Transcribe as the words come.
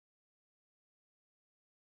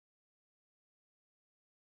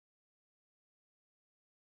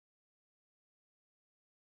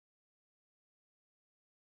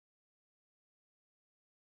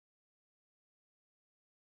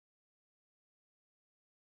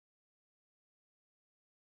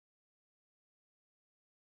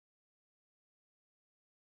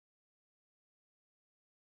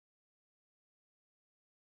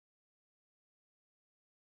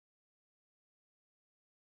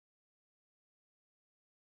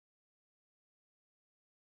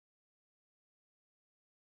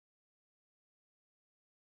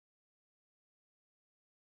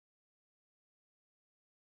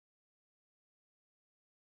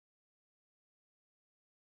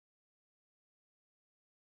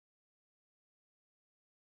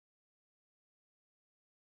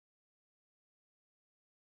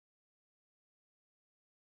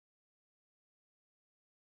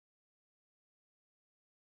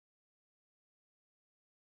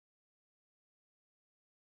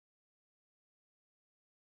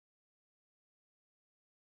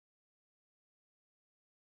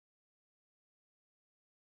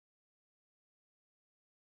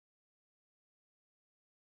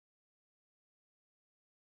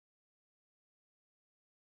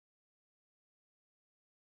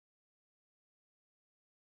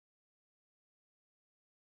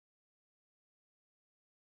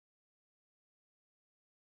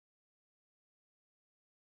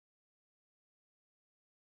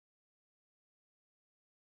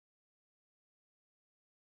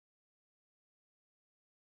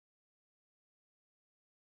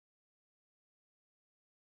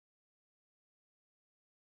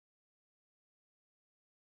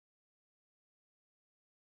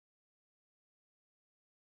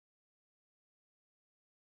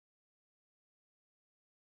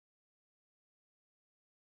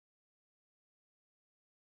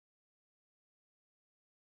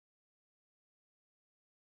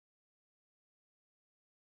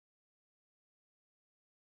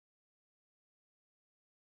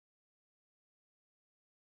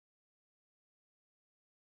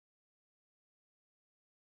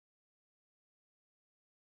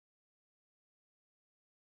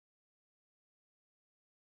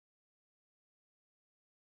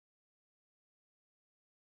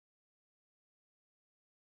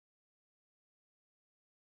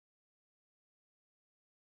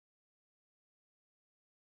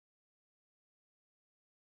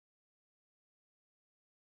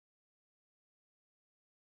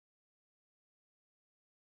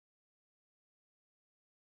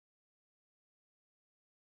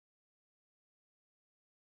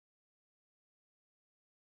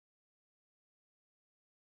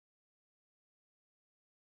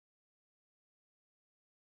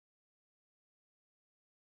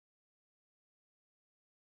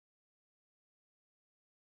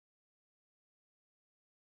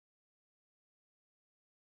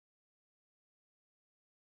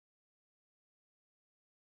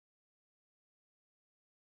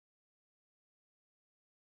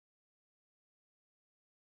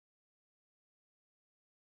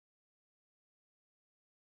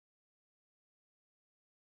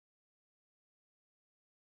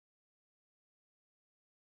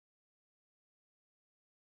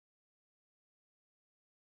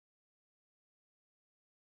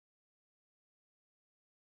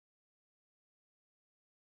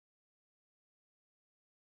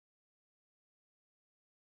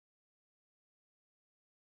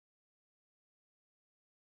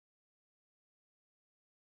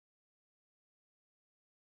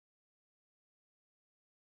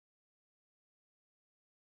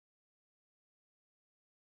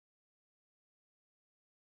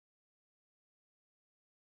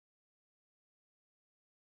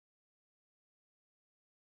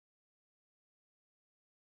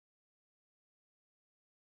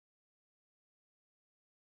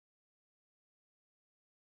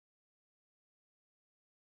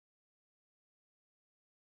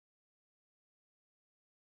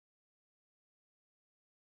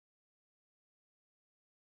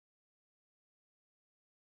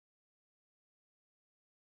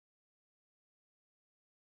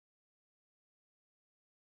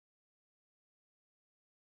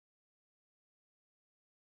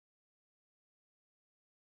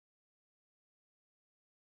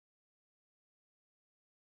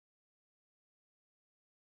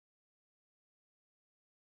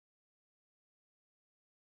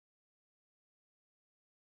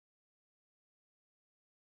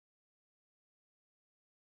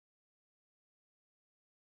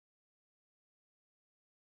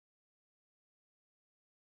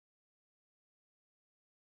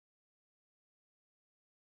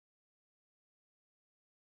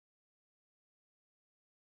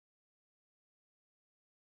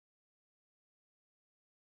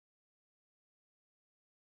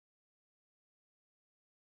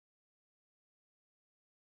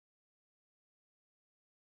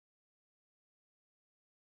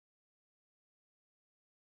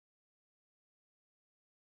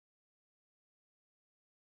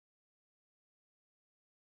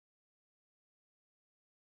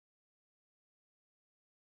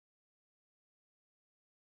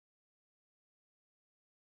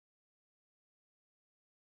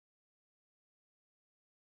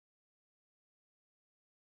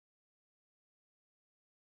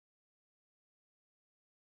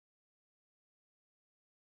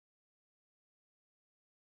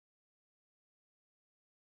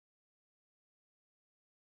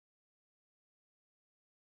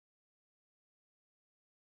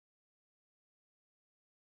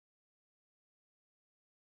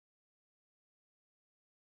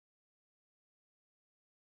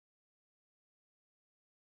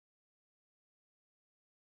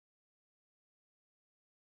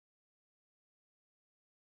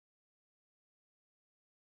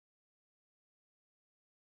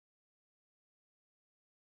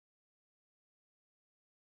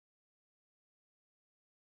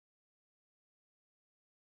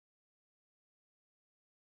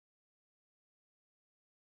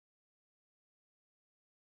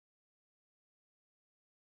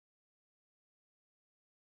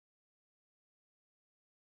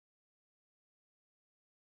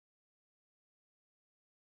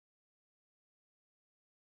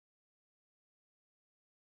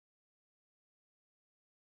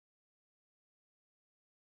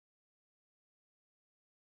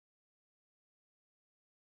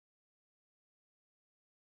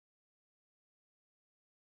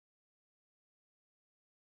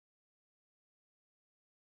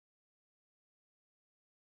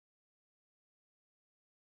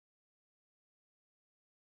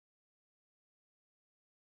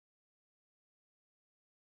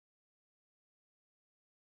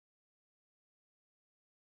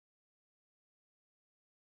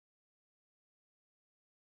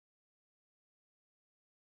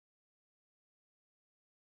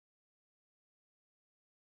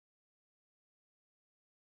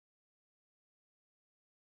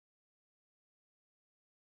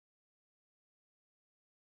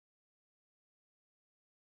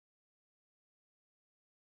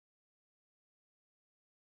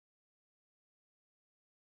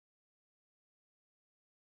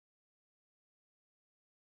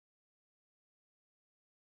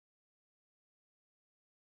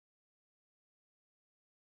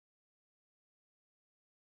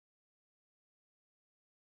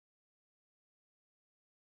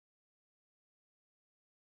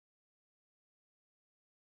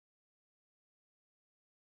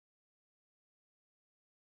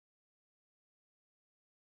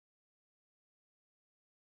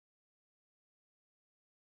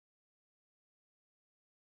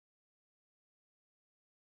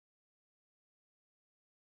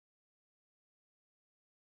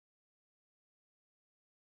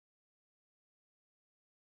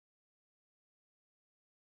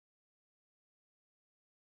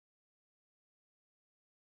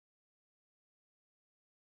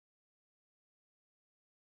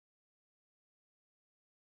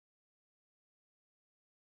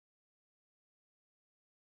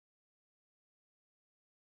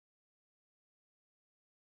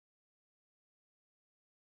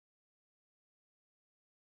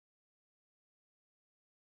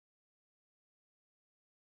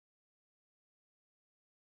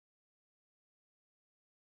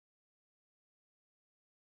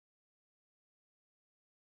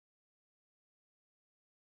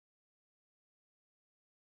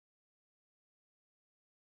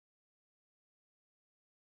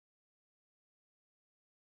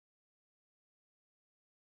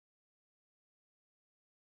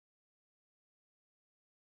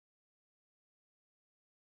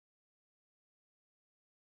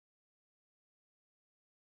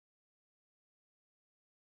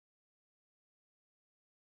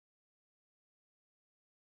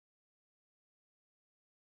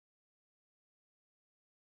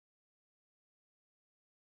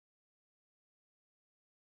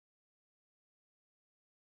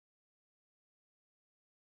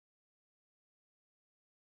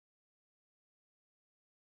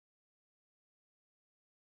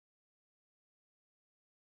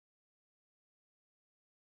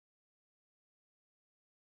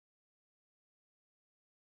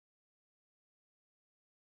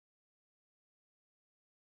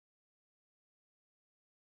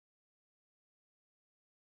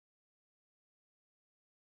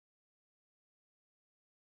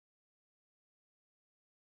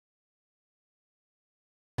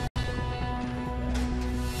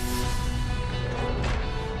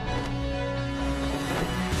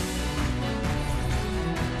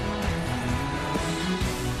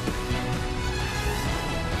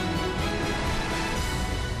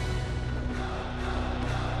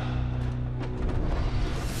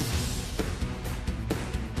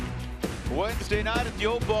Thursday night at the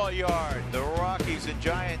Old Ball Yard, the Rockies and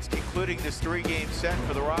Giants concluding this 3-game set.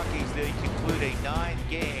 For the Rockies, they conclude a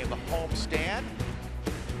 9-game homestand.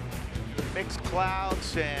 Mixed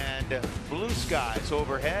clouds and blue skies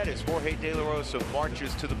overhead as Jorge De La Rosa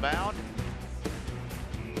marches to the mound.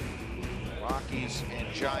 Rockies and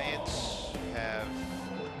Giants have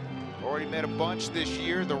already met a bunch this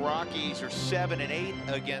year. The Rockies are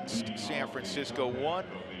 7-8 against San Francisco. One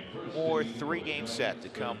more 3-game set to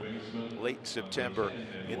come late in September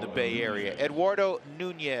in the Bay Area. Eduardo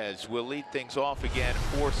Nunez will lead things off again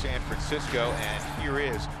for San Francisco, and here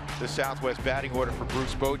is the Southwest batting order for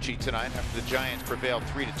Bruce Bochy tonight after the Giants prevailed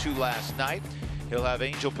 3-2 last night. He'll have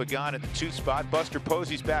Angel Pagan in the 2 spot. Buster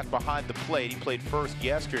Posey's back behind the plate. He played first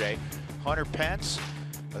yesterday. Hunter Pence,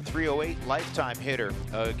 a .308 lifetime hitter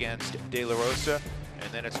against De La Rosa. And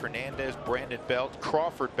then it's Hernandez, Brandon Belt,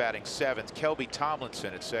 Crawford batting 7th, Kelby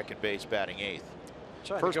Tomlinson at second base batting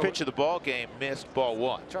 8th. First pitch of the ball game missed, ball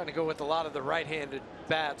 1. Trying to go with a lot of the right-handed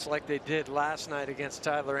bats like they did last night against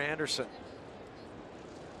Tyler Anderson.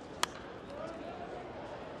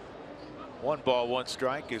 1 ball, 1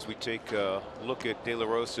 strike as we take a look at De La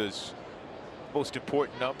Rosa's most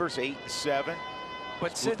important numbers, 8 and 7.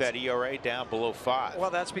 But since that ERA down below 5. Well,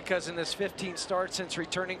 that's because in his 15 starts since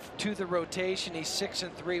returning to the rotation, he's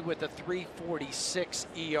 6-3 with a .346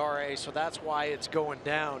 ERA. So that's why it's going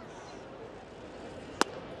down.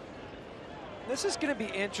 This is going to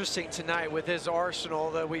be interesting tonight with his arsenal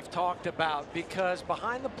that we've talked about, because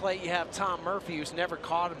behind the plate you have Tom Murphy, who's never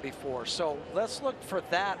caught him before. So let's look for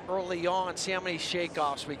that early on, see how many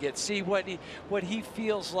shakeoffs we get, see what he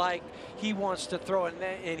feels like he wants to throw,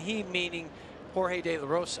 and he meaning Jorge De La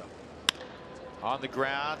Rosa. On the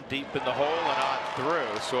ground, deep in the hole and on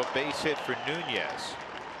through. So a base hit for Nunez.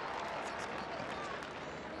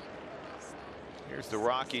 Here's the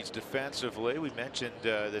Rockies defensively. We mentioned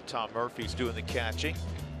that Tom Murphy's doing the catching,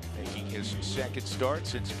 making his 2nd start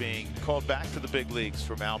since being called back to the big leagues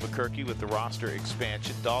from Albuquerque with the roster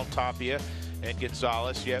expansion. Dahl, Tapia, and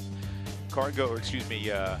Gonzalez. Yep,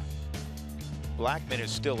 Blackman is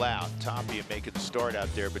still out. Tapia making the start out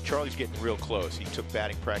there, but Charlie's getting real close. He took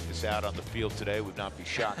batting practice out on the field today. Would not be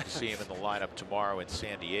shocked to see him in the lineup tomorrow in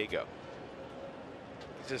San Diego.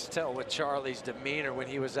 Just tell with Charlie's demeanor when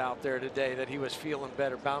he was out there today that he was feeling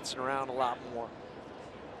better, bouncing around a lot more.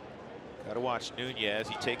 Got to watch Nunez.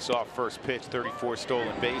 He takes off first pitch, 34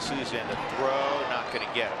 stolen bases, and the throw not going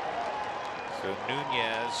to get him. So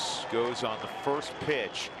Nunez goes on the first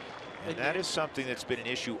pitch. And that is something that's been an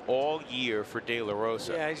issue all year for De La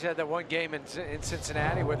Rosa. Yeah, he's had that one game in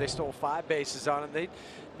Cincinnati where they stole 5 bases on him.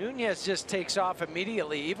 Nunez just takes off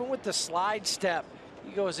immediately. Even with the slide step,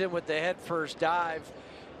 he goes in with the head first dive.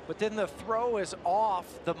 But then the throw is off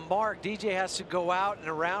the mark. DJ has to go out and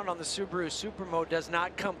around on the Subaru Supermo, does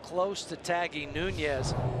not come close to tagging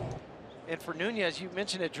Nunez. And for Nunez, you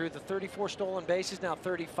mentioned it, Drew, the 34 stolen bases, now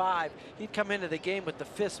 35. He'd come into the game with the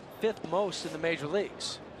fifth most in the major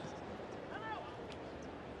leagues.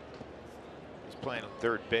 Playing on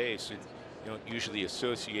third base, and you don't usually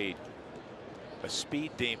associate a speed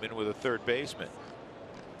demon with a third baseman.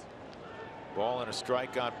 Ball and a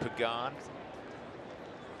strike on Pagan.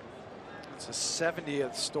 It's a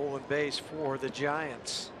 70th stolen base for the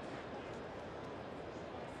Giants.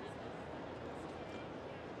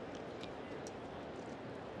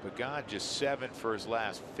 Pagan just 7 for his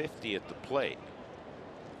last 50 at the plate.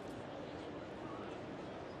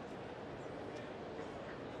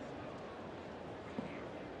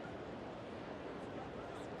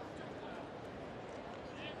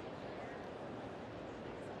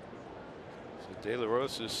 De La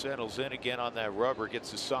Rosa settles in again on that rubber,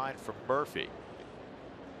 gets a sign from Murphy.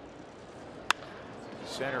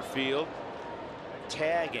 Center field,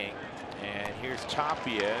 tagging, and here's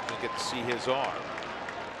Tapia, and we'll get to see his arm.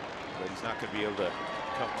 But he's not going to be able to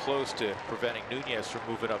come close to preventing Nunez from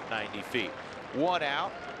moving up 90 feet. 1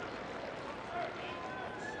 out.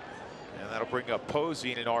 And that'll bring up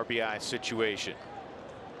Posey in an RBI situation.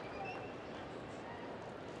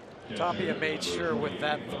 Tapia made sure with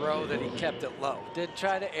that throw that he kept it low. Didn't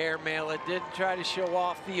try to airmail it, didn't try to show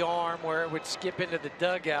off the arm where it would skip into the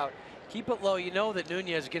dugout. Keep it low. You know that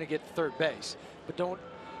Nunez is going to get to third base, but don't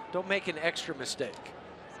make an extra mistake.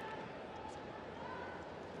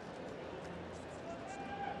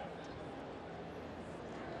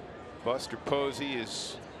 Buster Posey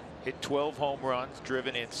has hit 12 home runs,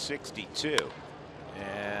 driven in 62,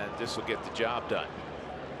 and this will get the job done.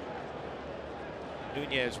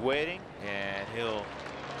 Nunez waiting, and he'll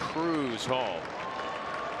cruise home.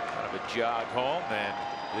 Kind of a jog home, and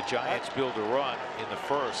The Giants build a run in the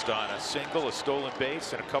first on a single, a stolen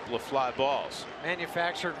base, and a couple of fly balls.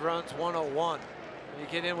 Manufactured runs 101. You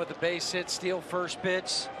get in with a base hit, steal first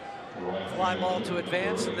pitch, fly ball to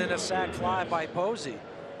advance, and then a sac fly by Posey.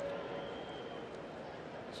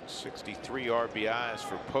 63 RBIs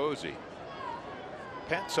for Posey.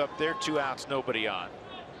 Pence up there, 2 outs, nobody on.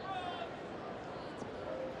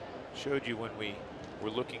 Showed you when we were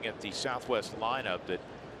looking at the Southwest lineup that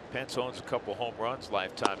Pence owns a couple home runs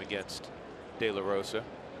lifetime against De La Rosa.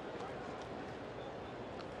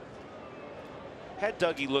 Had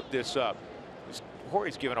Dougie look this up.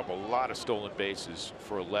 Jorge's given up a lot of stolen bases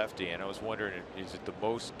for a lefty, and I was wondering, is it the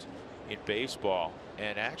most in baseball?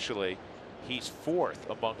 And actually, he's 4th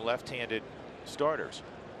among left-handed starters.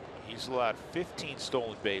 He's allowed 15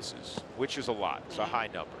 stolen bases, which is a lot. It's a high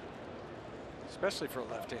number. Especially for a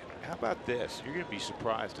left-hander. How about this? You're going to be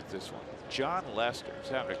surprised at this one. John Lester is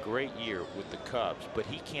having a great year with the Cubs, but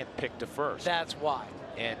he can't pick to first. That's why.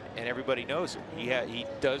 And everybody knows it. He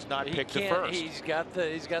does not pick to first. He's got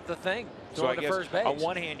the thing. So I to guess first base. on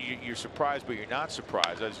one hand you're surprised, but you're not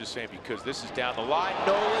surprised. I was just saying because this is down the line.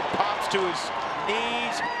 Nolan pops to his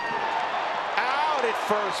knees. Out at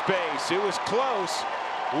first base. It was close.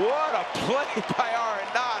 What a play by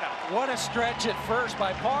Arenado. What a stretch at first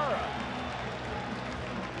by Parra.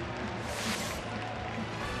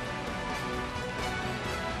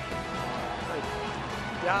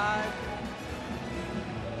 Dive.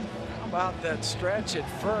 How about that stretch at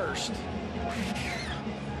first?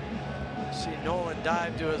 See Nolan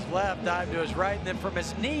dive to his left, dive to his right, and then from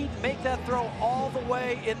his knee make that throw all the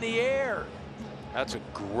way in the air. That's a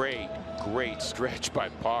great stretch by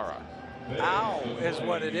Parra. Ow is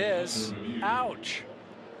what it is. Ouch.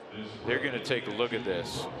 They're going to take a look at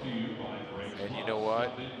this. And you know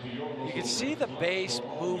what? You can see the base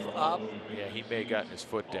move up. Yeah, he may have gotten his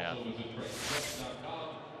foot down.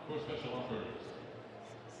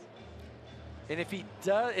 And if he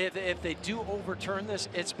does, if they do overturn this,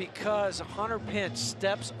 it's because Hunter Pence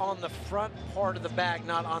steps on the front part of the bag,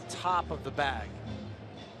 not on top of the bag.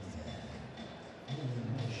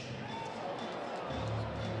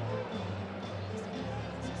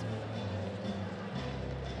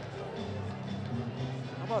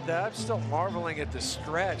 How about that? I'm still marveling at the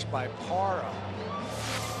stretch by Parra.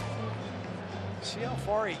 See how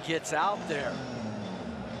far he gets out there.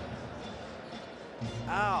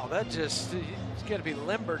 Ow, that just, he's got to be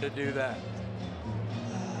limber to do that.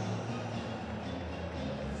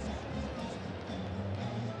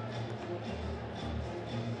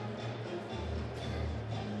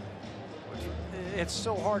 It's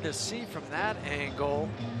so hard to see from that angle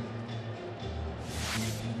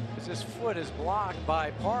because his foot is blocked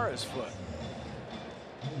by Parra's foot.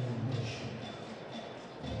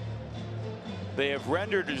 They have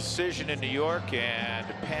rendered a decision in New York, and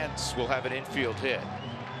Pence will have an infield hit,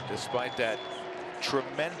 despite that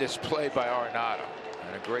tremendous play by Arenado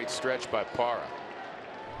and a great stretch by Parra.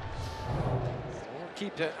 We'll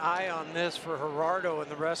keep an eye on this for Gerardo and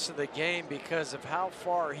the rest of the game because of how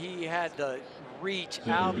far he had to reach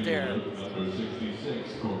out there.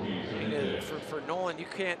 For Nolan, you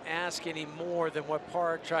can't ask any more than what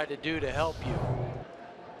Parra tried to do to help you.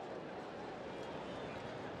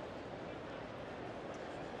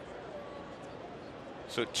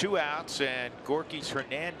 So 2 outs, and Gorkys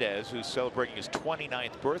Hernandez, who's celebrating his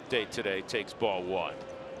 29th birthday today, takes ball 1.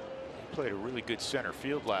 He played a really good center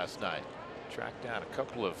field last night. Tracked down a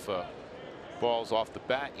couple of balls off the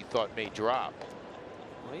bat he thought may drop.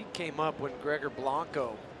 Well, he came up when Gregor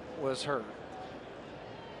Blanco was hurt.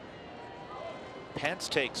 Pence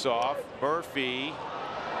takes off. Murphy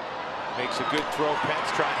makes a good throw.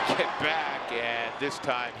 Pence trying to get back, and this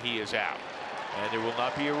time he is out. And there will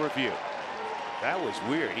not be a review. That was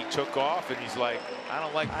weird. He took off, and he's like, I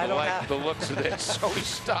don't like the looks of this, so he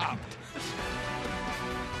stopped.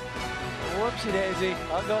 Whoopsie daisy.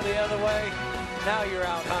 I'll go the other way. Now you're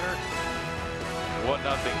out, Hunter.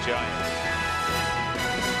 1-0 Giants.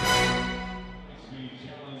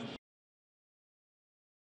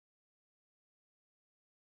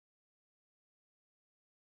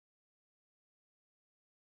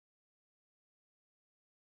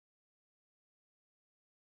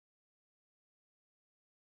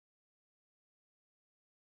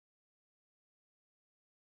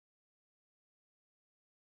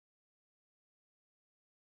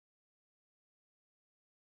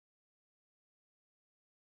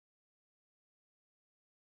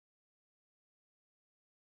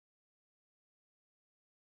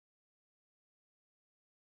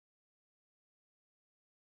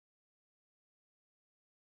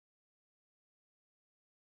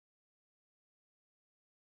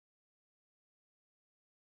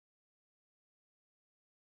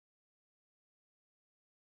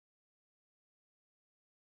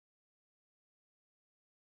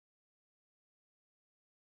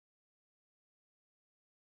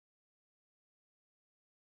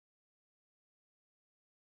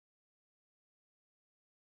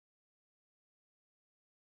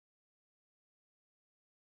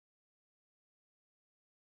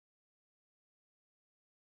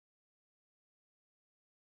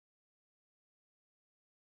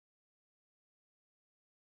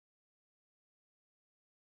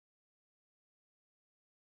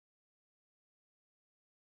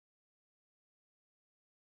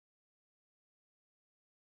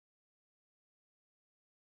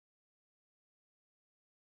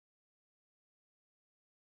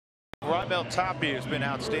 Raimel Tapia has been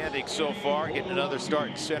outstanding so far, getting another start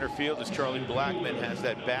in center field as Charlie Blackmon has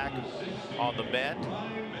that back on the mend.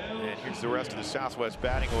 And here's the rest of the Southwest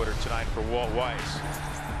batting order tonight for Walt Weiss.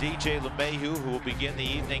 DJ LeMahieu, who will begin the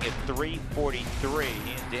evening at 3:43.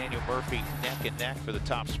 He and Daniel Murphy neck and neck for the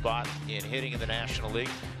top spot in hitting in the National League.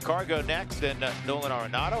 Cargo next, then Nolan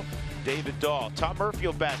Arenado, David Dahl. Tom Murphy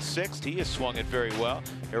will bat sixth. He has swung it very well.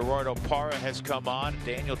 Gerardo Parra has come on.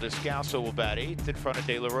 Daniel Descalso will bat eighth in front of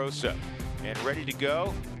De La Rosa. And ready to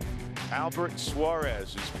go, Albert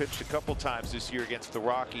Suarez, who's pitched a couple times this year against the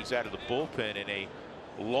Rockies out of the bullpen in a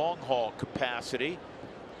long haul capacity.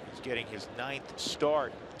 He's getting his 9th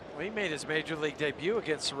start. Well, he made his major league debut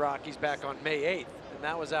against the Rockies back on May 8th, and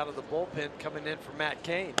that was out of the bullpen coming in for Matt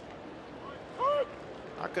Cain.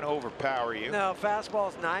 Not going to overpower you. No,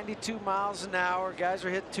 fastball's 92 miles an hour. Guys are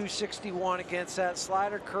hitting 261 against that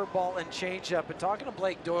slider, curveball, and changeup. And talking to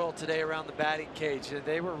Blake Doyle today around the batting cage,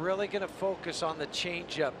 they were really going to focus on the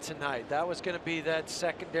changeup tonight. That was going to be that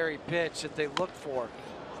secondary pitch that they looked for.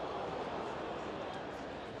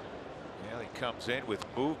 Well, he comes in with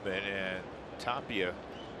movement, and Tapia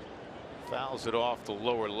fouls it off the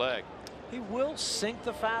lower leg. He will sink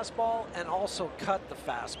the fastball and also cut the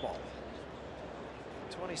fastball.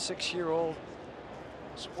 26-year-old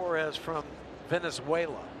Suarez from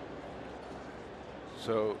Venezuela.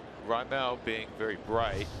 So Raimel, being very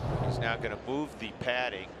bright, is now going to move the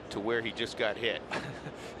padding to where he just got hit.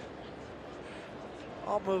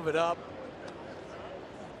 I'll move it up.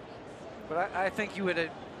 But I think you would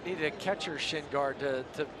have needed a catcher shin guard to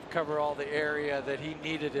cover all the area that he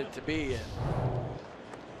needed it to be in.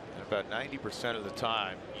 About 90% of the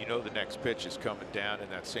time, you know the next pitch is coming down in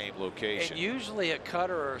that same location. And usually a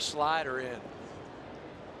cutter or a slider in.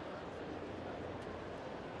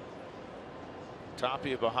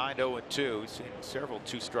 Tapia behind 0-2. We've seen several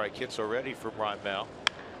 2-strike hits already from Raimel.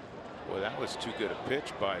 Boy, that was too good a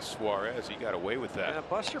pitch by Suarez. He got away with that. And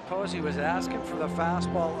Buster Posey was asking for the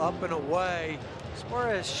fastball up and away.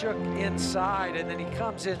 Suarez shook inside, and then he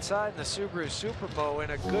comes inside in the Subaru Superbo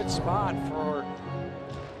in a good spot for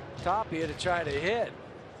Tapia to try to hit.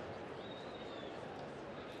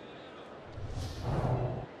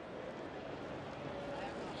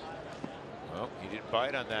 Well, he didn't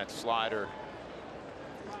bite on that slider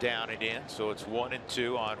down and in, so it's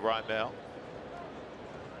 1-2 on Raimel.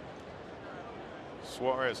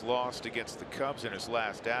 Suarez lost against the Cubs in his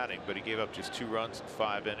last outing, but he gave up just 2 runs in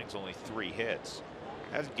 5 innings, only 3 hits.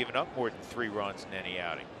 Hasn't given up more than 3 runs in any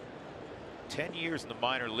outing. 10 years in the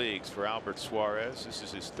minor leagues for Albert Suarez. This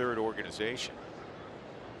is his 3rd organization.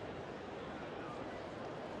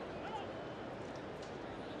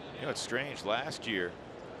 You know, it's strange. Last year,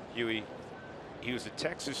 Huey, he was a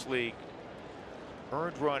Texas League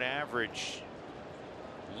earned run average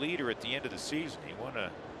leader at the end of the season. He won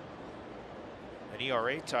an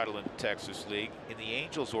ERA title in the Texas League in the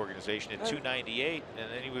Angels organization at 298,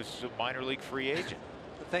 and then he was a minor league free agent.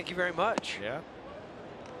 Thank you very much. Yeah.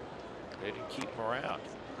 They didn't keep him around.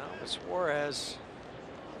 No, but Suarez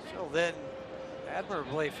filled in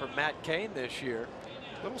admirably for Matt Cain this year.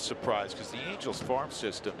 A little surprised because the Angels farm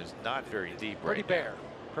system is not very deep. Pretty right bare.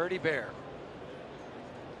 Pretty bare.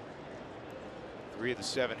 3 of the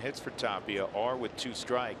 7 hits for Tapia are with 2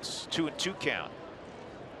 strikes. 2-2 count.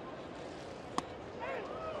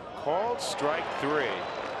 Called strike 3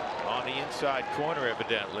 on the inside corner,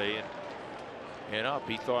 evidently, and up.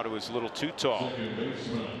 He thought it was a little too tall.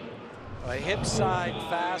 A hip side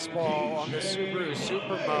fastball on the Subaru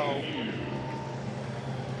Superbo.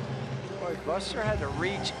 Boy, Buster had to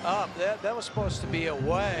reach up. That was supposed to be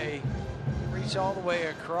away. Reach all the way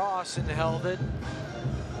across and held it.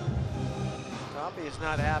 Tommy is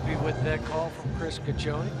not happy with that call from Chris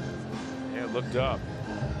Caccione. Yeah, looked up.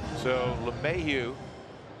 So LeMahieu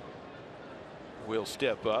will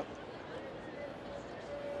step up.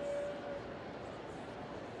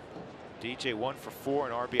 DJ 1 for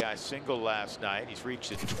 4, an RBI single last night. He's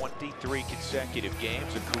reached his 23 consecutive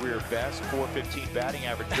games, a career best, .415 batting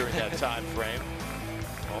average during that time frame.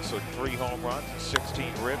 Also 3 home runs and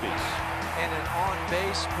 16 ribbies. And an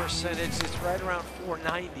on-base percentage that's right around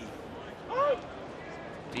 .490.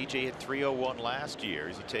 DJ hit .301 last year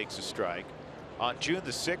as he takes a strike. On June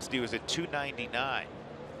the 6th, he was at .299.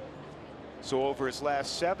 So over his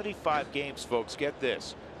last 75 games, folks, get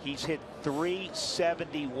this. He's hit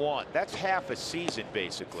 .371. That's half a season,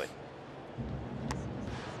 basically.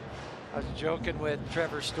 I was joking with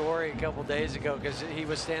Trevor Story a couple days ago because he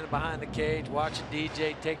was standing behind the cage watching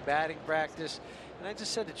DJ take batting practice. And I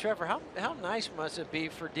just said to Trevor, how nice must it be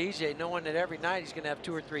for DJ knowing that every night he's going to have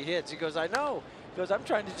 2 or 3 hits? He goes, I know. He goes, I'm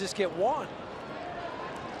trying to just get 1.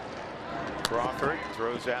 Crawford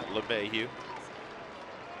throws out LeMahieu.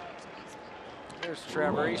 There's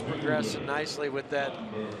Trevor. He's progressing nicely with that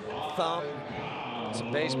thumb.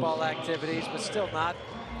 Some baseball activities, but still not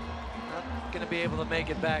going to be able to make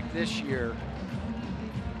it back this year.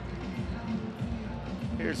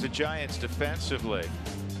 Here's the Giants defensively.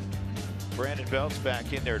 Brandon Belt's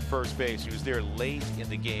back in there at first base. He was there late in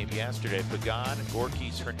the game yesterday. Pagan,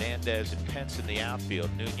 Ortiz, Hernandez, and Pence in the outfield.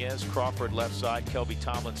 Nunez, Crawford left side, Kelby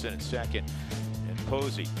Tomlinson at second, and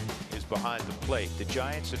Posey is behind the plate. The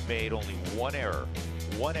Giants have made only one error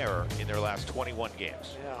in their last 21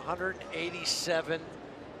 games. Yeah, 187,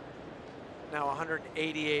 now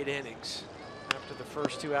 188 innings after the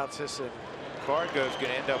first 2 outs this inning. Cargo's going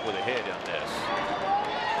to end up with a hit on this.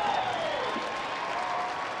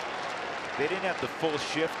 They didn't have the full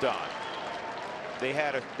shift on. They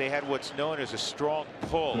had what's known as a strong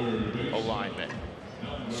pull alignment.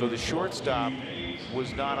 So the shortstop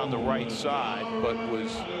was not on the right side, but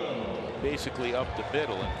was basically up the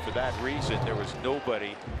middle, and for that reason there was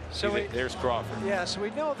nobody. So there's Crawford. Yeah, so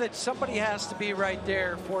we know that somebody has to be right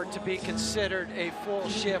there for it to be considered a full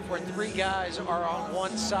shift where 3 guys are on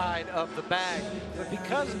one side of the bag. But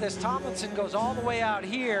because of this, Tomlinson goes all the way out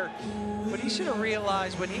here, but he should have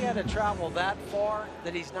realized when he had to travel that far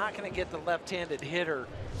that he's not going to get the left-handed hitter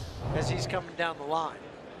as he's coming down the line.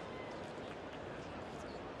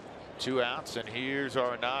 2 outs, and here's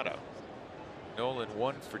Arenado. Nolan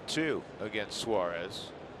 1 for 2 against Suarez.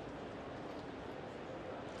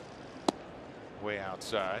 Way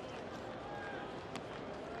outside.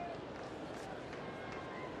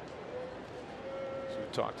 So we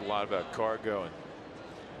talked a lot about Cargo and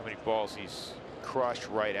how many balls he's crushed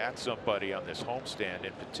right at somebody on this homestand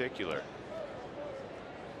in particular.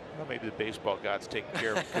 Well, maybe the baseball god's taking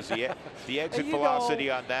care of it, because the exit velocity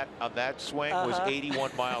on that swing was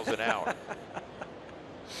 81 miles an hour.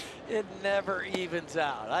 It never evens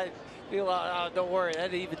out. I feel, oh, don't worry,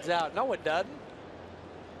 that evens out. No, it doesn't.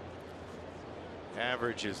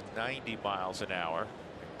 Average is 90 miles an hour.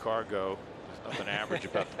 And Cargo, there's nothing average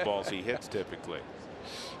about the balls he hits typically.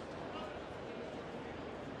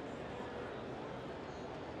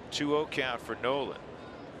 2-0 count for Nolan.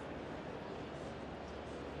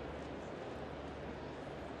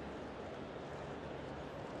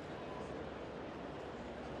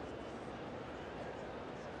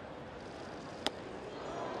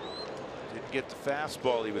 Get the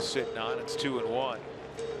fastball he was sitting on. It's 2-1.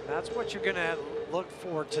 That's what you're going to look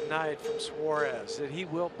for tonight from Suarez, that he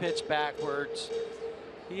will pitch backwards.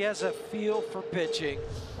 He has a feel for pitching.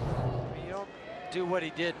 You don't do what he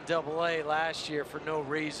did in Double-A last year for no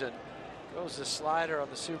reason. Goes the slider on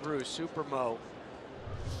the Subaru Supermo.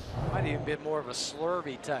 Might even been more of a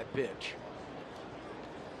slurvy type pitch.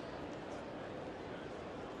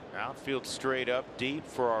 Outfield straight up deep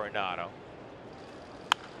for Arenado.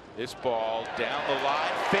 This ball down the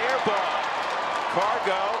line, fair ball.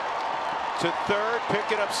 Cargo to third,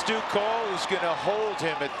 picking up Stu Cole, who's going to hold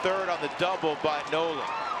him at third on the double by Nolan.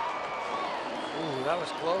 Ooh, that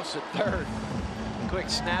was close at third. Quick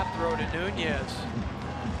snap throw to Nunez.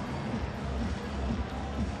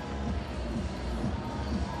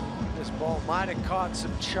 This ball might have caught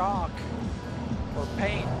some chalk or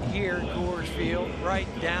paint here at Coors Field, right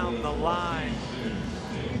down the line.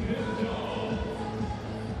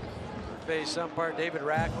 Base umpire David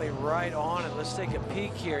Rackley right on it. Let's take a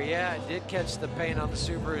peek here. Yeah, it did catch the paint on the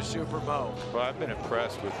Subaru Supermo. Well, I've been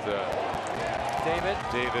impressed with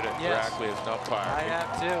David and yes. Rackley as an umpire. I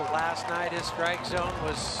have too. Last night his strike zone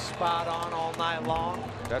was spot on all night long.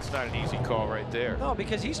 That's not an easy call right there. No,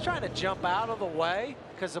 because he's trying to jump out of the way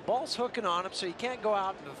because the ball's hooking on him, so you can't go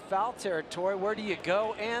out into foul territory. Where do you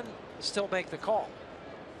go and still make the call?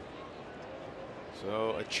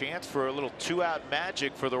 So a chance for a little 2-out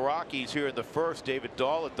magic for the Rockies here in the first. David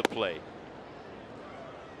Dahl at the plate.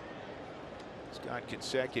 He's got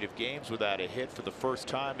consecutive games without a hit for the first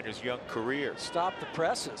time in his young career. Stop the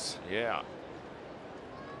presses. Yeah.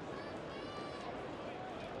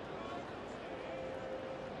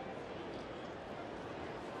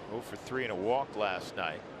 For 3 and a walk last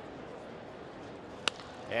night.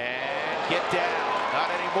 And get down.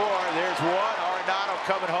 Not anymore. There's one. Arenado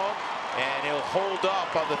coming home. And he'll hold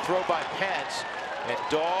up on the throw by Pence. And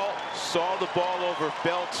Dahl saw the ball over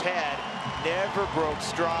Belt's head. Never broke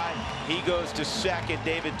stride. He goes to second.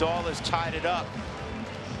 David Dahl has tied it up.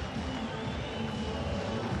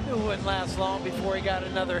 It wouldn't last long before he got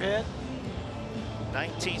another hit.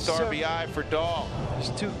 19th RBI for Dahl. He's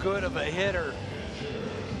too good of a hitter.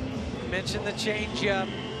 You mentioned the changeup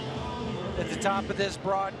at the top of this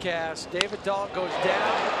broadcast. David Dahl goes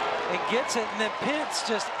down and gets it, and then Pence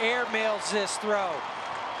just airmails this throw.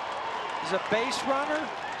 As a base runner,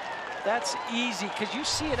 that's easy because you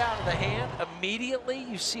see it out of the hand immediately.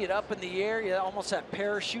 You see it up in the air, you almost that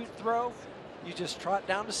parachute throw. You just trot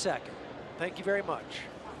down to second. Thank you very much.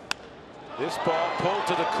 This ball pulled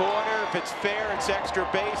to the corner. If it's fair, it's extra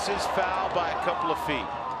bases. Foul by a couple of feet.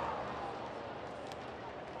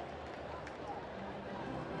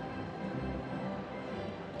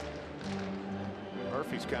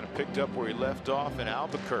 Murphy's kind of picked up where he left off in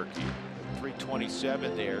Albuquerque.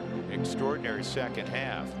 327 there. Extraordinary second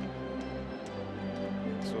half.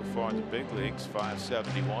 So far in the big leagues,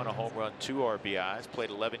 571, a home run, 2 RBIs. Played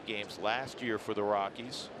 11 games last year for the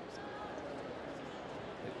Rockies.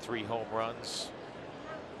 Hit 3 home runs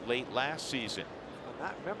late last season.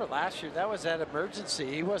 Remember last year, that was that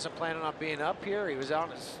emergency. He wasn't planning on being up here. He was on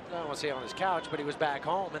his, I don't want to say on his couch, but he was back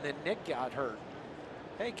home, and then Nick got hurt.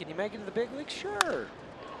 Hey, can you make it to the big league? Sure.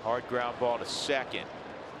 Hard ground ball to second.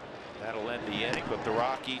 That'll end the inning, but the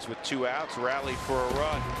Rockies with 2 outs rally for a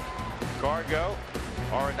run. Cargo,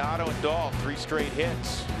 Arenado, and Dahl, 3 straight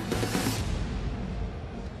hits.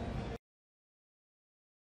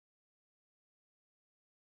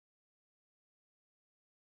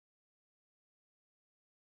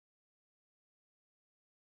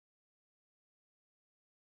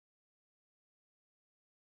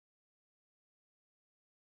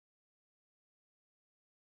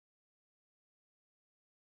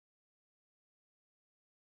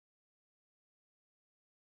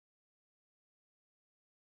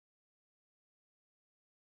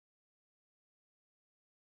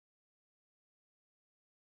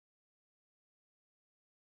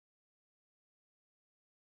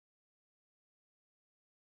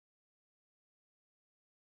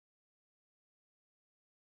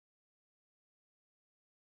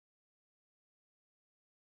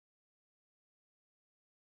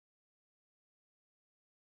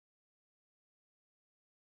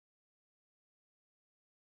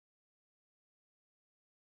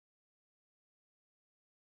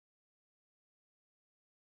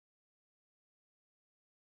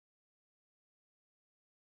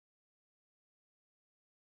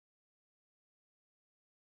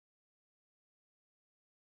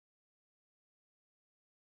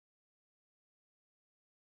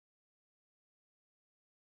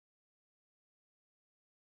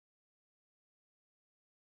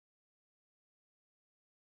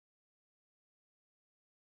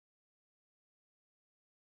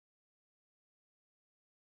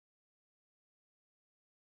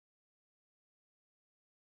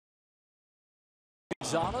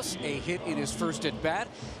 Gonzalez, a hit in his first at bat,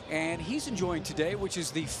 and he's enjoying today, which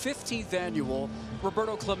is the 15th annual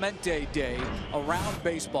Roberto Clemente Day around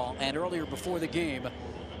baseball. And earlier before the game,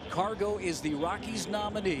 Cargo is the Rockies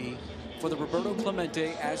nominee for the Roberto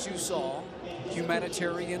Clemente, as you saw,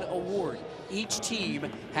 Humanitarian Award. Each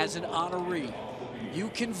team has an honoree. You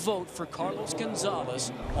can vote for Carlos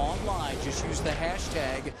Gonzalez online. Just use the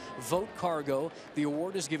hashtag #VoteCargo. The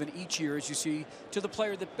award is given each year, as you see, to the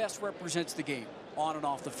player that best represents the game on and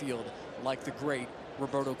off the field, like the great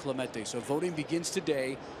Roberto Clemente. So voting begins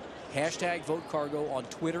today. Hashtag #VoteCargo on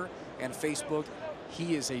Twitter and Facebook.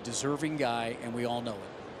 He is a deserving guy, and we all know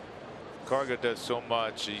it. Cargo does so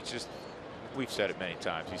much. We've said it many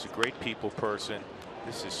times. He's a great people person.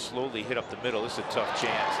 This is slowly hit up the middle. This is a tough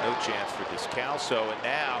chance. No chance for Descalso. And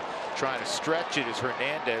now trying to stretch it is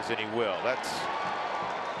Hernandez, and he will. That's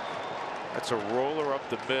a roller up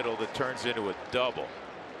the middle that turns into a double.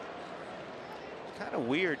 Kind of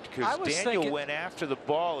weird because Daniel went after the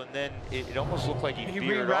ball, and then it almost looked like he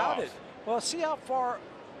veered off. Well, see how far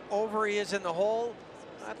over he is in the hole.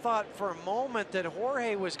 I thought for a moment that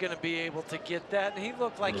Jorge was going to be able to get that, and he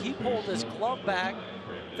looked like he pulled his glove back,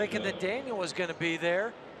 thinking that Daniel was going to be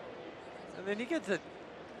there, and then he gets the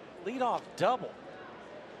leadoff double.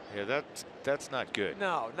 Yeah, that's not good.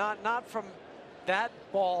 No, not from that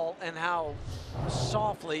ball and how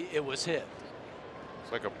softly it was hit.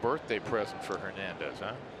 It's like a birthday present for Hernandez,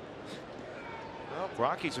 huh? Well,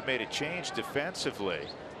 Rockies have made a change defensively.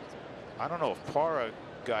 I don't know if Parra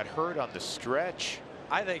got hurt on the stretch.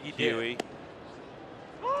 I think he Huey.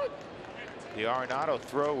 did. The Arenado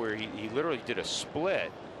throw where he literally did a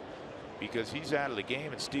split because he's out of the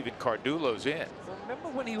game and Steven Cardulo's in. Remember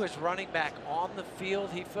when he was running back on the field,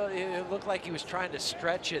 he felt it looked like he was trying to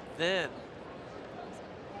stretch it then.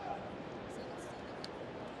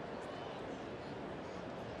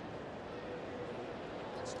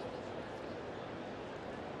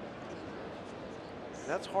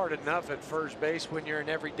 That's hard enough at first base when you're an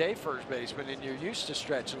everyday first baseman and you're used to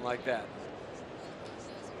stretching like that.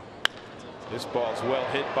 This ball's well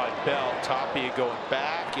hit by Bell. Tapia going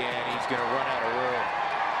back, and he's going to run out of room.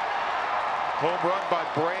 Home run by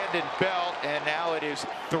Brandon Belt, and now it is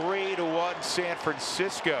 3-1 San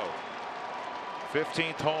Francisco.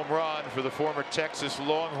 15th home run for the former Texas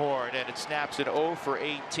Longhorn, and it snaps an 0 for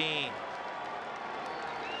 18.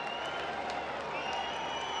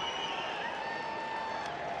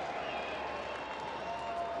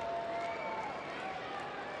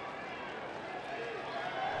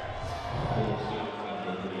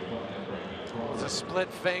 It's a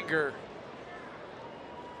split finger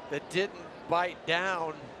that didn't bite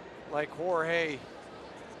down like Jorge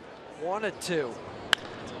wanted to.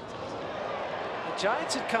 The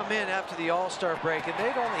Giants had come in after the All-Star break and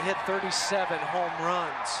they'd only hit 37 home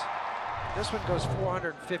runs. This one goes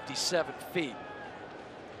 457 feet.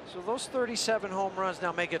 So those 37 home runs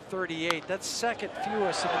now make it 38. That's second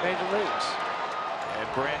fewest in the major leagues. And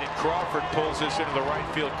Brandon Crawford pulls this into the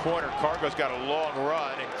right field corner. Cargo's got a long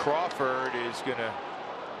run, and Crawford is going to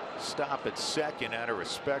stop at second out of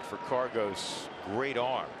respect for Cargo's great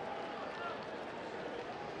arm.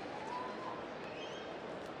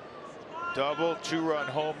 Double, two-run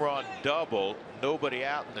home run double. Nobody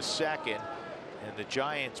out in the second, and the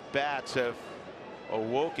Giants bats have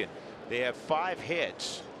awoken. They have 5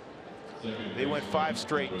 hits. They went 5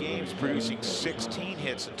 straight games producing 16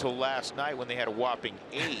 hits until last night when they had a whopping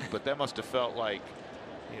 8, but that must have felt like,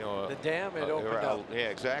 you know, the dam had opened up. Yeah,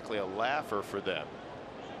 exactly, a laugher for them.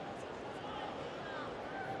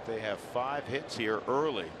 They have 5 hits here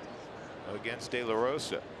early against De La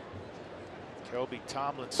Rosa. Kelby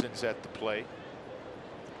Tomlinson's at the plate.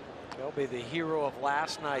 Kelby, the hero of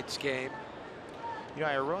last night's game. You know,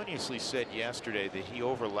 I erroneously said yesterday that he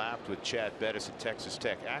overlapped with Chad Bettis at Texas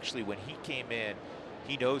Tech. Actually, when he came in,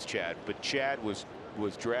 he knows Chad, but Chad was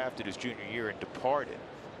drafted his junior year and departed.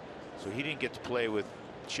 So he didn't get to play with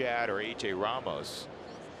Chad or A.J. Ramos.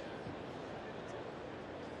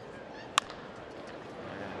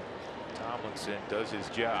 And Tomlinson does his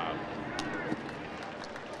job.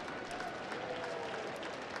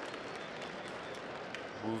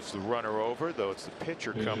 Moves the runner over, though it's the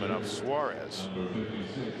pitcher coming up, Suarez.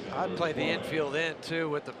 I'd play the infield in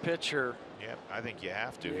too with the pitcher. Yeah, I think you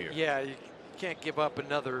have to here. Yeah, you can't give up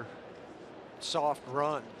another soft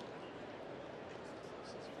run.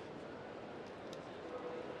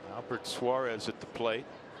 Albert Suarez at the plate.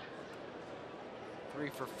 3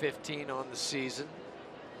 for 15 on the season.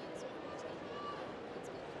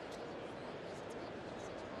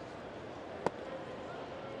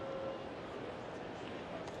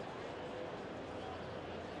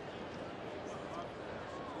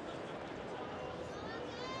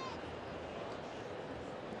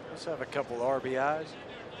 Let's have a couple RBIs.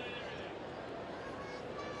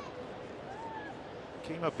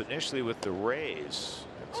 Came up initially with the Rays.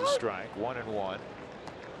 That's a strike, 1-1.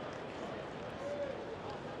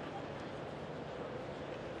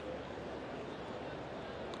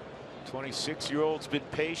 The 26-year-old's been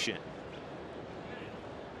patient.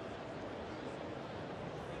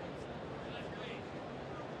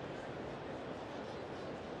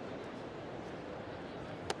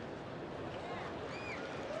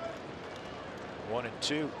 One and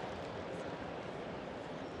two.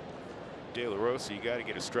 De La Rosa, you got to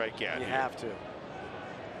get a strikeout. You here. have to.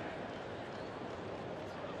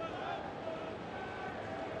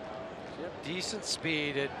 Yep, decent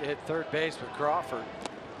speed at third base with Crawford.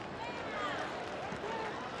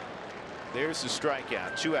 There's the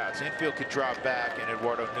strikeout. 2 outs. Infield could drop back, and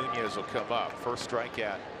Eduardo Nunez will come up. First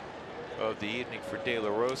strikeout of the evening for De La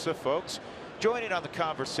Rosa. Folks, join in on the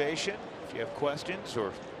conversation. If you have questions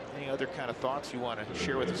or any other kind of thoughts you want to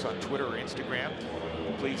share with us on Twitter or Instagram,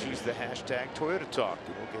 please use the hashtag Toyota Talk,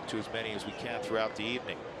 and we'll get to as many as we can throughout the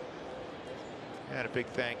evening. And a big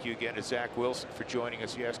thank you again to Zach Wilson for joining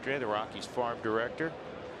us yesterday, the Rockies farm director.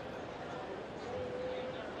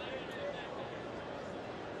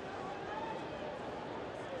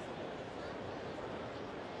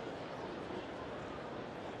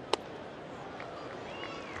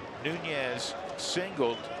 Nunez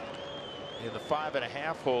singled in the 5.5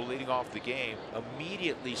 hole leading off the game,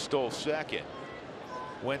 immediately stole second,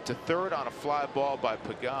 went to third on a fly ball by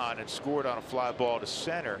Pagan, and scored on a fly ball to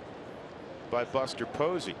center by Buster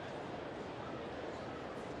Posey.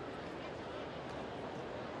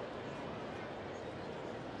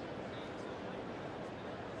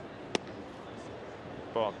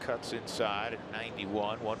 Ball cuts inside at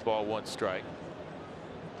 91, 1 ball, 1 strike.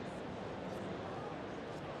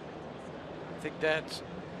 I think that's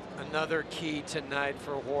another key tonight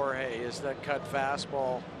for Jorge, is that cut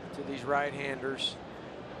fastball to these right-handers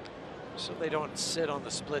so they don't sit on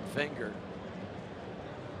the split finger.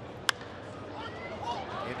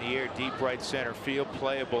 In the air, deep right center field,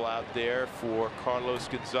 playable out there for Carlos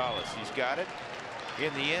Gonzalez. He's got it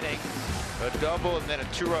in the inning. A double and then a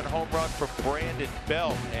 2-run home run from Brandon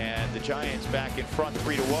Belt, and the Giants back in front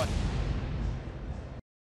 3-1.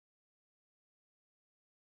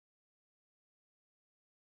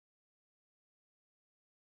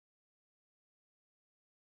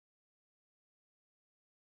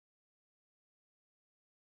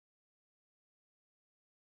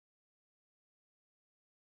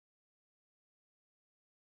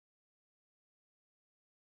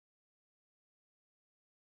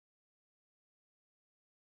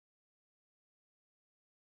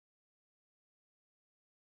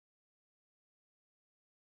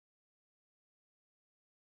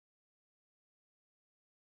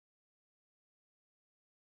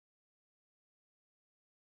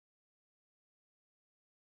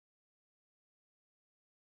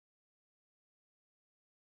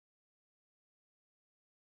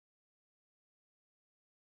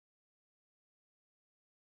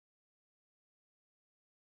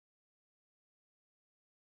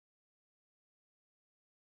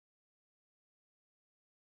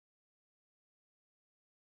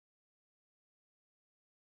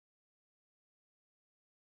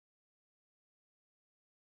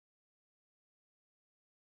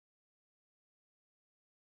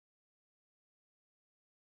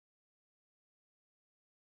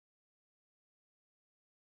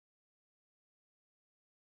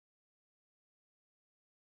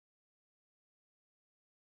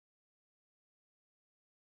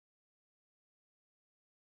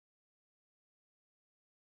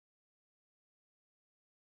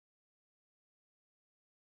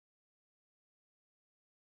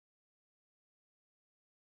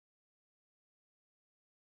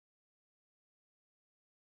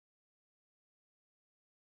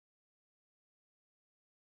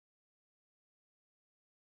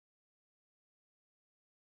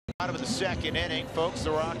 Bottom of the second inning, folks.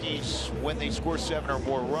 The Rockies, when they score 7 or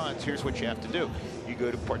more runs, here's what you have to do. You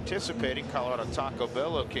go to participating Colorado Taco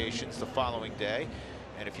Bell locations the following day,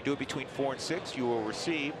 and if you do it between 4 and 6, you will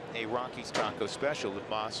receive a Rockies taco special at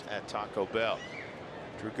Moss at Taco Bell.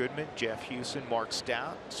 Drew Goodman, Jeff Hewson, Mark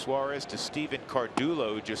Stout, Suarez to Steven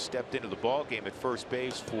Cardullo, who just stepped into the ball game at first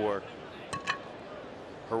base for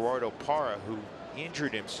Gerardo Parra, who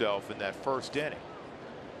injured himself in that first inning.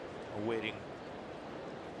 Awaiting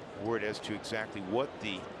word as to exactly what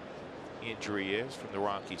the injury is from the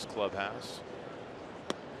Rockies clubhouse.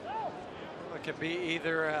 It could be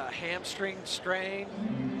either a hamstring strain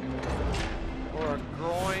or a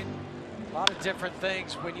groin. A lot of different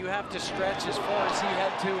things. When you have to stretch as far as he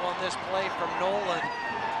had to on this play from Nolan,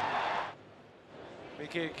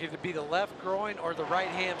 it could either be the left groin or the right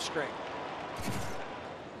hamstring.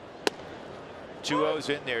 2-0's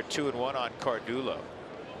in there, 2-1 on Cardullo.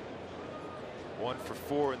 1 for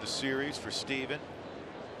 4 in the series for Steven.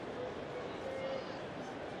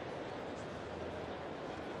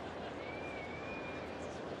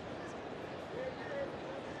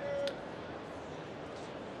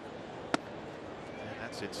 And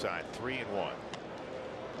that's inside, 3-1. One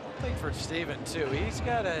thing for Steven too, he's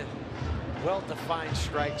got a well-defined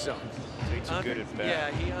strike zone. Takes a good at bat. Yeah,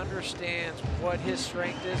 he understands what his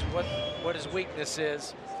strength is, what his weakness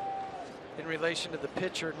is in relation to the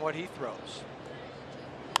pitcher and what he throws.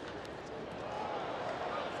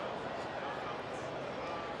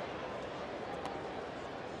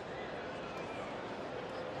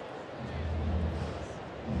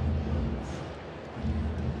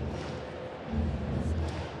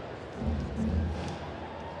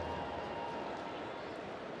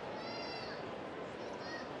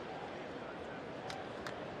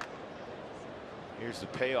 Here's the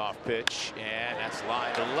payoff pitch, and that's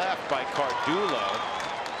lined to left by Cardullo.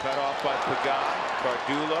 Cut off by Pagan.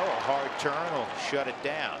 Cardullo, a hard turn, will shut it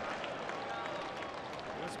down.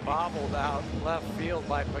 It was bobbled out left field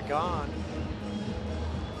by Pagan.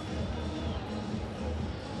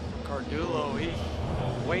 Cardullo, he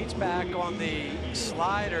waits back on the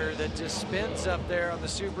slider that just spins up there on the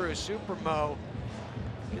Subaru Supermo.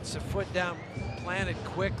 Gets the foot down, planted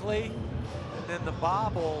quickly, and then the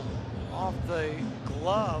bobble off the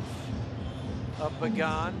glove of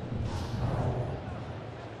Pagan.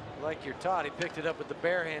 Like you're taught, he picked it up with the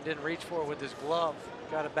bare hand, didn't reach for it with his glove,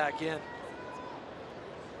 got it back in.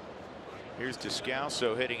 Here's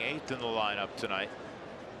Descalso hitting 8th in the lineup tonight.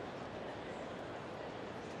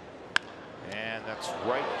 And that's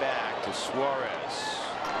right back to Suarez.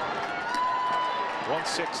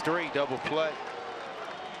 1-6-3 double play.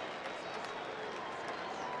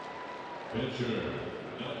 Pitcher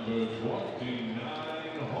number 29,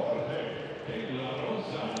 Jorge De La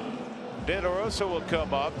Rosa. De La Rosa will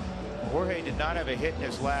come up. Jorge did not have a hit in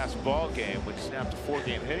his last ball game, which snapped a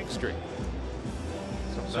 4-game hitting streak.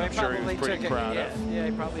 So I'm sure he was pretty proud of. Yeah,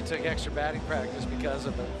 he probably took extra batting practice because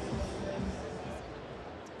of it.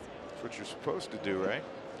 That's what you're supposed to do, right?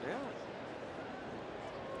 Yeah.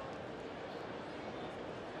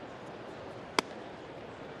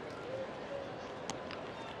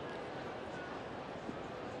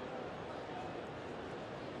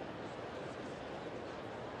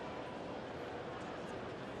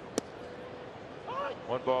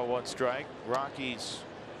 One ball, one strike. Rockies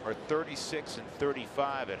are 36 and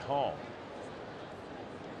 35 at home.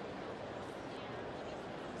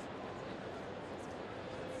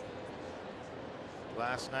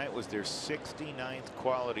 Last night was their 69th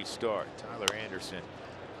quality start. Tyler Anderson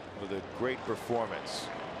with a great performance.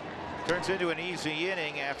 Turns into an easy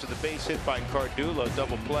inning after the base hit by Cardulo.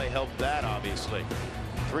 Double play helped that, obviously.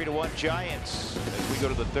 3-1 Giants as we go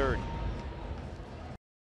to the third.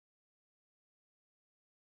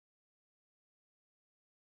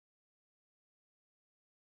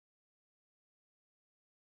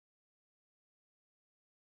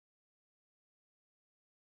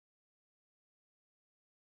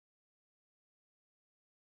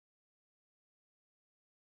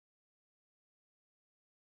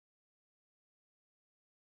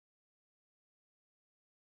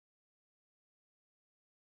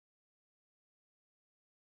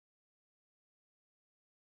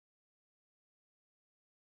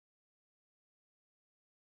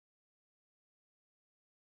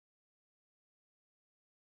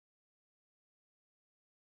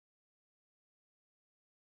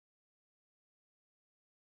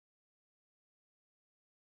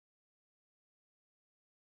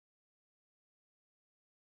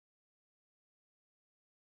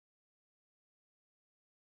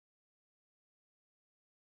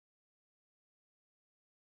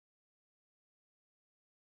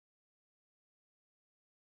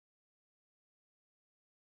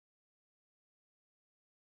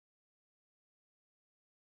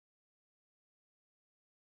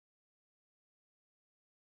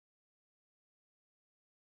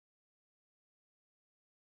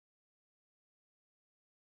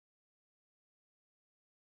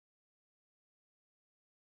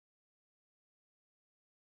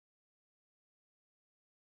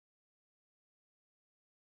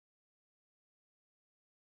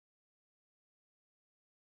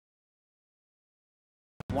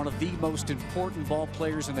 One of the most important ball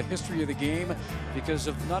players in the history of the game because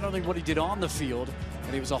of not only what he did on the field,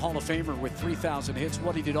 and he was a Hall of Famer with 3,000 hits,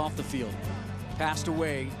 what he did off the field. Passed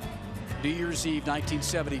away New Year's Eve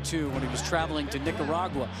 1972 when he was traveling to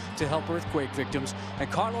Nicaragua to help earthquake victims. And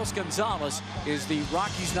Carlos Gonzalez is the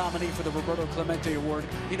Rockies nominee for the Roberto Clemente Award.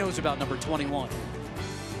 He knows about number 21.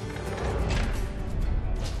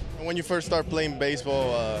 When you first start playing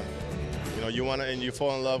baseball, you know, you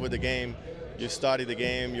fall in love with the game. You study the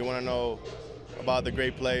game. You want to know about the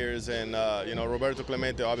great players, and you know, Roberto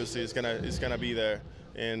Clemente obviously is gonna be there.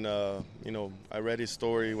 And you know, I read his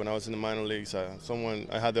story when I was in the minor leagues. I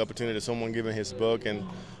had the opportunity to someone giving his book, and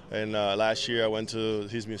last year I went to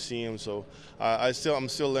his museum. So I'm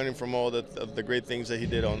still learning from all the great things that he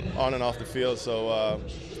did on and off the field. So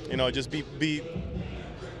you know, just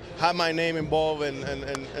have my name involved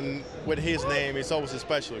and with his name, it's always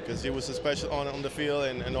special because he was special on the field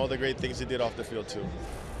and all the great things he did off the field too.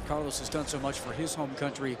 Carlos has done so much for his home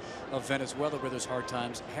country of Venezuela with his hard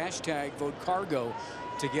times. Hashtag vote Cargo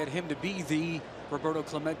to get him to be the Roberto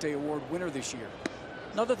Clemente Award winner this year.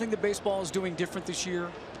 Another thing that baseball is doing different this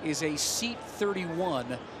year is a seat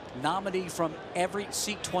 31 nominee from every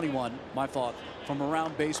seat 21, my fault, from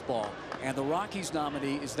around baseball. And the Rockies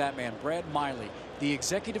nominee is that man, Brad Miley, the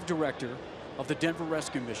executive director of the Denver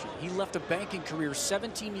Rescue Mission. He left a banking career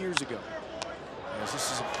 17 years ago. As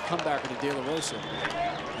this is a comebacker to De La Rosa.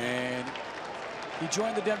 And he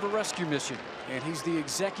joined the Denver Rescue Mission, and he's the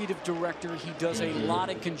executive director. He does a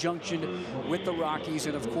lot in conjunction with the Rockies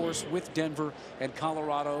and, of course, with Denver and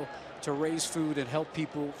Colorado to raise food and help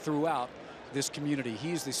people throughout this community.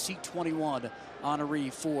 He is the seat 21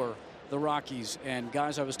 honoree for the Rockies. And,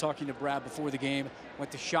 guys, I was talking to Brad before the game,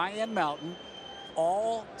 went to Cheyenne Mountain,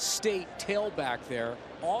 all-state tailback there,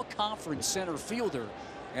 all-conference center fielder,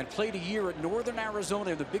 and played a year at Northern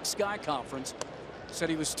Arizona in the Big Sky Conference. Said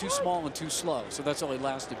he was too small and too slow, so that's all he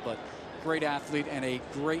lasted. But great athlete and a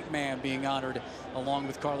great man being honored along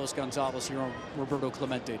with Carlos Gonzalez here on Roberto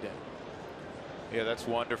Clemente Day. Yeah, that's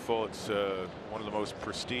wonderful. It's one of the most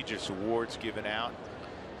prestigious awards given out.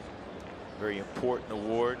 Very important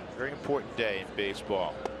award, very important day in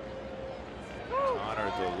baseball. To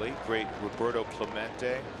honor the late great Roberto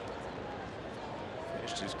Clemente.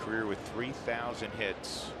 finished his career with 3,000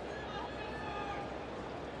 hits.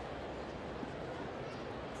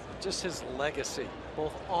 Just his legacy,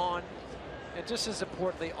 both on and just as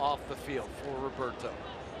importantly off the field for Roberto.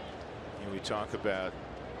 We talk about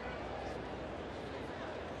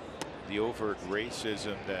the overt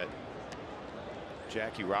racism that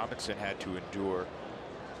Jackie Robinson had to endure.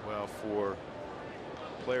 Well, for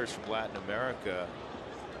players from Latin America,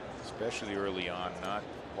 especially early on, not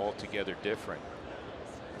altogether different.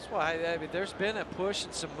 That's why I mean, there's been a push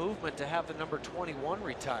and some movement to have the number 21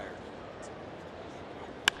 retired.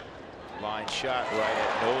 Line shot right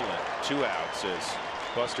at Nolan. 2 outs as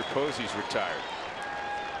Buster Posey's retired.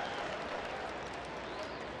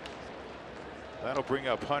 That'll bring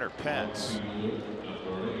up Hunter Pence.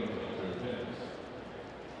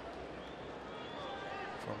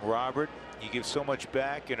 From Robert, you give so much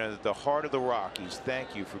back and at the heart of the Rockies.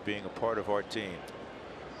 Thank you for being a part of our team.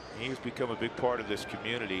 He's become a big part of this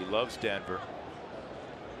community. Loves Denver.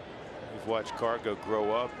 We've watched Cargo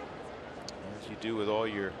grow up, as you do with all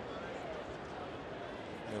your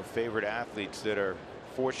favorite athletes that are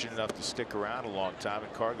fortunate enough to stick around a long time.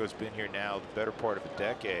 And Cargo's been here now the better part of a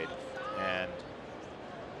decade, and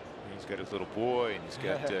he's got his little boy and he's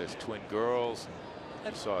got his twin girls.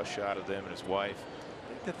 And I saw a shot of them and his wife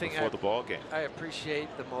the thing before the ball game. I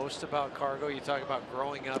appreciate the most about Cargo, you talk about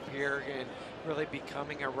growing up here and really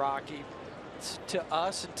becoming a Rocky. To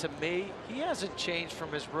us and to me, he hasn't changed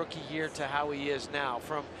from his rookie year to how he is now.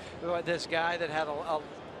 From this guy that had a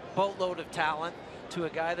boatload of talent to a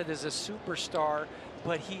guy that is a superstar,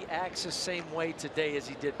 but he acts the same way today as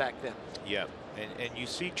he did back then. Yeah, and you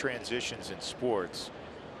see transitions in sports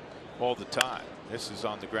all the time. This is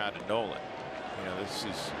on the ground in Nolan. This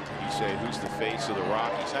is, you say, who's the face of the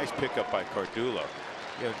Rockies? Nice pickup by Cardullo.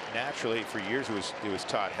 Naturally, for years it was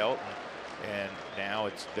Todd Helton, and now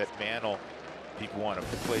it's that mantle. People want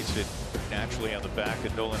to place it naturally on the back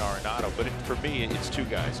of Nolan Arenado, but for me, it's 2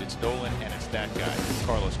 guys. It's Nolan and it's that guy,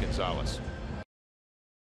 Carlos Gonzalez.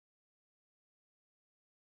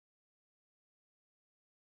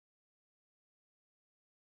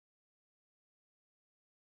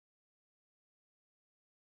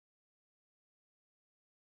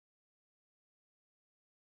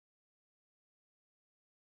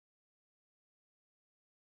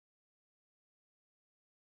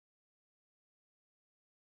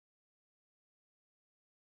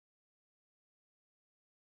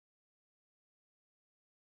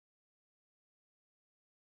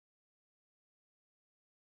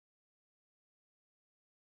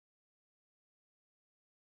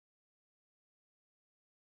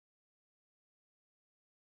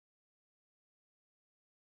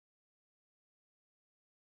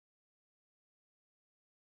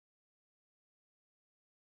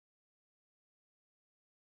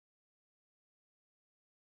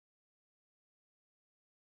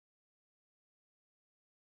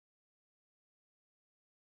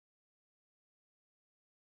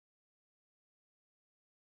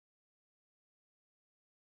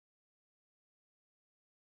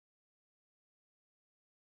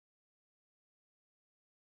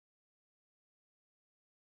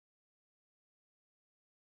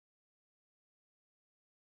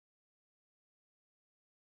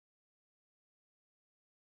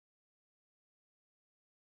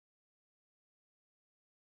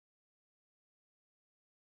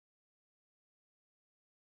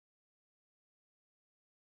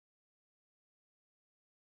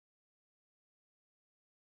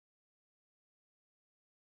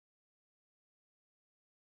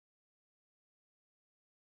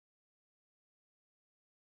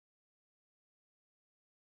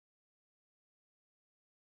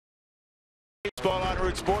 Baseball on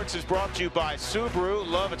Root Sports is brought to you by Subaru.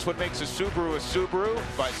 Love, it's what makes a Subaru a Subaru.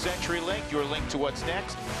 By CenturyLink, your link to what's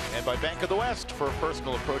next. And by Bank of the West, for a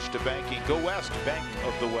personal approach to banking. Go West, Bank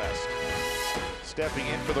of the West. Stepping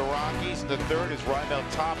in for the Rockies in the third is Raimel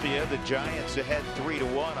Tapia. The Giants ahead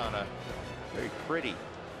 3-1 on a very pretty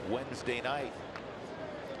Wednesday night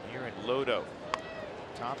here in Lodo.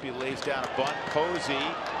 Tapia lays down a bunt. Posey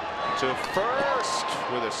to first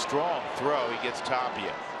with a strong throw. He gets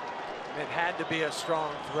Tapia. It had to be a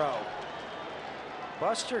strong throw.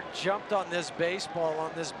 Buster jumped on this baseball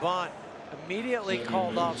on this bunt. Immediately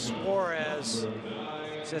called off Suarez.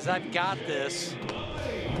 Says, I've got this.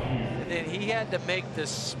 And then he had to make the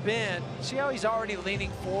spin. See how he's already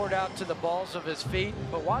leaning forward out to the balls of his feet?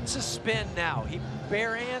 But watch the spin now. He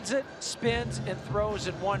barehands it, spins, and throws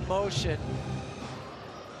in one motion.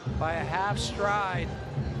 By a half stride,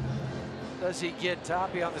 does he get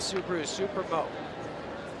Tapia on the Subaru Supermo.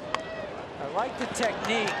 I like the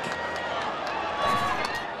technique.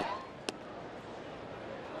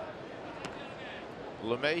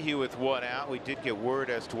 LeMahieu with one out. We did get word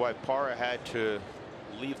as to why Parra had to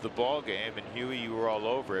leave the ball game, and Huey, you were all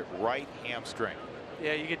over it. Right hamstring.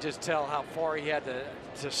 Yeah, you could just tell how far he had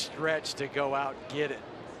to stretch to go out and get it.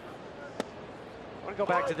 I want to go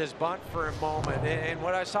back to this bunt for a moment, and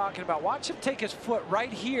what I was talking about. Watch him take his foot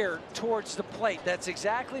right here towards the plate. That's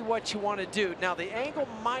exactly what you want to do. Now, the angle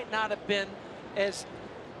might not have been as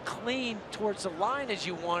clean towards the line as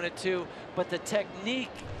you wanted to, but the technique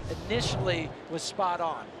initially was spot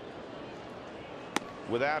on.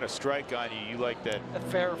 Without a strike on you, you like that. A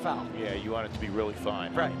fair foul. Yeah, you want it to be really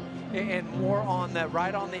fine. Right. And more on that,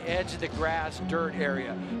 right on the edge of the grass, dirt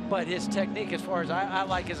area. But his technique, as far as I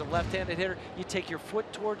like as a left-handed hitter, you take your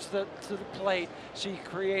foot towards to the plate so you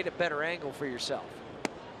create a better angle for yourself.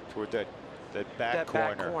 Toward that back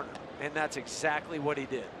corner. Back corner. And that's exactly what he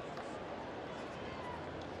did.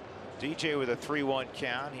 DJ with a 3-1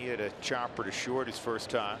 count. He had a chopper to short his first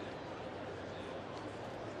time.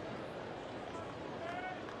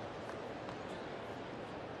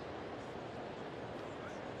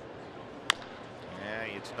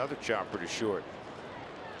 Yeah, it's another chopper to short.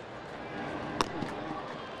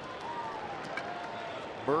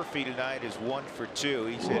 Murphy tonight is 1 for 2.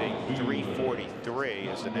 He's hitting .343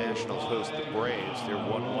 as the Nationals host the Braves. They're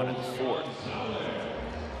 1-1 in the fourth.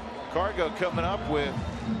 Cargo coming up with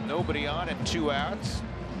nobody on and 2 outs.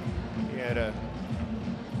 He had a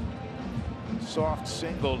soft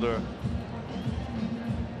single to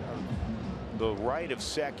the right of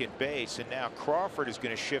second base, and now Crawford is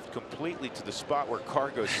going to shift completely to the spot where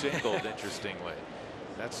Cargo singled. Interestingly,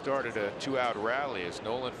 that started a 2-out rally as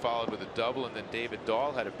Nolan followed with a double, and then David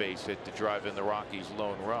Dahl had a base hit to drive in the Rockies'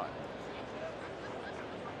 lone run.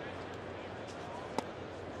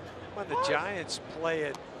 When the Giants play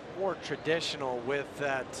it more traditional with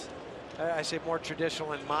that, I say more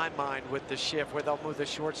traditional in my mind with the shift where they'll move the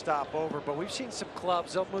shortstop over, but we've seen some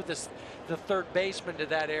clubs, they'll move the third baseman to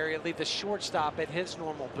that area, leave the shortstop at his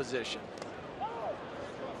normal position.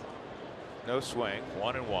 No swing,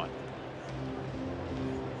 1-1.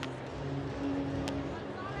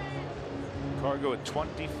 Cargo at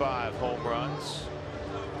 25 home runs,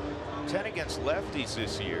 10 against lefties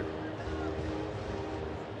this year.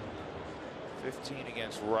 15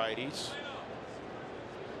 against righties.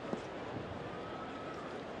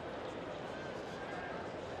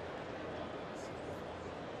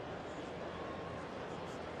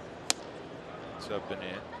 It's up and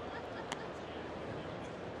in.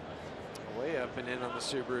 Way up and in on the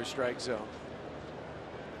Subaru strike zone.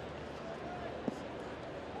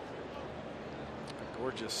 A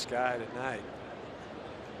gorgeous sky tonight.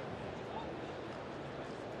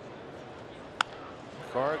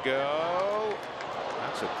 Cargo.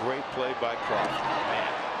 That's a great play by Crawford.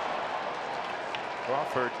 Man.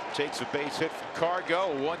 Crawford takes a base hit from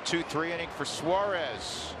Cargo. 1-2-3 inning for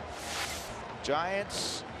Suarez.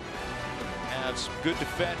 Giants have some good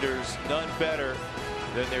defenders, none better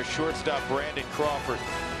than their shortstop Brandon Crawford.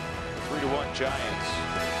 3-1 Giants.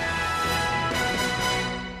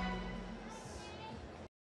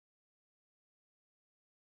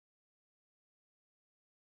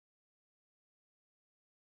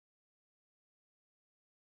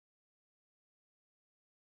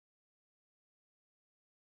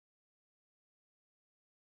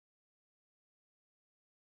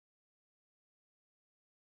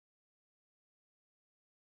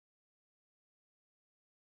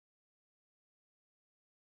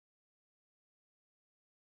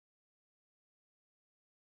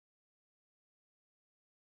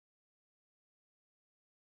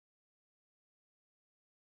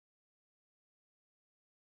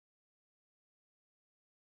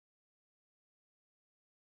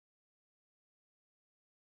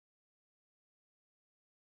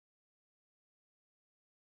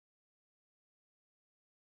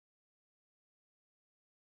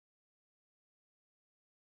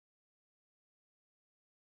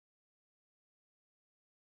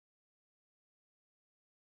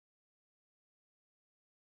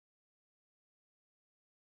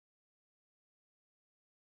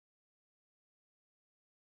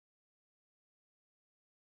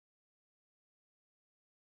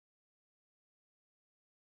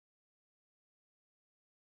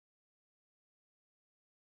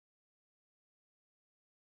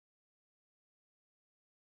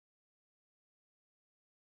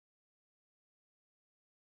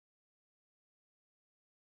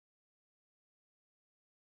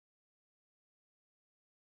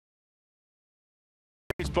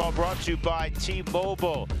 Baseball brought to you by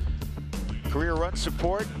T-Mobile. Career run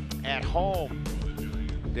support at home.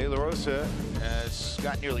 De La Rosa has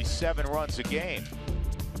got nearly 7 runs a game.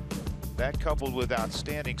 That coupled with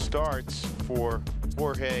outstanding starts for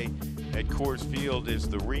Jorge at Coors Field is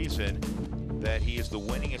the reason that he is the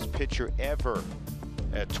winningest pitcher ever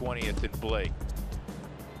at 20th and Blake.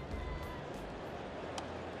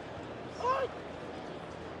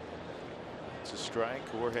 It's a strike.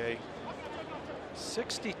 Jorge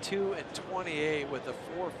 62 and 28 with a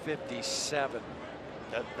 457.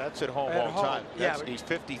 That's at home At all home, time. yeah, He's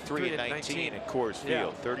 53 and 19 at Coors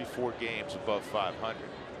Field. 34 games above 500.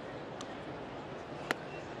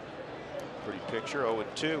 Pretty picture.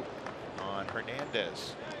 0-2 on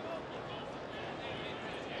Hernandez.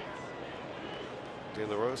 De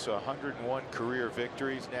La Rosa 101 career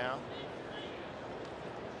victories now.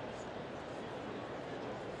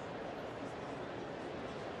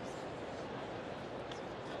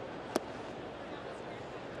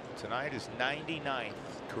 Tonight is 99th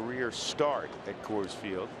career start at Coors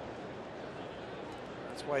Field.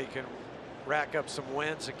 That's why you can rack up some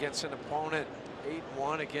wins against an opponent.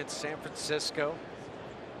 8-1 against San Francisco.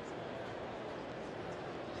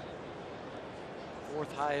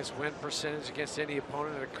 4th highest win percentage against any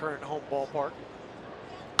opponent at a current home ballpark.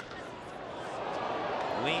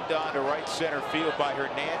 Leaned on to right center field by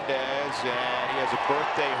Hernandez, and he has a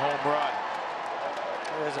birthday home run.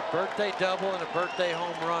 He has a birthday double and a birthday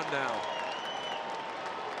home run now.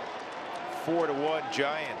 4-1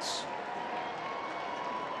 Giants.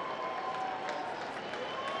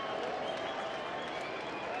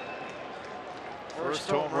 First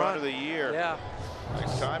home run of the year. Yeah.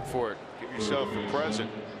 Nice time for it. Give yourself a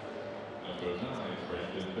present.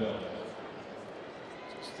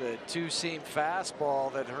 Just a two-seam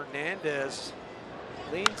fastball that Hernandez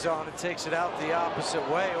leans on and takes it out the opposite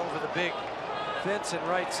way over the big fence in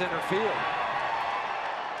right center field.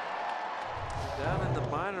 Down in the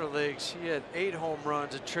minor leagues, he had 8 home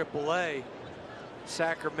runs at AAA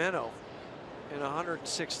Sacramento in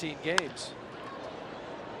 116 games.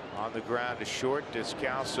 On the ground to short,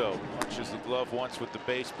 Descalso punches the glove once with the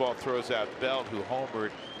baseball, throws out Belt, who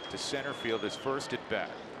homered to center field his first at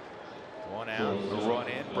bat. 1 out, a run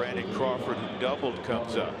in. Brandon Crawford, who doubled,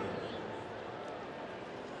 comes up.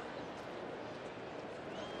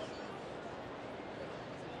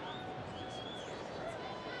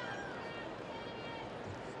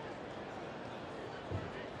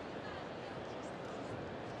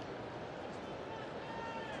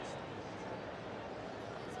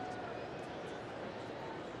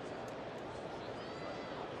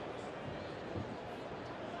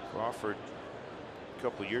 Crawford a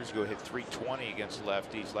couple of years ago hit .320 against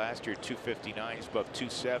lefties. Last year .259. He's above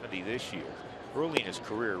 .270 this year. Early in his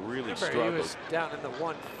career really struggled. He was down in the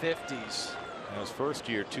 150s. And his first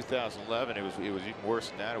year 2011 it was even worse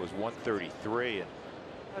than that. It was .133. And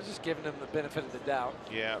I was just giving him the benefit of the doubt.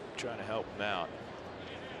 Yeah, trying to help him out.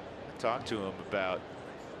 I talked to him about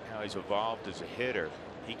how he's evolved as a hitter.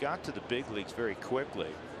 He got to the big leagues very quickly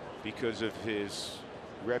because of his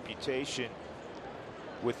reputation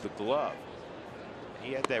with the glove.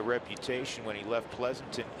 He had that reputation when he left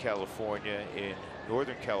Pleasanton, California, in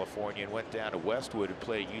Northern California, and went down to Westwood and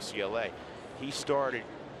played at UCLA. He started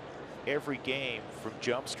every game from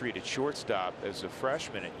Jump Street at shortstop as a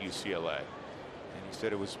freshman at UCLA. And he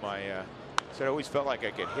said it was my he said I always felt like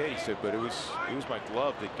I could hit. He said, but it was my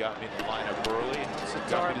glove that got me in the lineup early and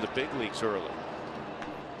got me to the big leagues early.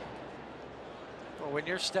 When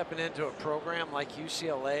you're stepping into a program like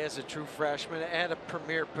UCLA as a true freshman at a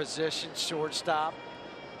premier position, shortstop,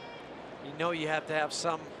 you know you have to have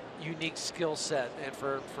some unique skill set. And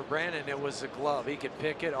for Brandon, it was the glove. He could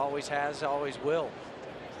pick it, always has, always will.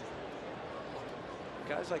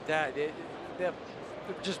 Guys like that, they're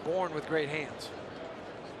just born with great hands.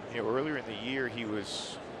 You know, earlier in the year, he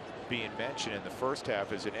was being mentioned in the first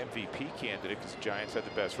half as an MVP candidate because the Giants had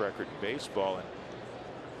the best record in baseball. And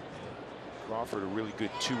Crawford, a really good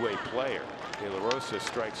two-way player. De La Rosa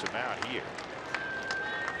strikes him out here.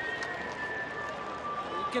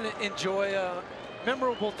 You can enjoy a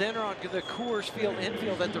memorable dinner on the Coors Field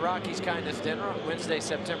infield at the Rockies Kindness Dinner on Wednesday,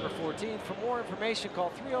 September 14th. For more information,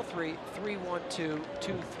 call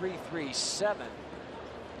 303-312-2337.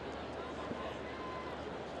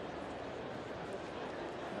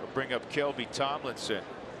 We'll bring up Kelby Tomlinson.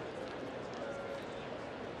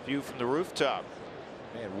 View from the rooftop.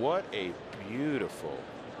 Man, what a beautiful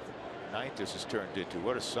night this has turned into.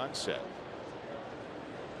 What a sunset.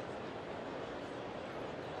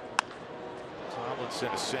 Tomlinson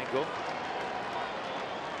a single.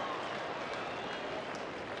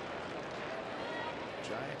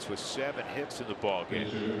 Giants with 7 hits in the ball game.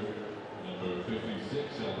 Number 56,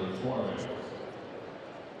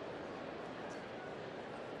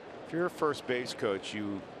 If you're a first base coach,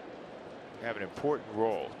 you have an important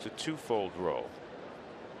role. It's a twofold role.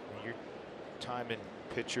 Your timing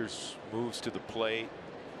pitchers' moves to the plate,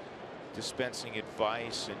 dispensing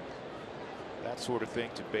advice and that sort of thing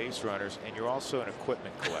to base runners, and you're also an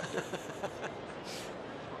equipment collector.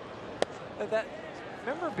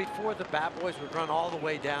 Remember before the bat boys would run all the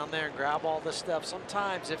way down there and grab all this stuff?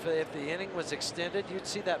 Sometimes if the inning was extended, you'd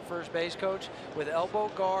see that first base coach with elbow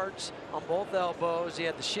guards on both elbows. He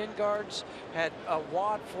had the shin guards, had a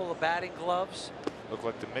wad full of batting gloves. Looked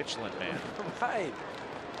like the Michelin Man. Right.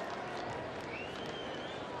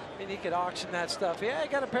 I mean, he could auction that stuff. Yeah, I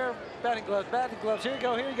got a pair of batting gloves. Batting gloves. Here you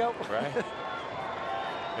go. Here you go. Right.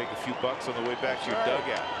 Make a few bucks on the way back to your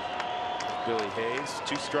dugout. Billy Hayes.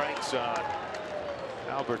 2 strikes on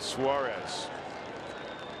Albert Suarez.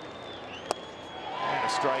 And a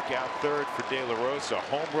strikeout third for De La Rosa.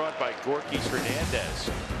 Home run by Gorkys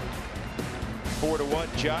Hernandez.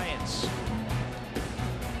 4-1 Giants.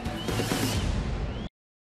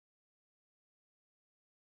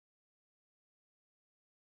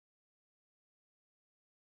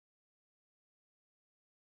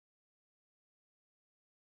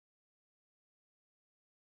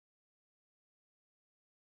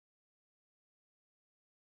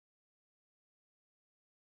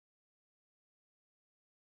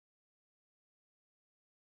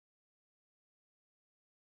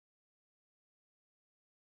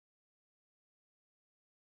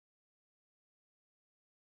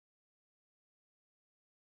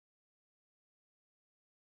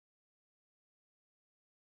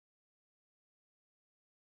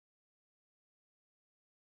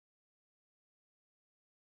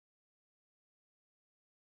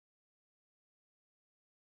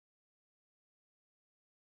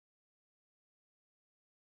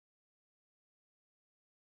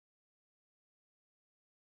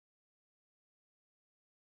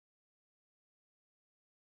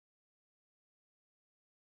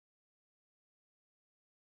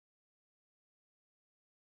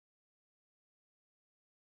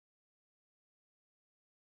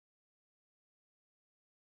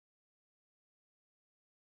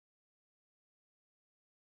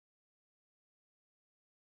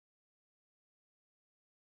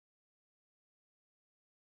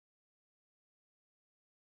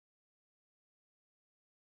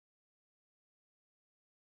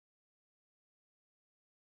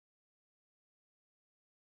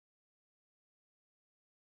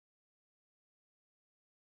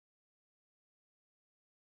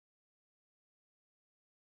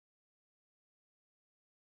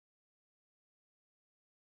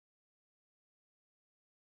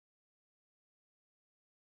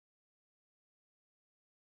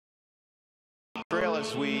 Trail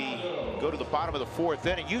as we go to the bottom of the 4th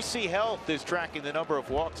inning. UC Health is tracking the number of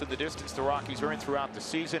walks in the distance the Rockies earn throughout the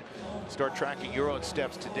season. Start tracking your own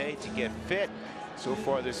steps today to get fit. So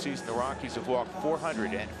far this season, the Rockies have walked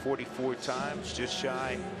 444 times, just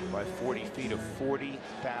shy by 40 feet of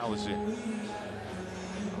 40,000.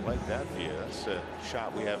 I like that view. That's a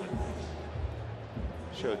shot we haven't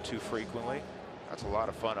showed too frequently. That's a lot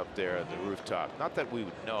of fun up there at the rooftop. Not that we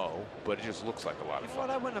would know, but it just looks like a lot of fun.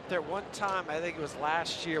 I went up there one time, I think it was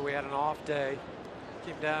last year, we had an off day.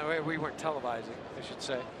 Came down, we weren't televising, I should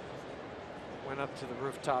say. Went up to the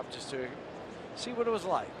rooftop just to see what it was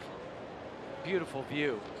like. Beautiful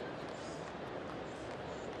view.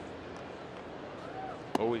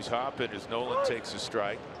 Always hopping as Nolan takes a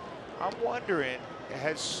strike. I'm wondering,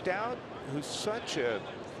 has Stout, who's such a,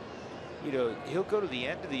 you know, he'll go to the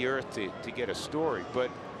end of the earth to get a story,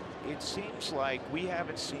 but it seems like we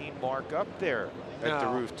haven't seen Mark up there at the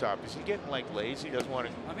rooftop. Is he getting like lazy? Doesn't want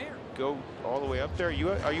to go all the way up there?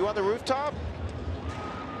 Are you on the rooftop?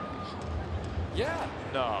 Yeah.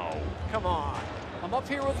 No. Come on. I'm up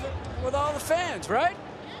here with all the fans, right?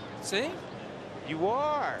 See? You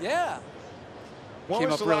are. Yeah.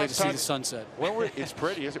 Came up early to see the sunset. It's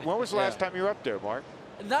pretty, isn't it? When was the last time you were up there, Mark?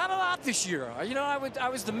 Not a lot this year. You know, I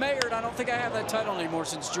was the mayor, and I don't think I have that title anymore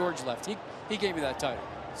since George left. He gave me that title.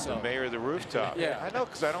 So. The mayor of the rooftop. Yeah. I know,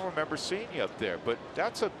 because I don't remember seeing you up there. But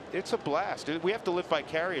it's a blast. We have to live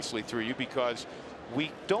vicariously through you because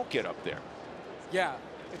we don't get up there. Yeah,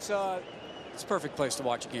 it's a perfect place to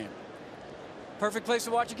watch a game. Perfect place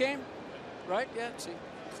to watch a game, right? Yeah. See.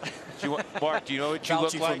 Mark, do you know what you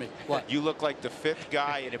look like? What? You look like the 5th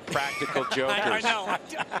guy in Impractical Jokers. I know.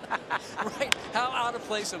 Right. How out of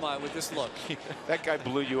place am I with this look? That guy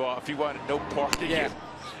blew you off. He wanted no part of you.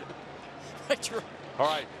 Right. All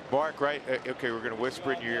right, Mark, right? Okay, we're going to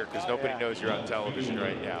whisper in your ear because nobody knows you're on television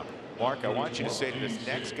right now. Mark, I want you to say to this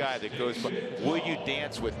next guy that goes by, will you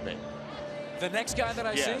dance with me? The next guy that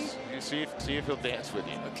I see? You see if he'll dance with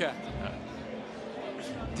you. Okay.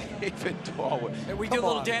 David Dahlwood. And we do a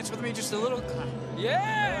little dance with me, just a little.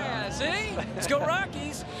 Yeah. See? Let's go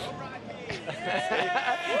Rockies.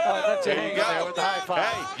 That's There you go. there with the high five.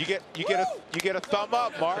 Hey, you get a thumb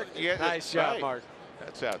up, Mark. Nice job, Mark.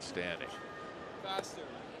 That's outstanding. Faster.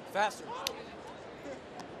 Faster. All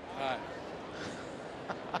right.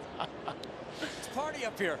 It's a party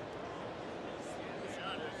up here.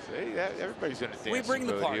 See, everybody's in a dancing We bring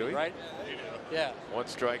the mood, party, Huey. right? Yeah. One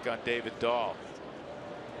strike on David Dahl.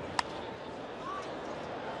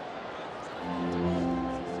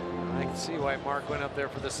 I can see why Mark went up there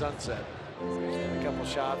for the sunset. A couple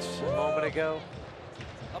shots a moment ago.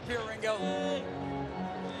 Up here, Ringo.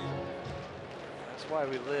 That's why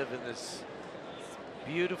we live in this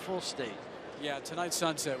beautiful state. Yeah, tonight's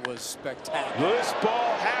sunset was spectacular. Loose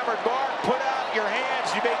ball hammered. Mark, put out your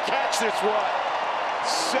hands. You may catch this one.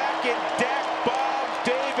 Second deck bomb,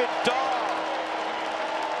 David Dahl.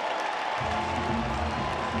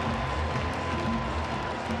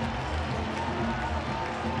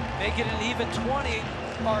 Making it even 20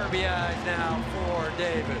 RBIs now for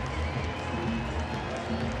David.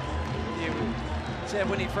 You said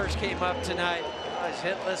when he first came up tonight, he's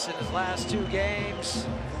hitless in his last 2 games.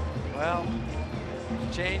 Well,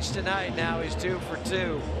 changed tonight. Now he's 2 for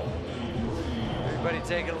 2. Everybody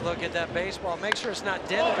taking a look at that baseball. Make sure it's not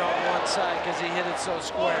dented on one side because he hit it so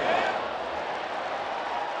square.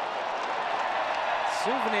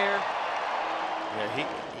 Souvenir. Yeah,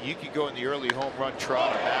 you could go in the early home run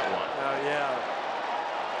trot on that one. Oh, yeah.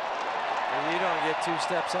 And you don't get 2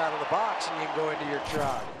 steps out of the box and you can go into your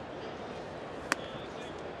trot.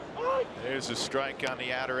 There's a strike on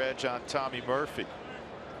the outer edge on Tommy Murphy.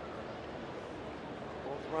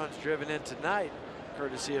 Both runs driven in tonight,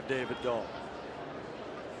 courtesy of David Dahl.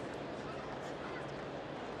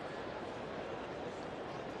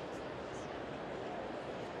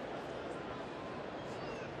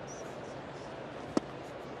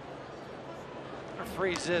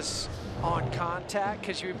 Freeze this on contact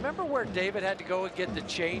because you remember where David had to go and get the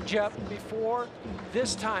changeup before.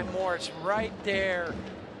 This time Morris right there,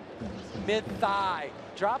 mid-thigh,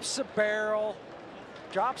 drops the barrel,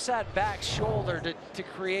 drops that back shoulder to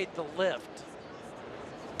create the lift.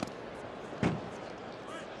 And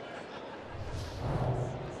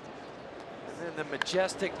then the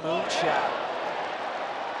majestic moonshot.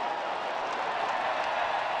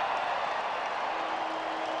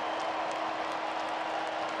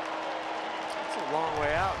 Long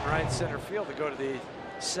way out in right center field to go to the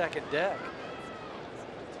second deck.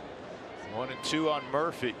 1-2 on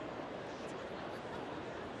Murphy.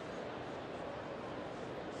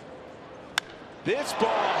 This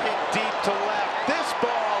ball hit deep to left. This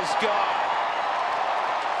ball's gone.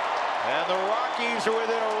 And the Rockies are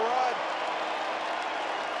within a run.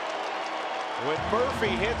 When Murphy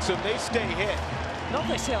hits them, they stay hit. No,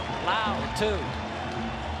 they sound loud too.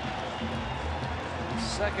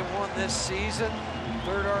 Second one this season,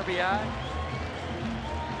 3rd RBI.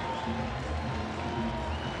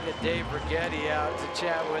 Get Dave Rigetti out to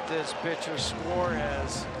chat with this pitcher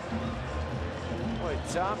Suarez. Boy,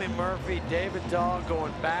 Tommy Murphy, David Dahl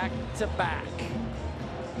going back to back.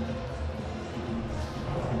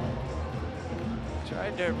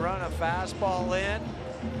 Tried to run a fastball in,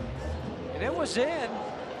 and it was in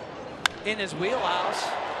his wheelhouse.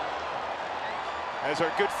 As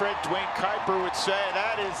our good friend Dwayne Kuiper would say,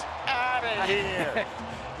 that is out of here.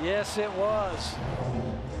 Yes, it was.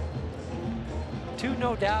 2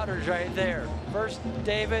 no-doubters right there. First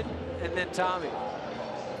David, and then Tommy.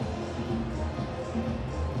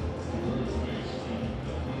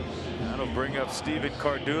 That'll bring up Steven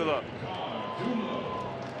Cardullo.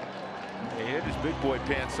 He hit his big boy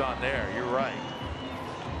pants on there. You're right.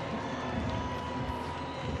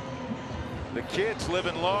 The kid's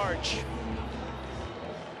living large.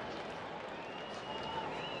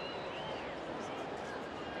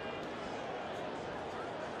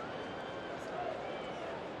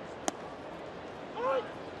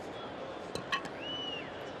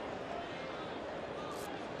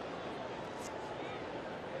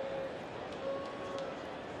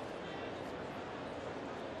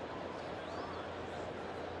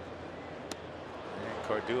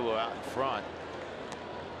 Cardullo out in front.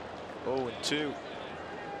 0-2.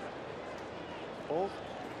 Both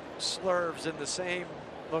slurves in the same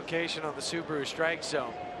location on the Subaru strike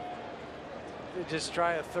zone. They just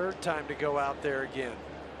try a 3rd time to go out there again.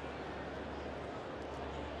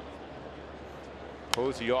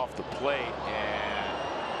 Posey off the plate, and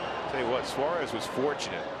I'll tell you what, Suarez was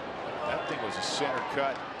fortunate. That thing was a center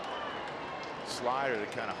cut slider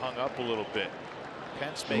that kind of hung up a little bit.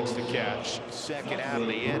 Pence makes the catch, second out of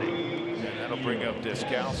the inning, and that'll bring up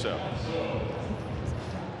Descalso.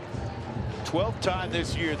 12th time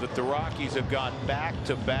this year that the Rockies have gone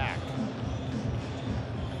back-to-back.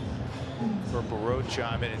 Purple Road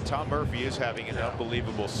chime in, and Tom Murphy is having an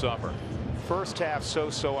unbelievable summer. First half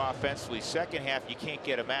so-so offensively. Second half you can't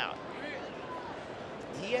get him out.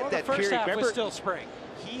 He had that the first period. half Remember, was still spring.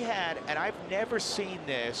 he had, and I've never seen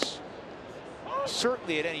this,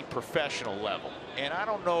 certainly at any professional level, and I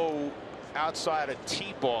don't know outside of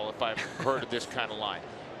T-ball if I've heard of this kind of line.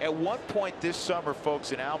 At one point this summer,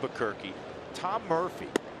 folks, in Albuquerque, Tom Murphy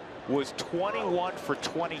was 21 for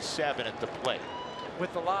 27 at the plate.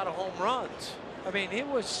 With a lot of home runs. I mean, it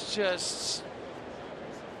was just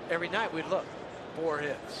every night we'd look, 4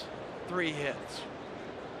 hits, 3 hits.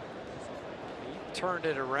 He turned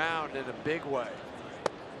it around in a big way.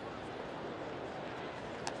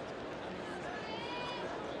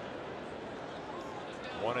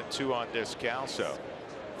 One and 2 on Descalso.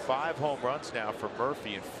 5 home runs now for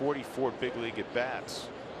Murphy in 44 big league at bats.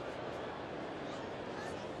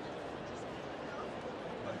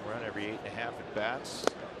 Run every 8.5 at bats.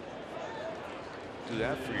 Do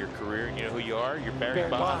that for your career, and you know who you are? You're Barry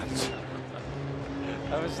Bonds.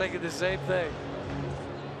 I was thinking the same thing.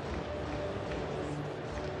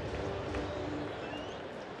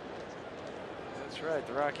 That's right.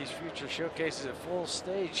 The Rockies' future showcases at full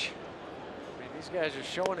stage. I mean, these guys are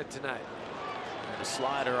showing it tonight. And a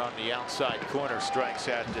slider on the outside corner strikes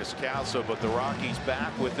at Descalso, but the Rockies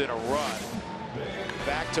back within a run.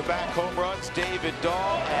 Back-to-back home runs, David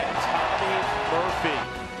Dahl and Tommy Murphy.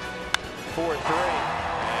 4-3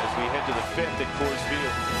 as we head to the 5th at Coors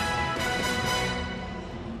Field.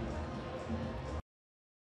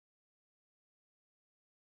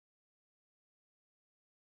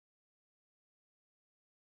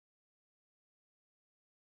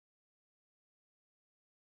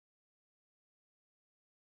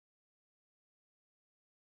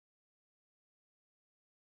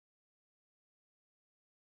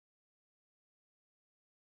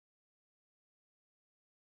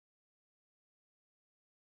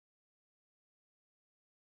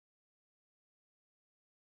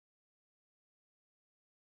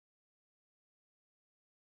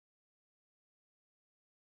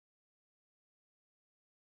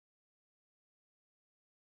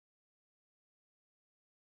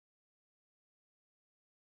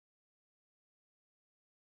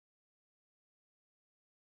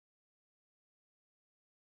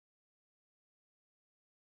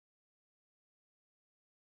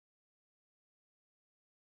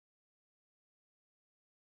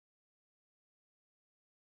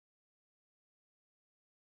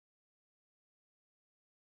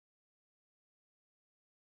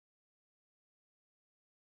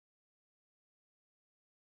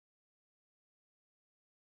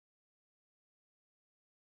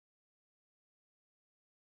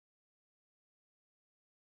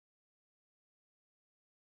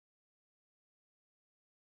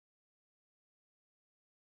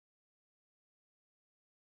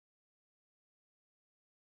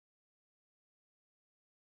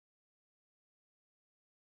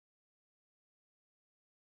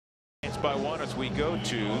 By 1 as we go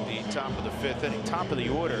to the top of the 5th inning. Top of the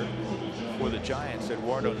order for the Giants,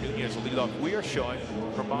 Eduardo Nunez will lead off. We are showing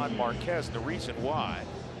German Marquez. The reason why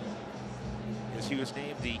is he was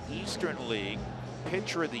named the Eastern League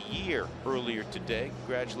Pitcher of the Year earlier today.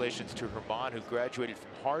 Congratulations to German, who graduated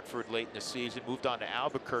from Hartford late in the season, moved on to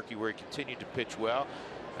Albuquerque where he continued to pitch well,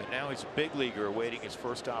 and now he's a big leaguer awaiting his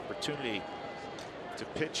first opportunity to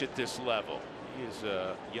pitch at this level. He is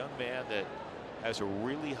a young man that has a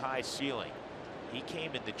really high ceiling. He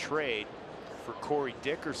came in the trade for Corey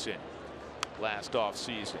Dickerson last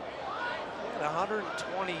offseason.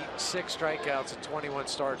 126 strikeouts and 21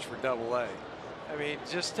 starts for Double-A. I mean,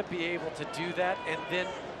 just to be able to do that and then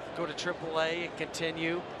go to Triple-A and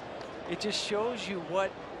continue, it just shows you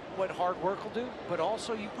what hard work will do. But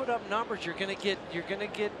also, you put up numbers, you're going to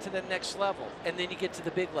get to the next level, and then you get to the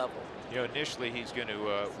big level. You know, initially he's going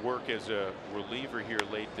to work as a reliever here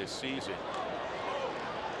late this season.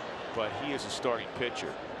 But he is a starting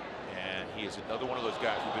pitcher, and he is another one of those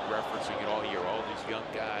guys we've been referencing it all year. All these young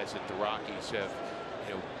guys that the Rockies have,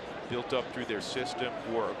 you know, built up through their system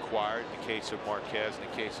or acquired. In the case of Marquez, in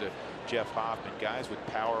the case of Jeff Hoffman, guys with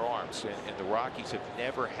power arms, and the Rockies have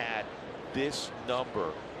never had this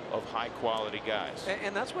number of high-quality guys.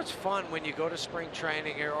 And that's what's fun when you go to spring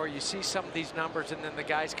training or you see some of these numbers, and then the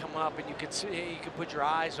guys come up and you can see, you can put your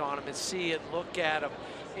eyes on them and see it, look at them,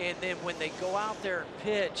 and then when they go out there and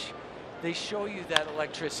pitch, they show you that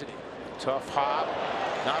electricity. Tough hop,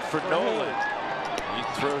 not for Nolan. He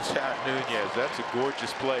throws out Nunez. That's a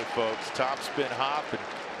gorgeous play, folks. Top spin hop, and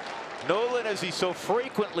Nolan, as he so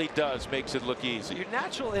frequently does, makes it look easy. Your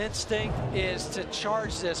natural instinct is to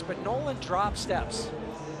charge this, but Nolan drop steps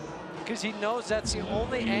because he knows that's the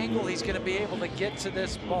only angle he's going to be able to get to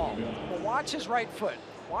this ball. Well, watch his right foot.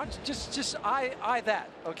 Watch, just eye that,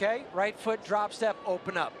 okay? Right foot, drop step,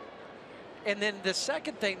 open up. And then the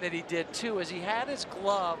second thing that he did too is he had his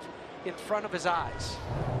glove in front of his eyes.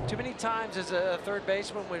 Too many times as a third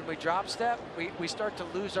baseman, when we drop step, we start to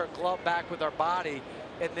lose our glove back with our body,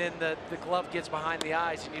 and then the glove gets behind the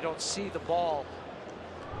eyes and you don't see the ball.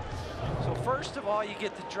 So first of all, you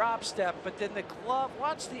get the drop step, but then the glove,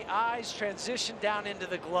 watch the eyes transition down into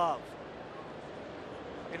the glove.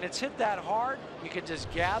 And it's hit that hard, you can just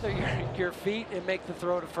gather your feet and make the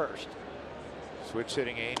throw to first. Switch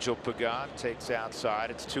hitting Angel Pagan takes outside.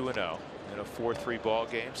 It's 2-0 in a 4-3 ball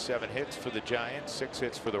game. 7 hits for the Giants, 6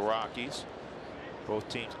 hits for the Rockies. Both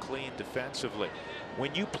teams clean defensively.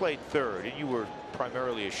 When you played third and you were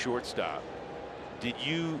primarily a shortstop, did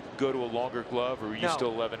you go to a longer glove, or were you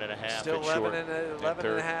still 11 and a half? Still 11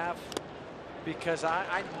 and a half, because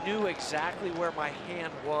I knew exactly where my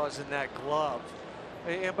hand was in that glove.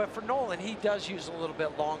 But for Nolan, he does use a little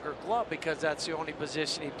bit longer glove because that's the only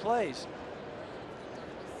position he plays.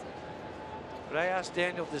 But I asked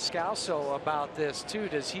Daniel Descalso about this too.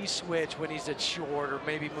 Does he switch when he's at short, or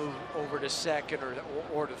maybe move over to second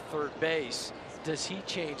or to third base? Does he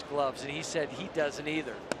change gloves? And he said he doesn't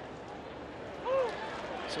either.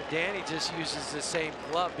 So Danny just uses the same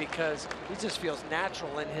glove because he just feels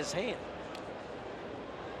natural in his hand.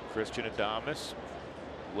 Christian Adames,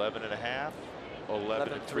 11 and a half,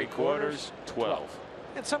 11 and 3/4, 12.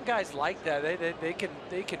 And some guys like that. They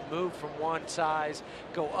can move from one size,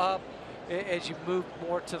 go up as you move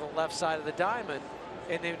more to the left side of the diamond,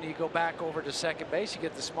 and then when you go back over to second base, you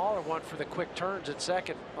get the smaller one for the quick turns at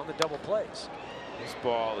second on the double plays. This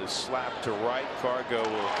ball is slapped to right. Cargo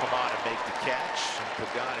will come on and make the catch, and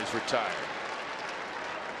Pagan is retired.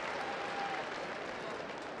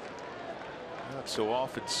 Not so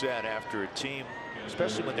often said after a team,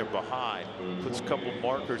 especially when they're behind, puts a couple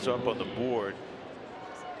markers up on the board.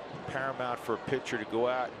 Paramount for a pitcher to go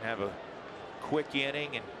out and have a quick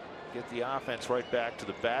inning and get the offense right back to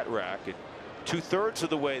the bat rack. And 2/3 of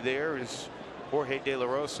the way there is Jorge De La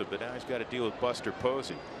Rosa, but now he's got to deal with Buster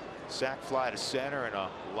Posey. Sac fly to center and a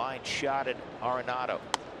line shot at Arenado.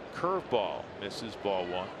 Curveball misses, ball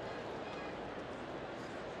 1.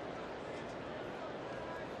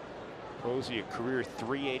 Posey, a career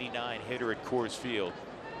 .389 hitter at Coors Field.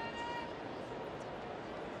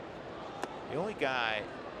 The only guy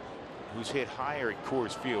who's hit higher at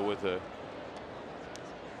Coors Field with a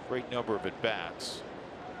great number of at-bats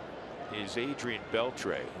is Adrian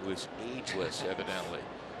Beltre, who is ageless evidently.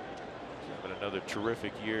 But another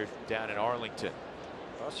terrific year down in Arlington.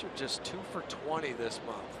 Buster just 2 for 20 this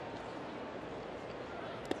month.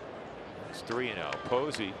 It's 3-0.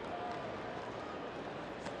 Posey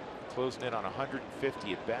closing in on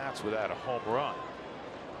 150 at bats without a home run.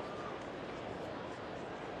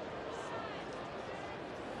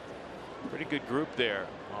 Pretty good group there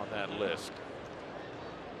on that list.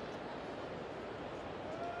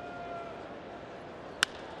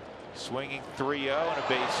 Swinging 3-0 and a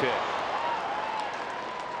base hit.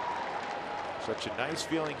 Such a nice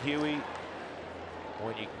feeling, Huey,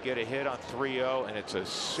 when you get a hit on 3-0, and it's a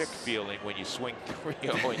sick feeling when you swing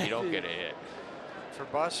 3-0 and you don't get a hit. For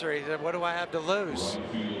Buster, he said, what do I have to lose?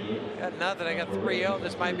 Got nothing. I got 3-0.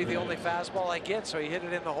 This might be the only fastball I get, so he hit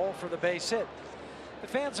it in the hole for the base hit. The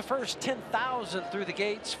fans, the first 10,000 through the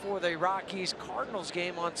gates for the Rockies Cardinals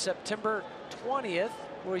game on September 20th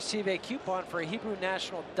will receive a coupon for a Hebrew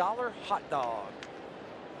National dollar hot dog.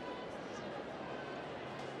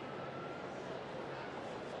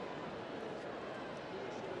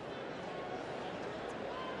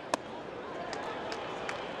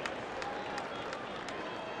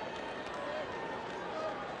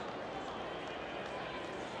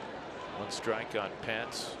 One strike on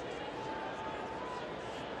Pence.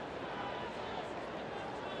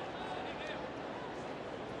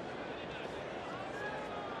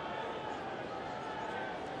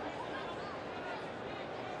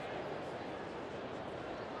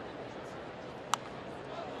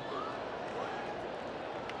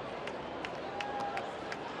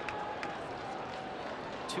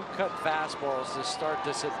 Two cut fastballs to start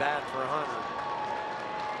this at bat for Hunter.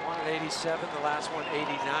 One at 87, the last one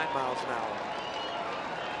 89 miles an hour.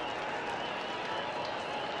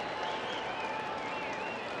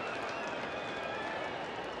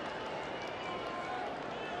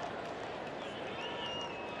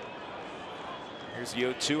 Here's the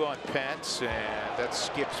 0-2 on Pence, and that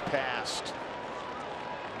skips past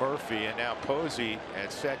Murphy, and now Posey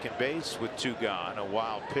at second base with 2 gone. A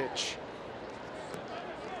wild pitch.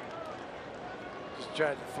 Just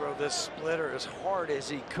tried to throw this splitter as hard as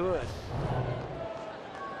he could.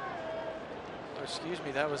 Oh, excuse me,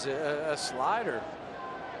 that was a slider.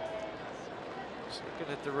 Just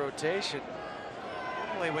looking at the rotation.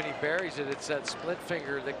 Normally when he buries it, it's that split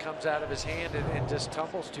finger that comes out of his hand and just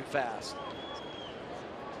tumbles too fast.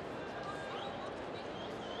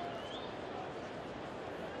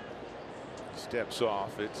 Steps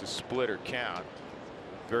off. It's a splitter count.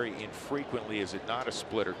 Very infrequently is it not a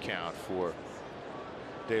splitter count for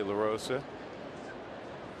De La Rosa.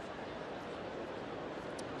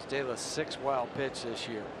 It's De La's 6th wild pitch this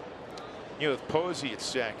year. You know, with Posey at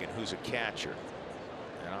second, who's a catcher,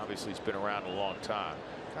 and obviously he's been around a long time,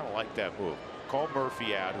 kind of like that move. Call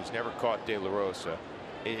Murphy out, who's never caught De La Rosa,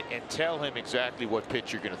 and tell him exactly what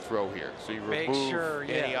pitch you're going to throw here. So you remove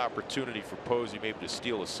any opportunity for Posey maybe to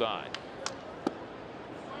steal a sign.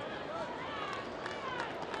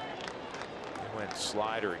 Went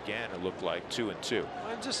slider again. It looked like 2-2.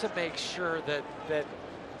 And just to make sure that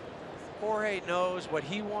Jorge knows what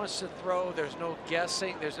he wants to throw. There's no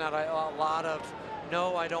guessing. There's not a lot of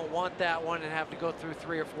no, I don't want that one, and have to go through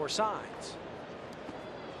 3 or 4 signs.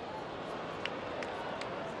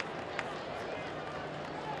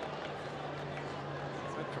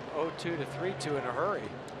 Went from 0-2 to 3-2 in a hurry.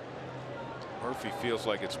 Murphy feels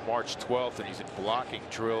like it's March 12th and he's in blocking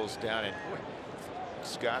drills down in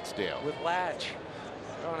Scottsdale. With Latch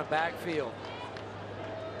on a backfield.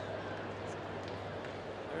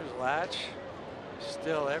 There's Latch.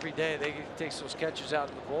 Still every day they takes those catchers out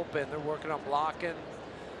in the bullpen. They're working on blocking,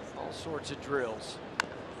 all sorts of drills.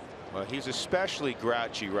 Well, he's especially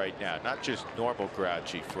grouchy right now, not just normal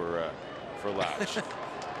grouchy for Latch,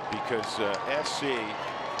 because SC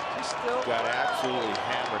got absolutely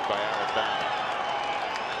hammered by Alabama.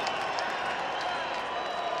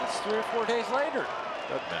 That's 3 or 4 days later.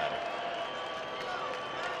 Doesn't matter.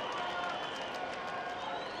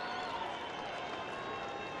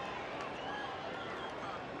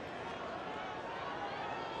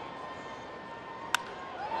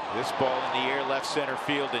 This ball in the air, left center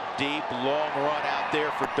field and deep. Long run out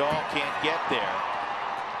there for Dahl. Can't get there.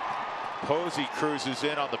 Posey cruises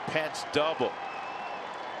in on the Pence double.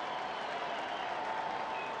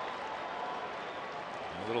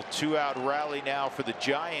 A little 2-out rally now for the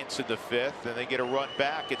Giants in the 5th, and they get a run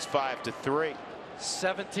back. It's 5-3.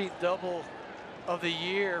 17th double of the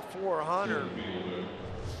year for Hunter.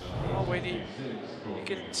 Well, when you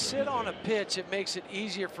can sit on a pitch, it makes it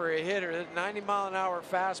easier for a hitter. That 90-mile-an-hour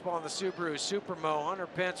fastball on the Subaru Supermo. Hunter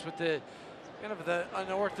Pence with the kind of the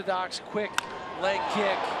unorthodox quick leg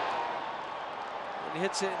kick, and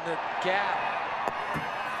hits it in the gap.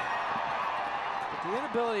 But the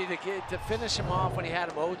inability to finish him off when he had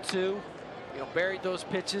him 0-2, you know, buried those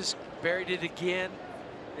pitches, buried it again,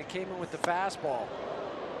 and came in with the fastball.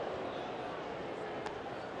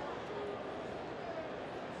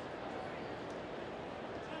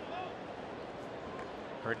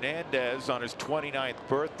 Hernandez on his 29th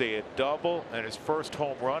birthday, a double and his first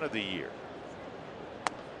home run of the year.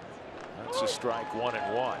 That's a strike,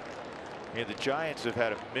 1-1. And the Giants have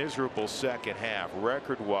had a miserable second half,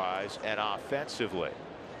 record-wise and offensively.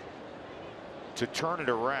 To turn it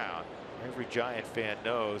around, every Giant fan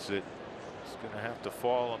knows that it's going to have to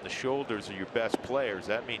fall on the shoulders of your best players.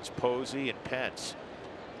 That means Posey and Pence.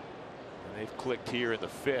 And they've clicked here in the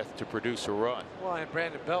 5th to produce a run. Well, and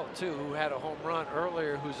Brandon Belt, too, who had a home run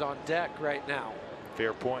earlier, who's on deck right now.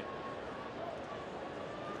 Fair point.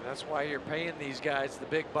 And that's why you're paying these guys the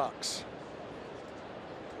big bucks.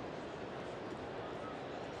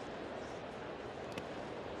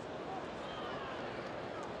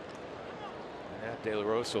 And now De La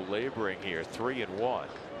Rosa laboring here, 3-1.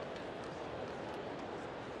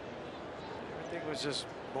 Everything was just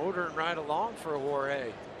motoring right along for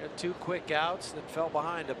Jorge. Got 2 quick outs, then fell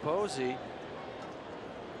behind to Posey.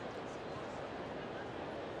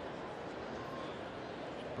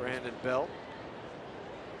 Brandon Belt.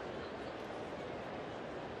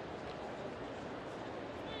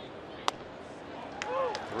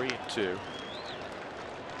 Three and 2.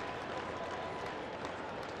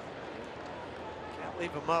 Can't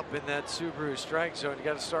leave him up in that Subaru strike zone. You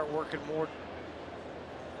got to start working more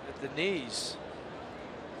at the knees.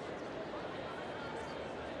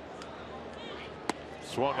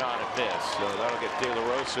 Swung on and missed, so that'll get De La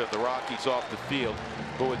Rosa and the Rockies off the field.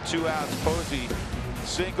 But with 2 outs, Posey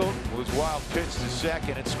singled, was wild pitch to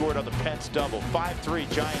second, and scored on the Pence double.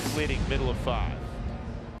 5-3, Giants leading, middle of 5.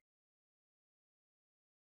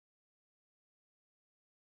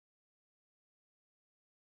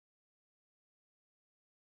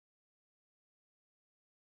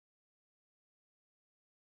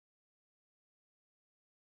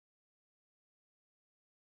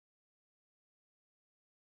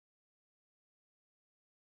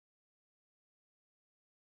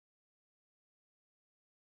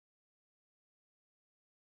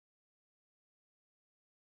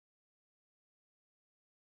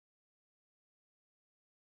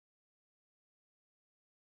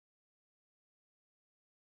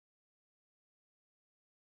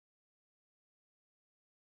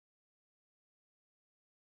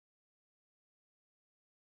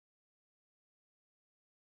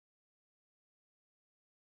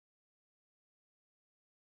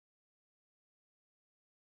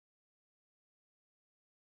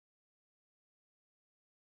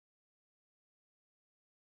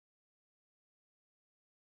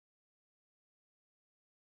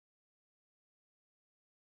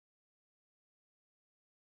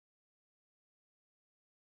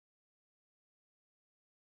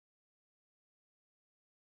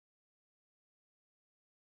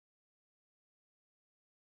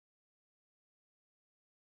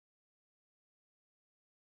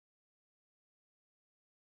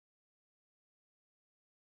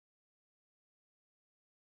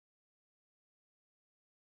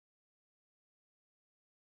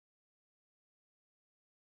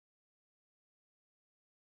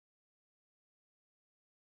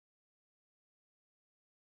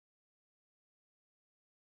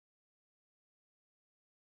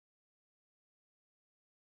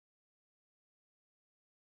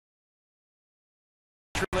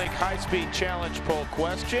 CenturyLink high-speed challenge poll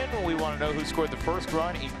question. We want to know who scored the first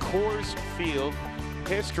run in Coors Field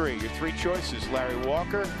history. Your three choices: Larry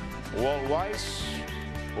Walker, Walt Weiss,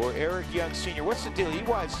 or Eric Young Sr. What's the deal?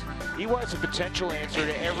 EY's a potential answer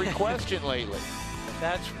to every question lately.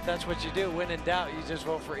 That's what you do. When in doubt, you just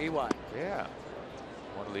vote for EY. Yeah.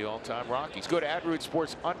 One of the all-time Rockies. Go to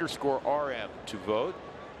 @RootSports_RM to vote.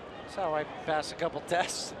 That's how I passed a couple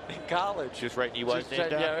tests in college. Just write EY's name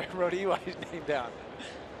down? Yeah, I wrote EY's name down.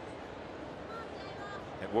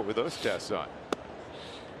 And what were those tests on?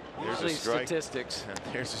 There's a strike. Statistics.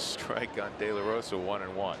 There's a strike on De La Rosa,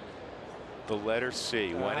 1-1. The letter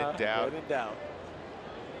C. When in doubt. When in doubt.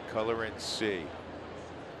 Color in C.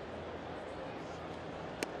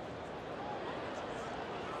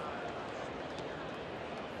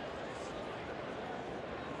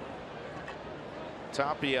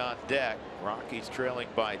 Tapia on deck. Rockies trailing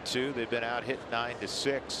by 2. They've been out hit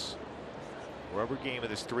 9-6. Rubber game of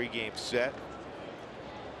this 3-game set.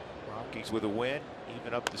 Rockies with a win,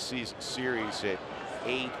 even up the season series at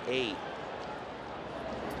 8-8.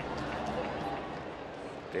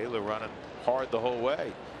 De La running hard the whole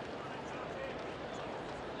way.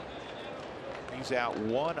 He's out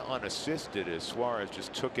 1 unassisted as Suarez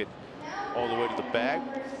just took it all the way to the bag.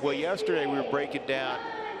 Well, yesterday we were breaking down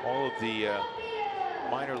all of the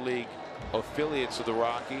minor league affiliates of the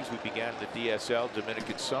Rockies. We began in the DSL,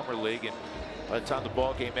 Dominican Summer League, and by the time the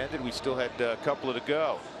ball game ended, we still had a couple to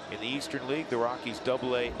go. In the Eastern League, the Rockies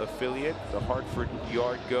AA affiliate, the Hartford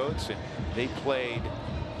Yard Goats, and they played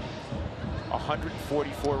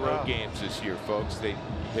 144 road games this year, folks.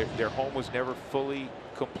 Their home was never fully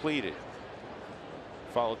completed.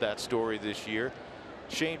 Followed that story this year.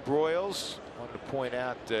 Shane Broyles, wanted to point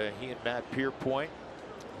out he and Matt Pierpoint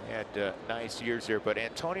had nice years there, but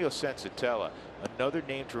Antonio Sensatella, another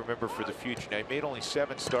name to remember for the future. Now, he made only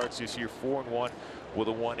 7 starts this year, 4-1 with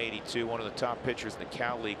a 182, one of the top pitchers in the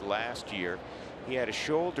Cal League last year. He had a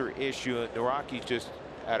shoulder issue, and the Rockies just,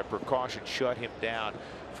 out of precaution, shut him down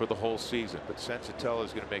for the whole season. But Sensatella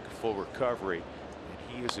is going to make a full recovery,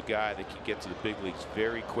 and he is a guy that can get to the big leagues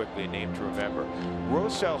very quickly, a name to remember.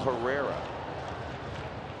 Rosel Herrera.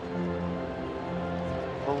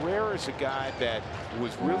 Herrera is a guy that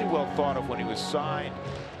was really well thought of when he was signed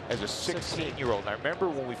as a 16-year-old. I remember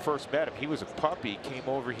when we first met him, he was a puppy, came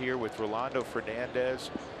over here with Rolando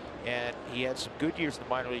Fernandez, and he had some good years in the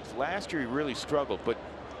minor leagues. Last year he really struggled, but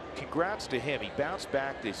congrats to him. He bounced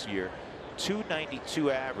back this year.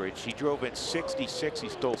 292 average. He drove in 66. He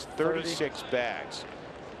stole 36 bags.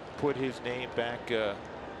 Put his name back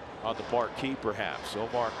on the marquee, perhaps.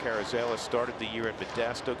 Omar Carrizales started the year in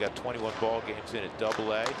Modesto, got 21 ball games in at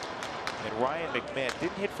AA. And Ryan McMahon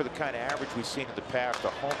didn't hit for the kind of average we've seen in the past. The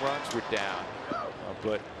home runs were down.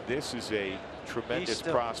 But this is a tremendous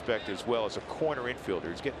prospect as well as a corner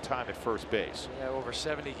infielder. He's getting time at first base. Yeah, over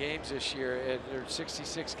 70 games this year. There's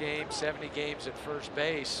 66 games, 70 games at first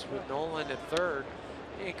base with Nolan at third.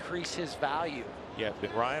 Increase his value. Yeah,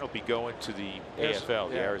 but Ryan will be going to the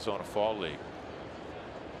AFL, the Arizona Fall League.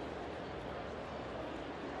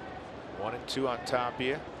 1-2 on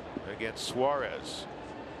Tapia against Suarez.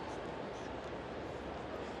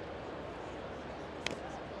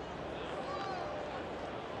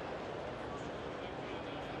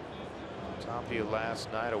 Tapia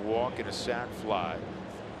last night, a walk and a sac fly.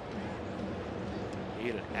 He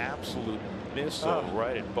had an absolute missile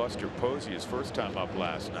right at Buster Posey his first time up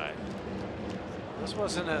last night. This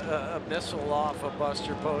wasn't a missile off of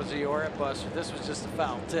Buster Posey or at Buster. This was just a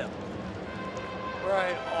foul tip.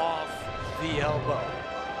 Right off the elbow.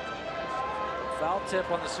 Foul tip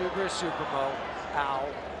on the Subaru Supermo. Ow.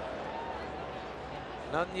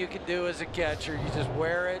 Nothing you can do as a catcher. You just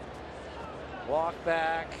wear it, walk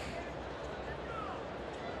back,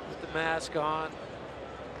 put the mask on.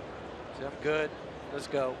 Say, I'm good. Let's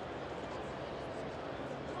go.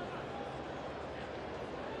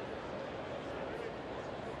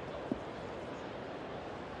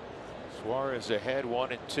 Suarez ahead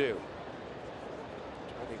 1-2. Trying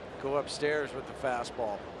to go upstairs with the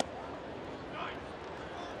fastball.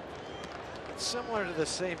 It's similar to the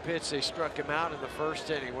same pitch they struck him out in the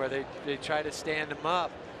first inning where they tried to stand him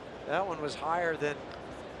up. That one was higher than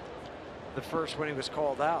the first when he was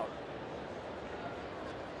called out.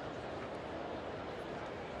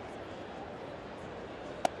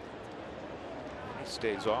 He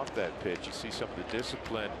stays off that pitch. You see some of the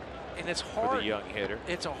discipline. And it's hard for the young hitter.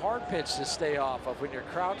 It's a hard pitch to stay off of when you're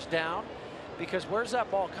crouched down, because where's that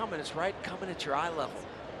ball coming? It's right coming at your eye level.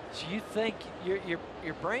 So you think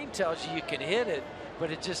your brain tells you can hit it,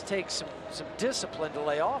 but it just takes some discipline to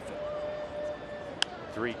lay off it.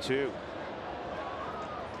 3-2.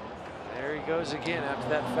 There he goes again after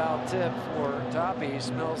that foul tip for Toppy. He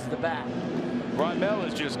smells the bat. Raimel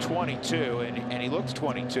is just 22, and he looks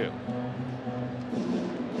 22.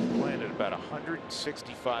 Playing at about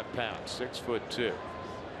 165 pounds, 6'2".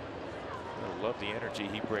 I love the energy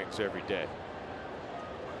he brings every day.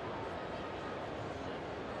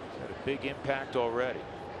 He's had a big impact already.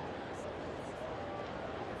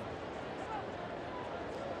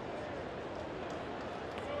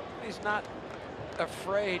 He's not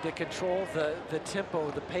afraid to control the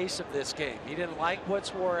tempo, the pace of this game. He didn't like what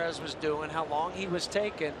Suarez was doing, how long he was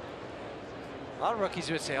taking. A lot of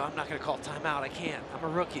rookies would say, oh, I'm not going to call timeout. I can't. I'm a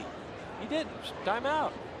rookie. He didn't.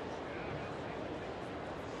 Timeout.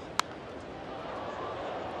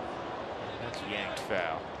 That's a yanked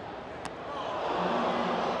foul.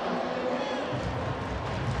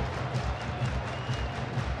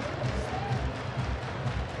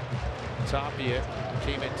 Tapia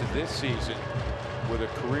came into this season with a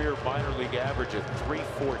career minor league average of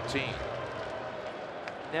 .314.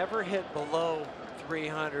 Never hit below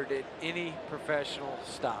 300 at any professional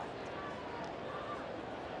stop.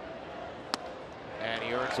 And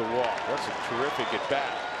he earns a walk. That's a terrific at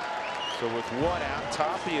bat. So with one out,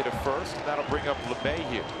 Tapia to first, and that'll bring up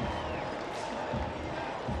LeMahieu.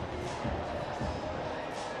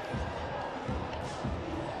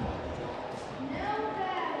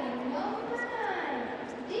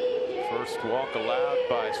 First walk allowed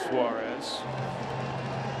by Suarez.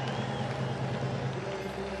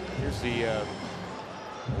 Here's the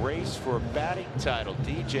race for a batting title.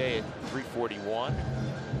 DJ at 341.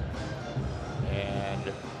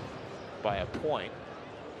 And by a point,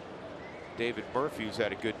 David Murphy, who's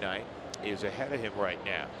had a good night, is ahead of him right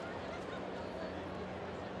now.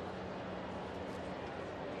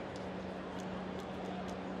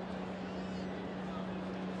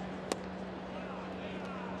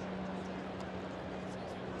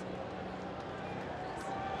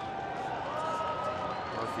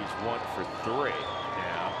 Murphy's 1 for 3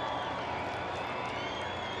 now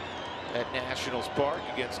at Nationals Park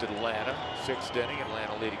against Atlanta. 6th inning,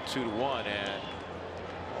 Atlanta leading 2-1, and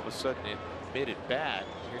all of a sudden in mid at bat,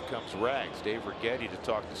 here comes Rags, Dave Righetti, to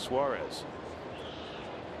talk to Suarez.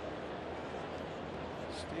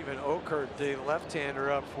 Stephen Okert, the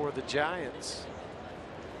left-hander, up for the Giants.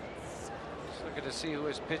 Just looking to see who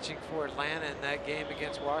is pitching for Atlanta in that game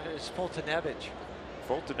against Washington. It's Fultonevich.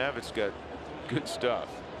 Fultonevich's got good stuff.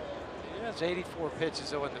 He has 84 pitches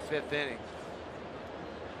though in the 5th inning.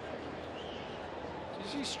 Did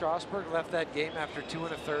you see Strasburg left that game after 2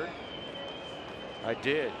 1/3? I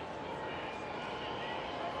did.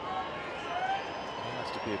 That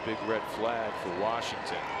has to be a big red flag for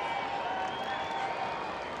Washington.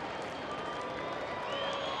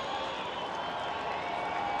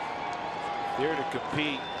 They're to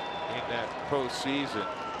compete in that postseason.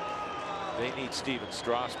 They need Steven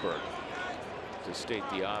Strasburg, to state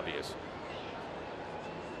the obvious.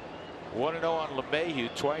 1-0 on LeMahieu.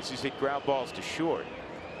 Twice he's hit ground balls to short.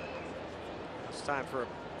 It's time for a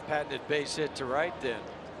patented base hit to right then.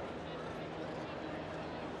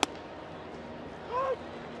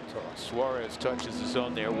 So Suarez touches the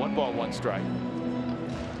zone there. 1 ball, 1 strike.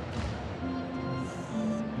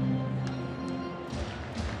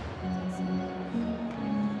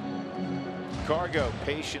 Cargo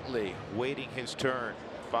patiently waiting his turn.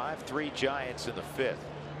 5-3 Giants in the 5th.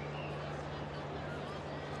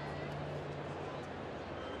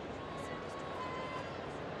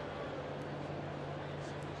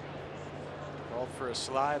 Called for a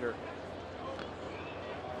slider.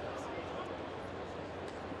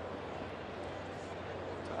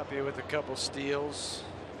 Tapia with a couple steals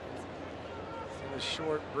in a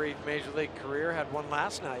short, brief major league career. Had one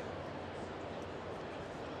last night.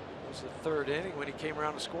 It was the 3rd inning when he came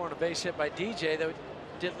around to score on a base hit by DJ that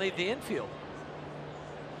didn't leave the infield.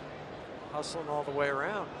 Hustling all the way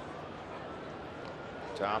around.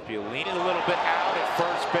 Tapia leaning a little bit out at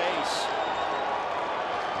first base.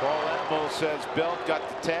 Paul Emmel says Belt got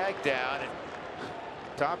the tag down, and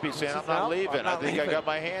Tapia saying, I'm not leaving. I think I got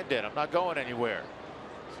my hand in. I'm not going anywhere.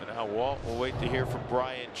 So now Walt will wait to hear from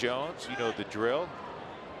Brian Jones. You know the drill.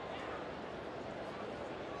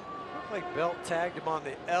 Looked like Belt tagged him on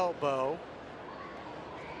the elbow.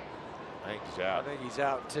 I think he's out. I think he's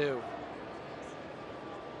out too.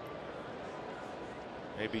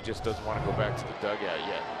 Maybe he just doesn't want to go back to the dugout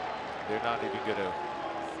yet. They're not even going to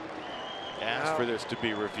ask for this to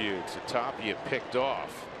be reviewed. So Tapia picked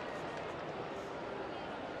off.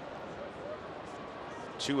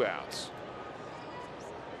 2 outs.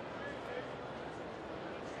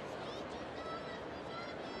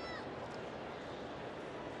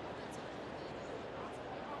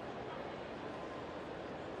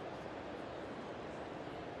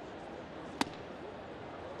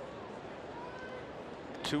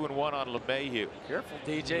 2-1 on LeMahieu. Careful,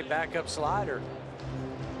 DJ, backup slider.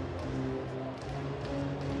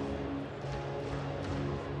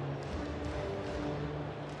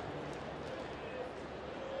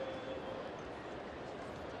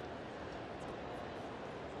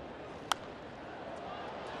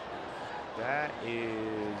 That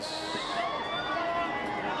is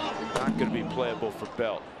not going to be playable for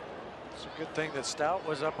Belt. It's a good thing that Stout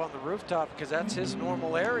was up on the rooftop because that's his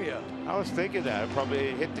normal area. I was thinking that. It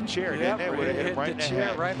probably hit the chair, didn't it? Would have hit him right in the chair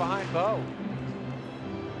head. right behind Bo.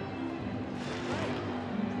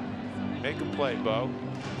 Make a play, Bo.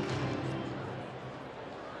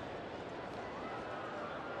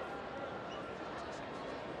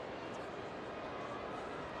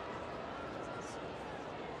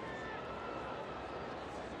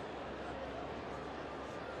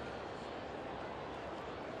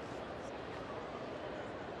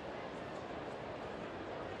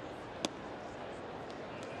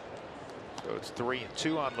 So it's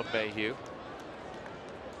 3-2 on LeMahieu.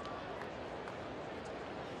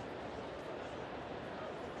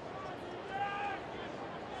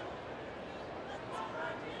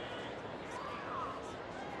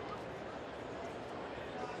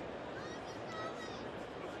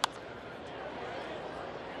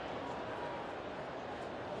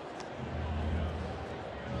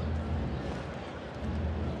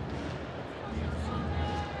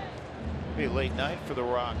 Be a late night for the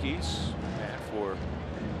Rockies and for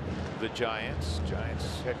the Giants.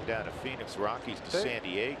 Giants heading down to Phoenix, Rockies to San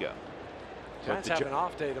Diego. Giants have an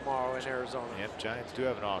off day tomorrow in Arizona. Yep, Giants do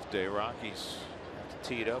have an off day. Rockies have to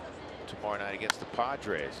tee it up tomorrow night against the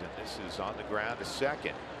Padres, and this is on the ground to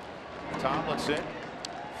second. Tomlinson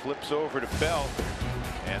flips over to Belt,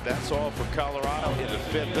 and that's all for Colorado in the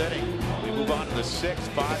 5th inning. We move on to the 6th,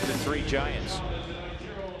 5-3 Giants.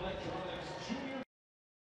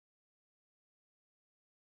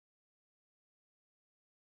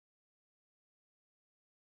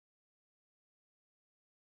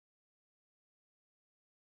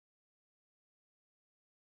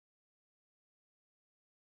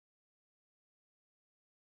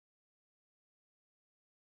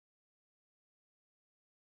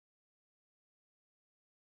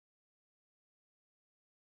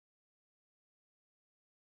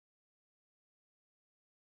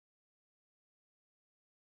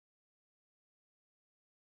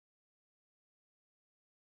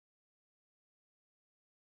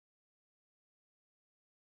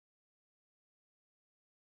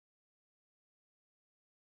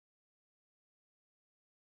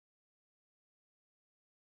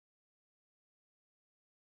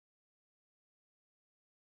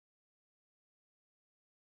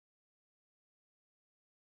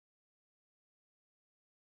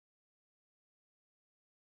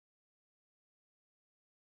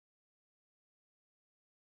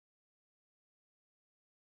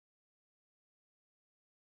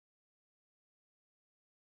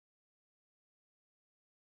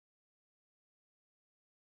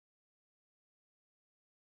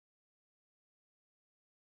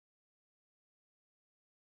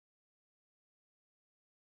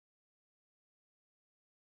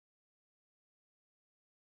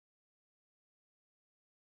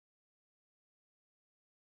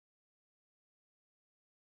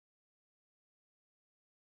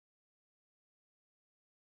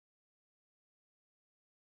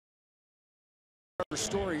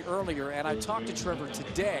 Story earlier, and I talked to Trevor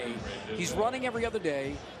today. He's running every other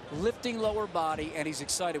day, lifting lower body, and he's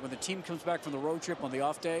excited when the team comes back from the road trip on the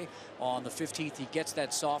off day. On the 15th, he gets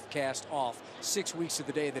that soft cast off 6 weeks to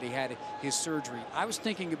the day that he had his surgery. I was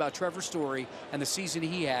thinking about Trevor Story and the season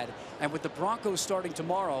he had, and with the Broncos starting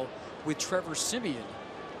tomorrow with Trevor Siemian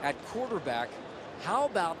at quarterback, how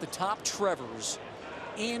about the top Trevors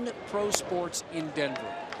in pro sports in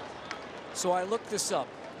Denver? So I looked this up.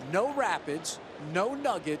 No Rapids, no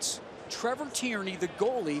Nuggets. Trevor Tierney, the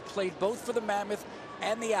goalie, played both for the Mammoth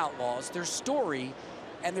and the Outlaws. There's Story,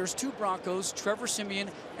 and there's 2 Broncos, Trevor Siemian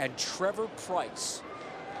and Trevor Price.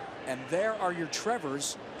 And there are your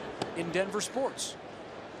Trevors in Denver sports.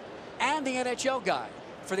 And the NHL guy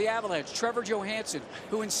for the Avalanche, Trevor Johansson,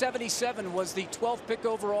 who in '77 was the 12th pick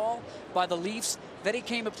overall by the Leafs. Then he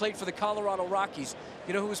came and played for the Colorado Rockies.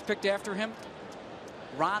 You know who was picked after him?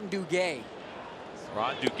 Ron Duguay.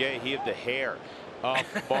 Ron Duguay, he had the hair.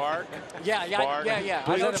 Mark. Yeah.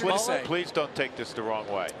 Please don't take this the wrong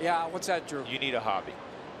way. Yeah, what's that, Drew? You need a hobby.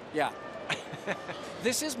 Yeah.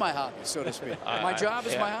 This is my hobby, so to speak. My job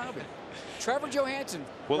is my hobby. Trevor Johansson,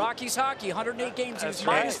 Rockies hockey, 108 games. He's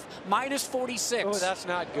minus 46. Oh, that's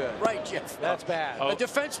not good. Right, Jeff. That's bad. A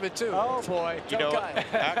defenseman, too. Oh, boy. You know,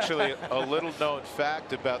 actually, a little known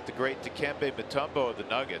fact about the great Dikembe Mutombo of the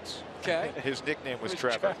Nuggets. Okay. His nickname was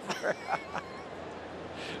Trevor.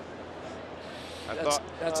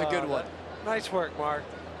 That's a good one. Nice work, Mark.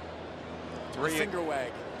 The finger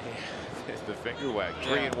wag. The finger wag.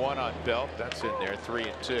 3-1 on Belt. That's in there.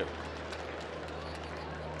 3-2.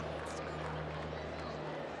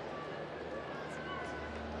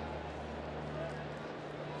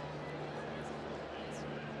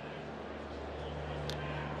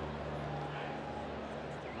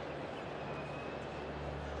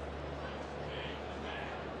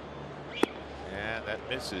 And that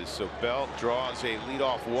misses. So Belt draws a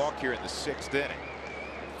leadoff walk here in the 6th inning.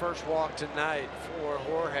 First walk tonight for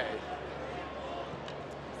Jorge.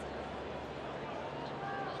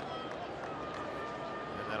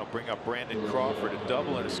 And that'll bring up Brandon Crawford, a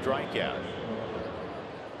double and a strikeout.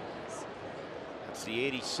 That's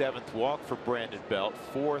the 87th walk for Brandon Belt,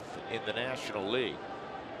 4th in the National League.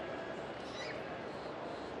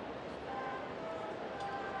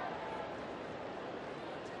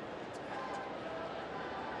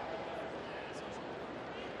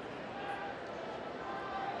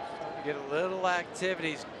 Get a little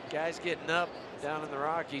activities. Guys getting up down in the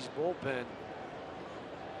Rockies bullpen.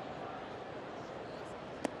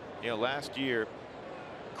 You know, last year,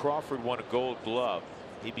 Crawford won a Gold Glove.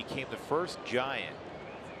 He became the first Giant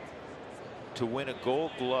to win a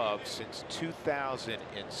Gold Glove since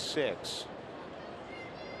 2006,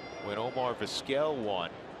 when Omar Vizquel won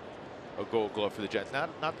a Gold Glove for the Giants.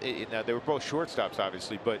 Now they were both shortstops,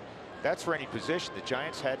 obviously, but that's for any position. The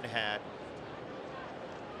Giants hadn't had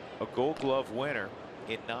a Gold Glove winner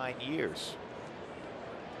in 9 years.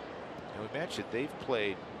 And we mentioned they've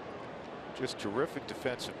played just terrific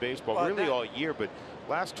defensive baseball really all year, but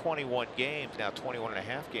last 21 games, now 21 and a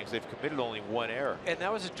half games, they've committed only 1 error. And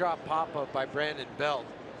that was a drop pop-up by Brandon Belt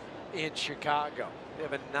in Chicago. They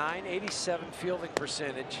have a .987 fielding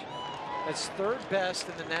percentage. That's 3rd best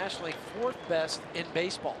in the National League, 4th best in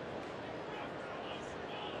baseball.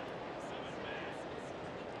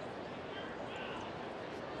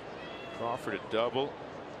 Crawford a double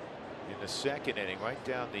in the 2nd inning, right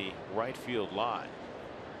down the right field line.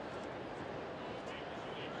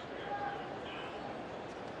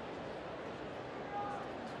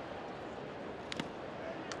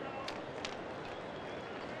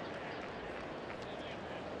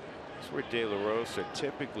 That's where De La Rosa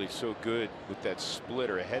typically so good with that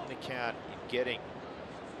splitter ahead in the count and getting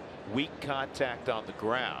weak contact on the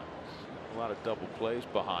ground. A lot of double plays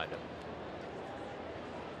behind him.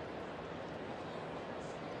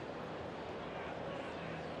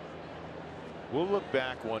 We'll look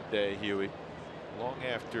back one day, Huey, long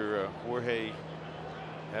after Jorge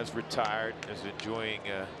has retired and is enjoying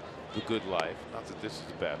the good life. Not that this is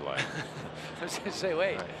a bad life. I was going to say,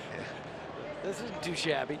 wait, this isn't too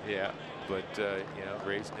shabby. Yeah, but you know,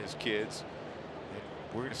 raising his kids. And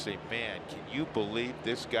we're going to say, man, can you believe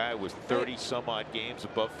this guy was 30 some odd games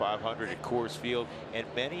above 500 at Coors Field? And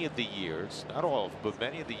many of the years, not all of them, but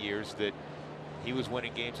many of the years that he was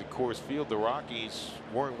winning games at Coors Field, the Rockies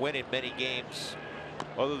weren't winning many games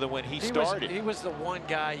other than when he started. He was the one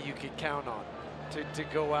guy you could count on to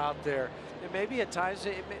go out there. And maybe at times,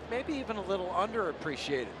 maybe even a little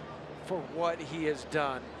underappreciated for what he has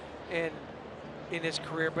done in his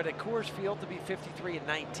career. But at Coors Field, to be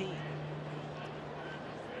 53-19.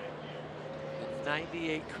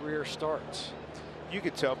 98 career starts. You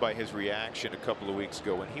could tell by his reaction a couple of weeks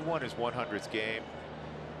ago when he won his 100th game.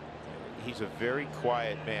 He's a very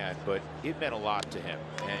quiet man, but it meant a lot to him,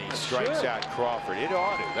 and he strikes out Crawford. It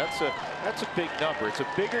ought to. That's a big number. It's a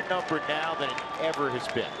bigger number now than it ever has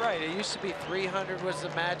been. Right. It used to be 300 was the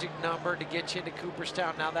magic number to get you into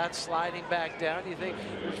Cooperstown. Now that's sliding back down. You think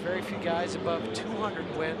there's very few guys above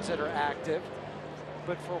 200 wins that are active.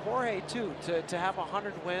 But for Jorge, too, to have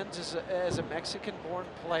 100 wins as a Mexican-born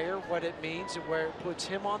player, what it means and where it puts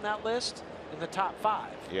him on that list in the top 5.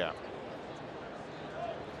 Yeah.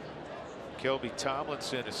 Kelby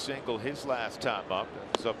Tomlinson a single his last time up.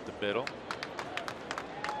 It was up the middle.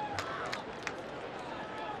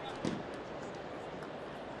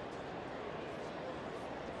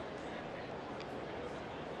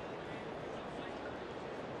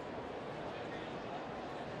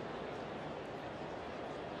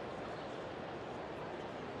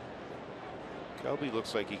 Kelby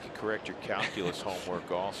looks like he could correct your calculus homework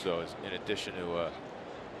also, in addition to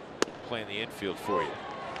playing the infield for you.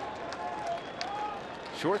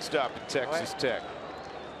 Shortstop at Texas Tech.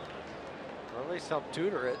 Or at least help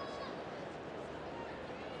tutor it.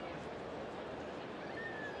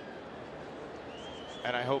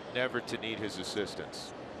 And I hope never to need his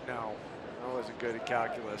assistance. No, I wasn't good at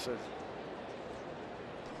calculus.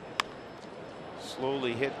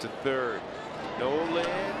 Slowly hit to third. Nolan,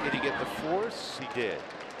 did he get the force? He did.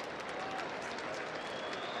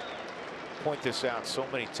 Point this out so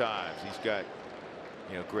many times. He's got,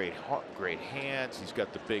 you know, great hands. He's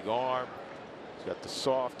got the big arm. He's got the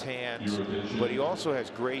soft hands, but he also has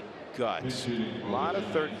great guts. A lot of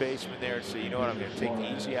third basemen there say, you know what, I'm going to take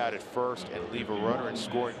the easy out at first and leave a runner in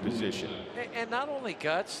scoring position. And not only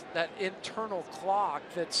guts, that internal clock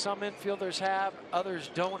that some infielders have, others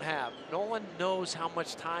don't have. Nolan knows how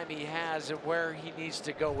much time he has and where he needs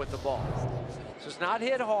to go with the ball. So it's not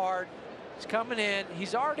hit hard. He's coming in.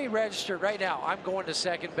 He's already registered right now. I'm going to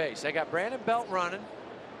second base. I got Brandon Belt running.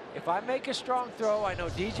 If I make a strong throw, I know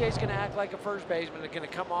DJ's going to act like a first baseman. They're going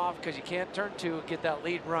to come off because you can't turn two and get that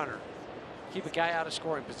lead runner. Keep a guy out of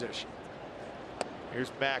scoring position.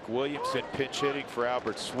 Here's Mac Williamson pinch hitting for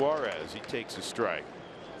Albert Suarez. He takes a strike.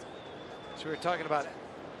 So we were talking about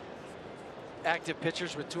active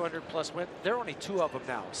pitchers with 200+ wins. There are only 2 of them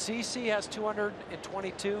now. CC has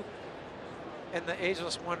 222, and the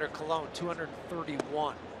ageless wonder Cologne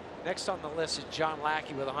 231. Next on the list is John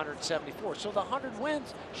Lackey with 174. So the 100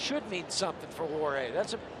 wins should mean something for Jorge.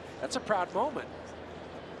 That's a proud moment.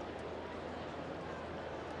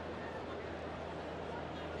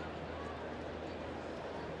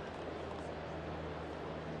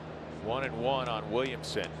 One and one on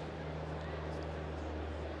Williamson.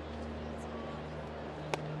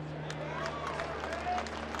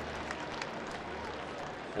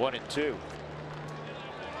 One and two.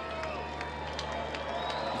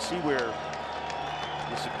 See where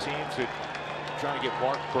there's some teams that are trying to get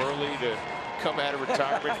Mark Burley to come out of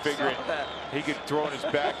retirement, figuring he could throw in his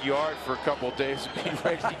backyard for a couple of days and be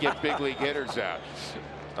ready to get big league hitters out.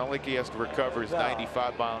 Not like he has to recover his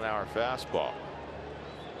 95-mile-an-hour fastball.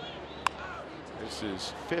 This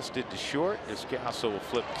is fisted to short. Descalso will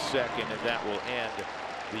flip to second, and that will end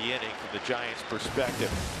the inning from the Giants'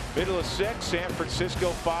 perspective. Middle of 6, San Francisco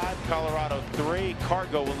 5, Colorado 3.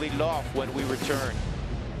 Cargo will lead it off when we return.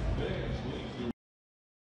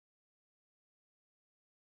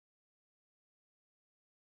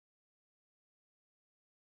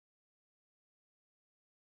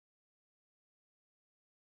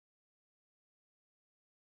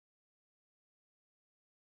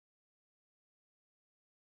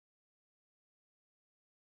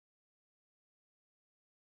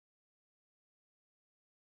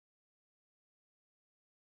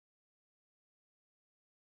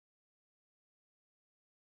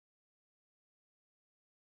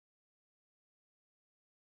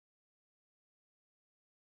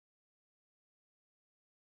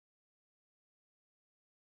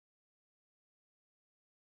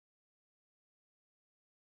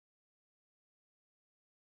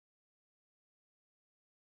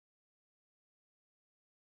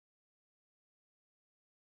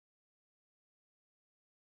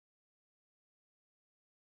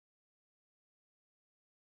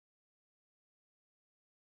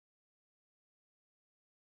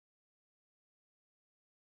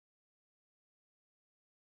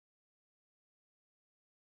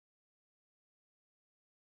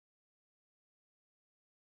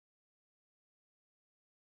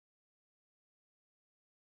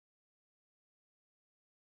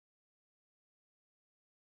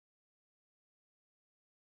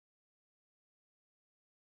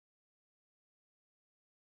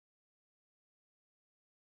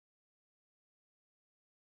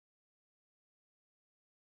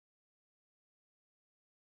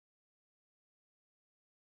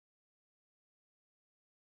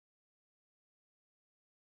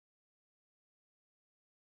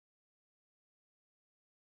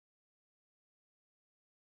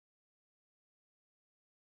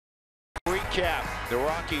 Recap: the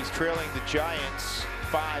Rockies trailing the Giants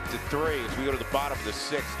 5-3 as we go to the bottom of the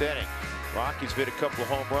 6th inning. Rockies hit a couple of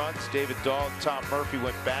home runs. David Dahl and Tom Murphy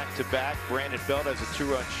went back-to-back. Brandon Belt has a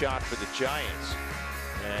 2-run shot for the Giants.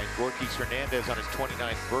 And Gorkys Hernandez on his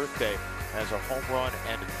 29th birthday has a home run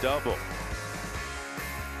and a double.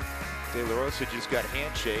 De La Rosa just got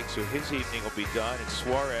handshake, so his evening will be done. And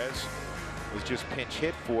Suarez was just pinch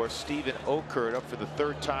hit for. Steven Okert up for the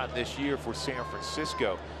 3rd time this year for San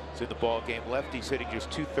Francisco. It's in the ball game. Lefty's hitting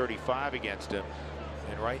just 235 against him.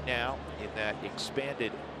 And right now, in that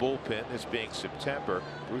expanded bullpen, this being September,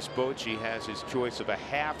 Bruce Bochy has his choice of a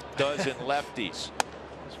half dozen lefties.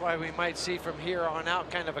 That's why we might see from here on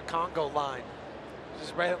out kind of a Congo line.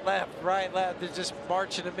 Just right, left, right, left. They're just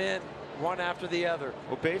marching them in one after the other.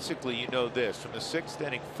 Well, basically, you know this, from the 6th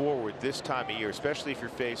inning forward this time of year, especially if you're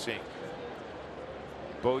facing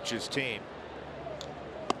Boch's team,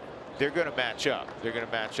 they're going to match up. They're going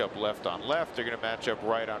to match up left on left. They're going to match up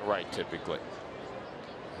right on right, typically.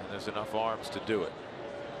 And there's enough arms to do it.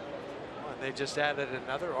 Well, they just added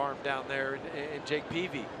another arm down there in Jake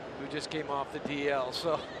Peavy, who just came off the DL.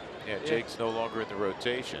 So yeah, Jake's no longer in the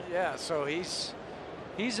rotation. Yeah, so he's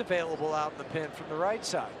available out in the pen from the right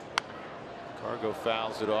side. Cargo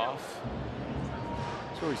fouls it off.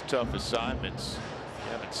 It's always tough assignments.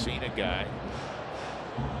 You haven't seen a guy.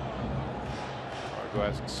 Cargo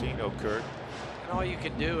hasn't seen Okert. And all you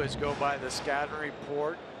can do is go by the scouting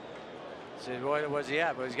report. Say, what was he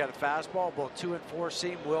at? But he's got a fastball, both 2 and 4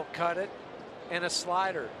 seam, will cut it, and a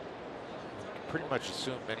slider. Pretty much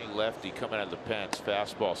assume any lefty coming out of the pen's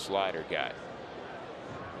fastball slider guy.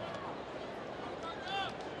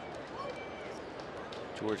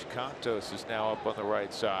 George Contos is now up on the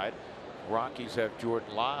right side. Rockies have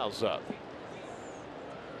Jordan Lyles up.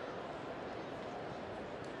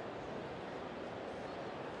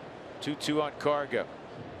 Two on Cargo.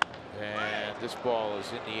 And this ball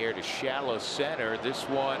is in the air to shallow center. This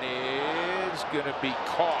one is going to be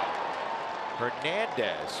caught.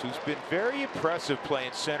 Hernandez, who's been very impressive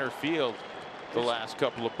playing center field the last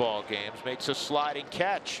couple of ball games, makes a sliding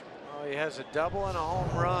catch. Oh, he has a double and a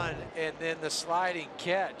home run, and then the sliding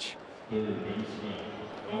catch. There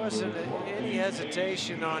wasn't any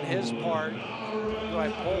hesitation on his part. Do I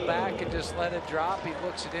pull back and just let it drop? He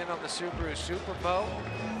looks it in on the Subaru Supermo.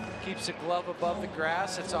 Keeps the glove above the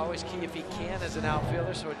grass. It's always key if he can as an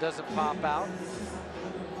outfielder so it doesn't pop out.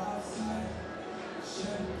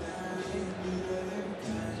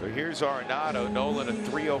 So here's Arenado. Nolan, a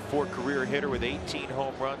 .304 career hitter with 18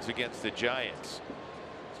 home runs against the Giants.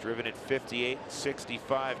 He's driven in 58 and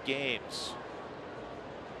 65 games.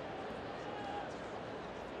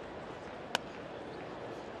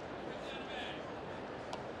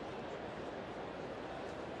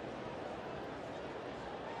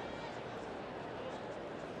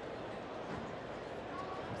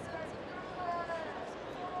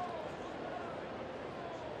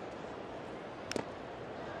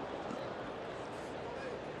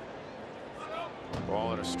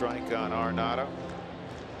 Ball and a strike on Arenado.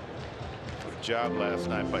 Good job last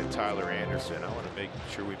night by Tyler Anderson. I want to make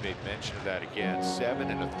sure we made mention of that again. 7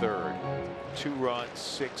 1/3, 2 runs,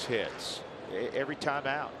 6 hits. Every time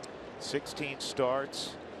out. 16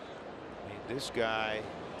 starts. I mean, this guy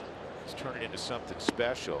is turning into something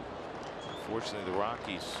special. Unfortunately, the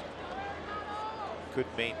Rockies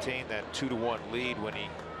couldn't maintain that 2-1 lead when he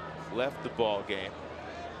left the ball game.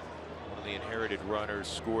 One of the inherited runners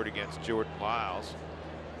scored against Jordan Lyles.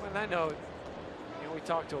 Well, I know, we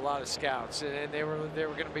talked to a lot of scouts, and they were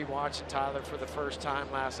going to be watching Tyler for the first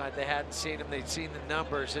time last night. They hadn't seen him; they'd seen the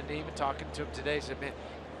numbers, and even talking to him today, said, "Man,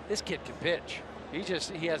 this kid can pitch. He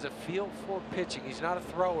has a feel for pitching. He's not a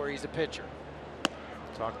thrower; he's a pitcher."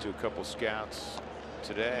 Talked to a couple scouts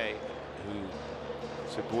today who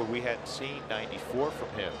said, "Boy, we hadn't seen 94 from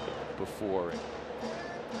him before." And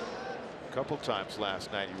a couple times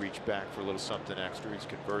last night, he reached back for a little something extra. He's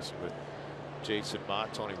conversing with Jason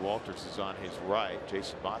Mott. Tony Walters is on his right.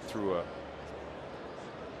 Jason Mott threw a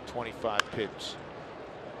 25 pitch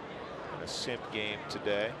in a sim game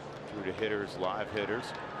today. Threw to hitters, live hitters.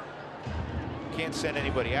 Can't send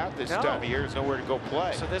anybody out this time of year. There's nowhere to go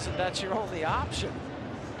play. So that's your only option.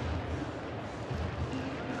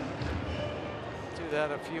 Do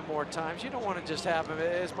that a few more times. You don't want to just have him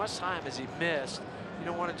as much time as he missed. You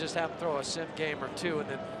don't want to just have him throw a sim game or two and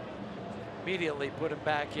then immediately put him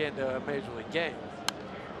back into a major league game.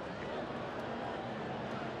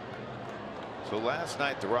 So last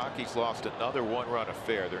night the Rockies lost another 1-run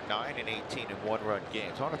affair. They're 9 and 18 in 1-run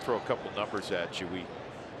games. I want to throw a couple numbers at you. We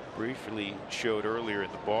briefly showed earlier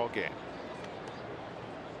in the ball game.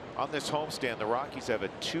 On this homestand, the Rockies have a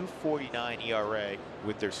 2.49 ERA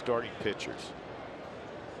with their starting pitchers.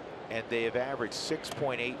 And they have averaged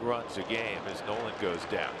 6.8 runs a game as Nolan goes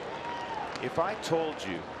down. If I told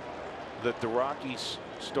you that the Rockies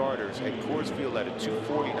starters at Coors Field had a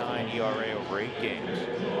 2.49 ERA over 8 games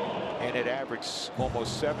and it averaged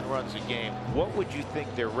almost 7 runs a game, what would you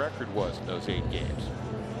think their record was in those 8 games?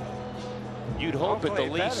 You'd hope at the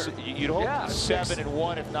least, you'd hope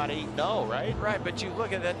 7-1, if not 8-0, right? Right, but you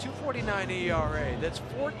look at that 2.49 ERA. That's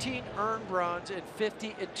 14 earned runs in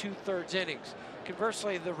 50 2/3 innings.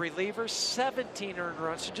 Conversely, the relievers, 17 earned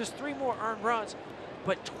runs, so just 3 more earned runs,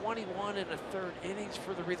 but 21 1/3 innings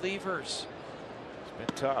for the relievers. It's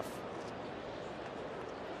been tough.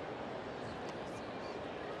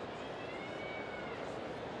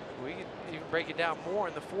 even break it down more.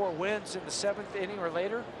 In the 4 wins in the 7th inning or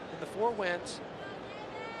later, in the 4 wins,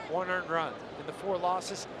 1 earned run. In the 4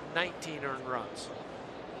 losses, 19 earned runs.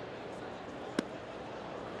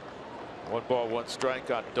 1 ball, 1 strike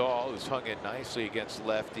on Dahl, who's hung in nicely against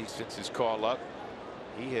lefty since his call up.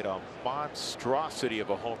 He hit a monstrosity of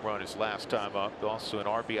a home run his last time up. Also an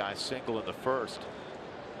RBI single in the 1st.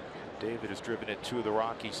 David has driven in 2 of the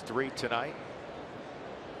Rockies' 3 tonight.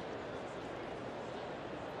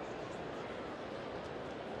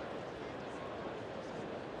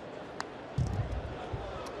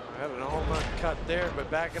 Had a home run cut there,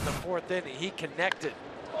 but back in the 4th inning, he connected.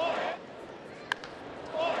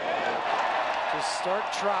 Just start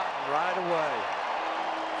trotting right away.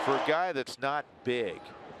 For a guy that's not big,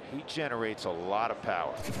 he generates a lot of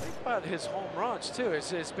power. Think about his home runs too.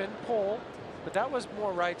 It's been pulled, but that was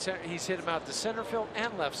more right center. He's hit him out to center field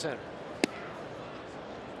and left center.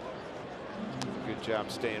 Good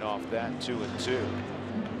job staying off that. 2-2.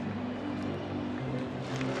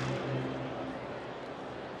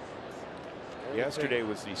 Yesterday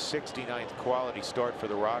was the 69th quality start for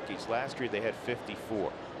the Rockies. Last year they had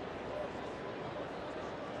 54.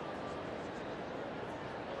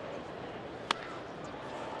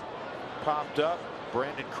 Popped up,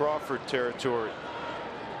 Brandon Crawford territory.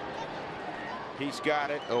 He's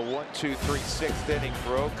got it. A 1-2-3 6th inning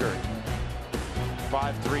for Oakland.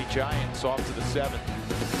 5-3 Giants off to the 7th.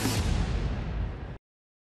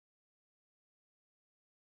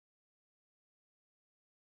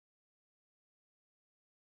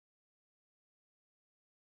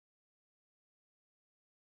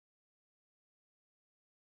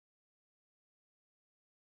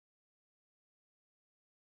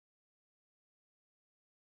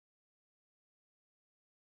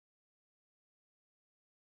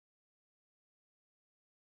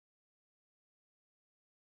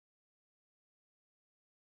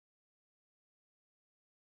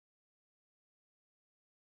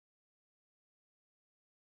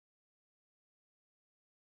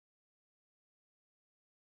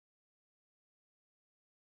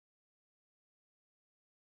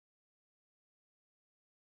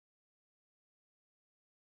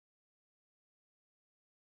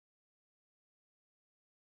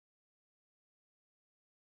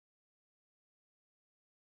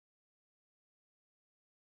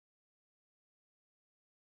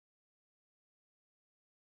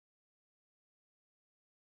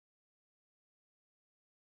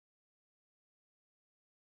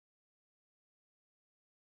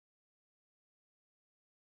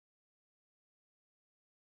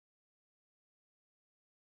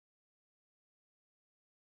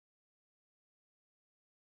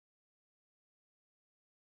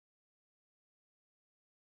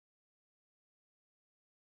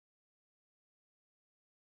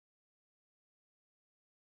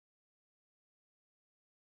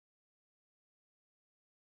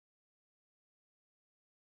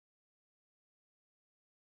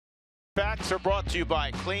 Facts are brought to you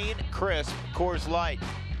by Clean, Crisp, Coors Light.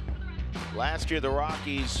 Last year, the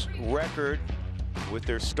Rockies' record with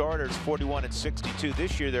their starters 41-62.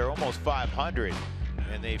 This year, they're almost 500,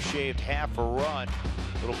 and they've shaved half a run,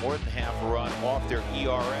 a little more than half a run, off their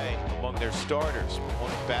ERA among their starters.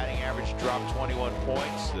 Opponent batting average dropped 21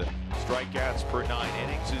 points. The strikeouts per 9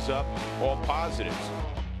 innings is up. All positives.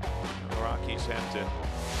 The Rockies have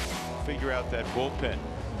to figure out that bullpen.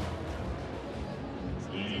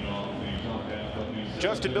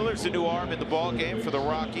 Justin Miller's the new arm in the ball game for the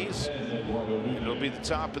Rockies. It'll be the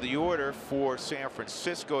top of the order for San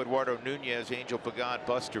Francisco. Eduardo Nunez, Angel Pagan,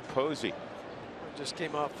 Buster Posey. Just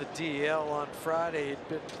came off the DL on Friday. He'd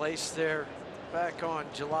been placed there back on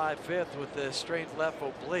July 5th with the strained left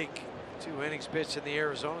oblique. 2 innings pitched in the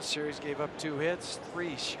Arizona series, gave up 2 hits,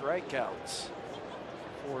 3 strikeouts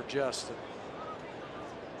for Justin.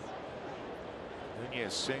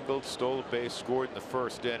 Nunez singled, stole a base, scored in the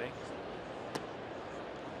 1st inning.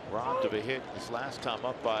 Robbed of a hit his last time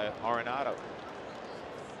up by Arenado.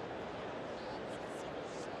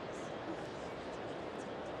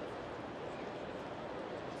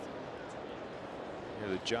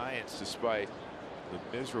 The Giants, despite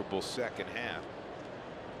the miserable second half,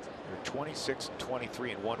 they're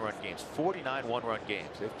 26-23 in 1-run games, 49 1-run games.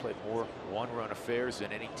 They've played more 1-run affairs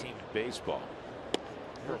than any team in baseball.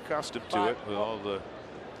 We're accustomed to it with all the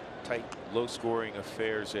tight, low-scoring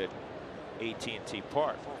affairs at AT&T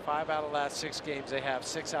Park. Well, 5 out of the last 6 games they have,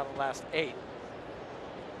 6 out of the last 8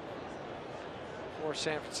 for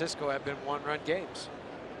San Francisco have been 1-run games.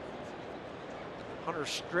 Hunter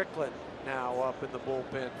Strickland now up in the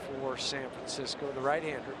bullpen for San Francisco, the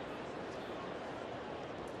right-hander.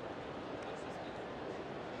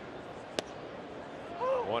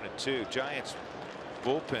 1-2. Giants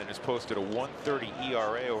bullpen has posted a 1.30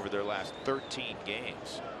 ERA over their last 13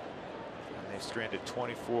 games. And they've stranded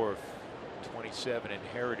 24 of 27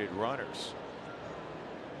 inherited runners.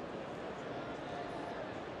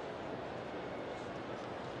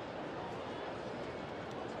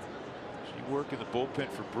 You work in the bullpen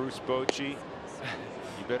for Bruce Bochy.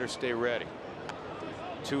 You better stay ready.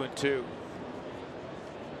 2-2.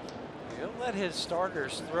 He'll let his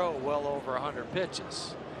starters throw well over 100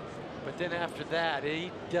 pitches. But then after that,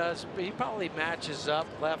 he probably matches up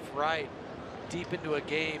left, right, deep into a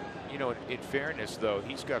game. You know, in fairness, though,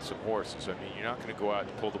 he's got some horses. I mean, you're not going to go out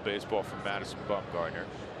and pull the baseball from Madison Bumgarner.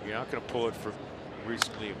 You're not going to pull it from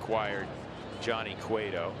recently acquired Johnny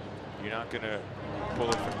Cueto. You're not going to pull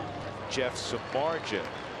it from Jeff Samardzija,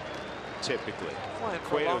 typically. Well,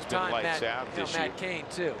 Cueto's been lights out this year. Matt Cain,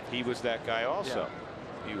 too. He was that guy also.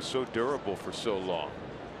 Yeah. He was so durable for so long.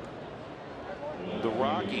 The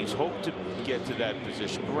Rockies hope to get to that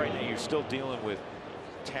position, but right now you're still dealing with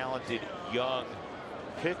talented young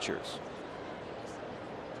pitchers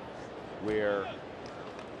where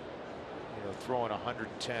throwing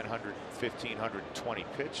 110, 115, 120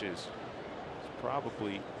 pitches is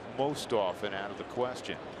probably most often out of the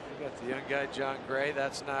question. You got the young guy John Gray,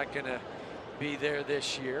 that's not going to be there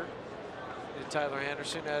this year. And Tyler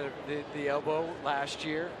Anderson had the elbow last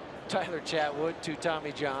year. Tyler Chatwood, 2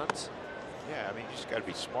 Tommy Johns. Yeah, I mean, you just got to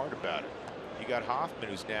be smart about it. You got Hoffman,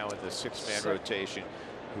 who's now in the 6-man rotation,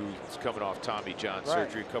 who's coming off Tommy John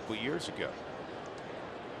surgery a couple of years ago.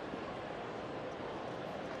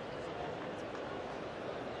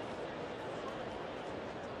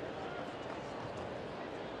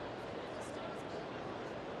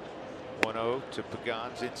 To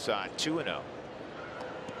Pagan's inside. 2-0. That's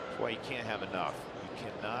why you can't have enough. You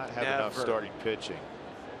cannot have enough starting pitching.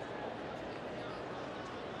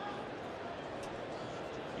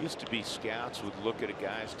 Used to be scouts would look at a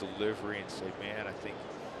guy's delivery and say, man, I think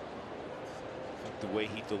the way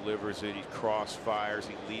he delivers it, he cross fires,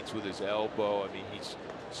 he leads with his elbow. I mean, he's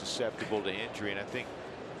susceptible to injury. And I think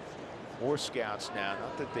more scouts now,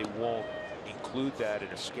 not that they won't include that in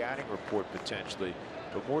a scouting report potentially,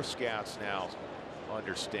 but more scouts now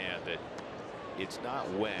understand that it's not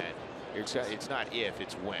when, it's not if,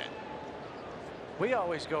 it's when. We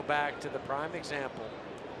always go back to the prime example,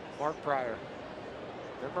 Mark Pryor.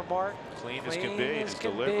 Remember Mark? Clean as can be in his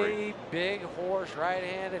delivery. Big horse,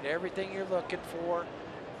 right-handed, everything you're looking for.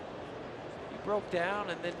 He broke down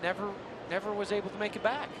and then never was able to make it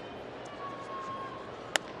back.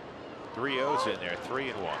 3 O's in there,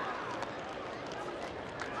 3-1.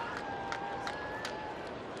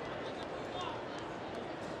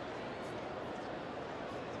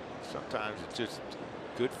 Sometimes it's just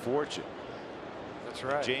good fortune. That's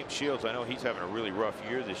right. James Shields, I know he's having a really rough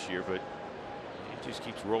year this year, but he just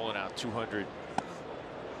keeps rolling out 200+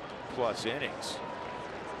 innings.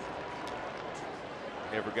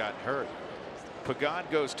 Never gotten hurt. Pagan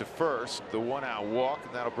goes to first, the 1-out walk,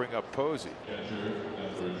 and that'll bring up Posey.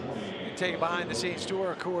 Take a behind-the-scenes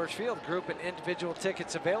tour of Coors Field. Group and individual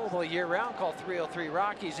tickets available year-round. Call 303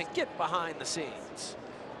 Rockies and get behind the scenes.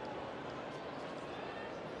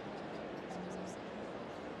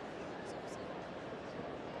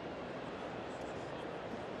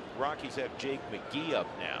 Rockies have Jake McGee up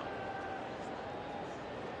now.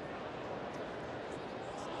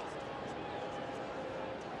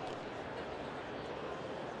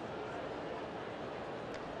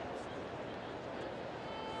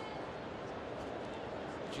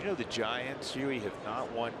 Do you know the Giants, Huey, have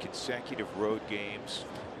not won consecutive road games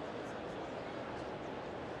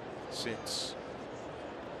since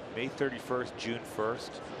May 31st, June 1st?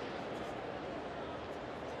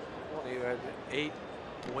 Well, you had 8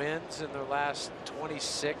 wins in their last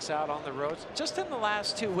 26 out on the road, just in the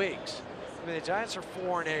last 2 weeks. I mean, the Giants are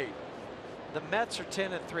 4-8. The Mets are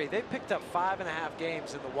 10-3. They picked up 5.5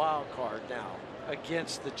 games in the wild card now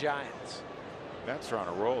against the Giants. Mets are on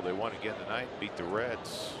a roll. They won again tonight, beat the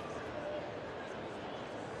Reds.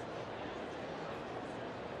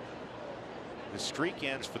 The streak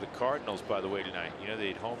ends for the Cardinals, by the way, tonight. You know,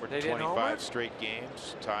 they'd homered 25 straight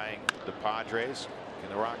games, tying the Padres. Can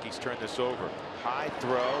the Rockies turn this over? High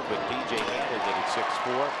throw, but DJ handled it at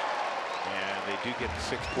 6-4. And they do get the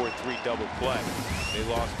 6-4-3 double play. They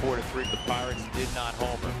lost 4-3 to the Pirates, did not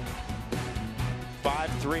homer.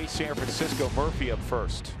 5-3 San Francisco. Murphy up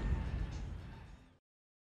first.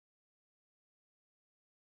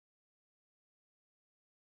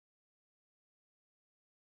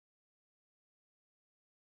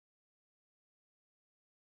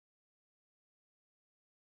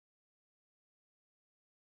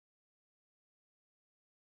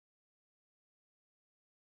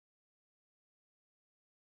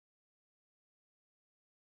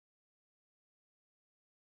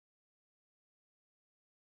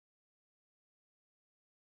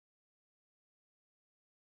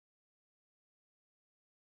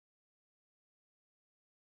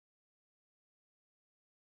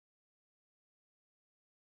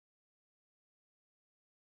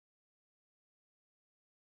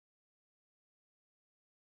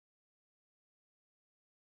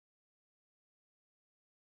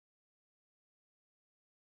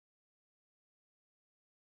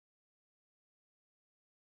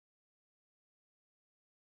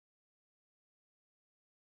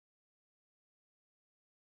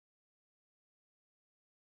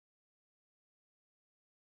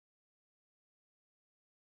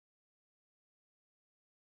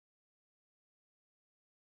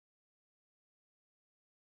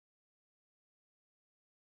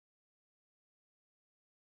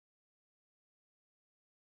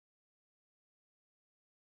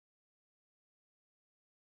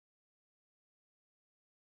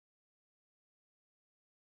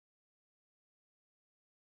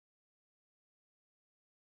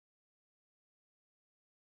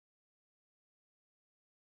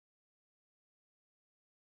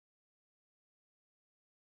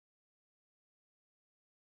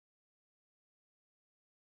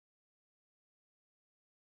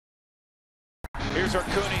 Here's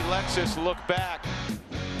Arcuni Lexus look back.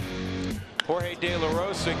 Jorge De La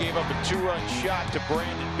Rosa gave up a 2-run shot to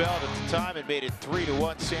Brandon Belt at the time and made it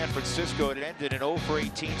 3-1 San Francisco. It ended an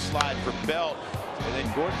 0-for-18 slide for Belt. And then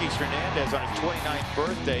Gorkys Hernandez on his 29th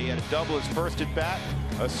birthday had a double his first at bat,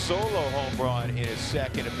 a solo home run in his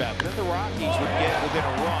second at bat. But then the Rockies would get within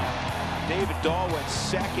a run. David Dahl went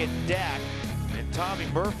second deck, and Tommy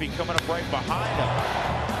Murphy coming up right behind him.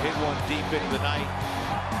 Hit one deep into the night.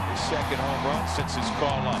 His second home run since his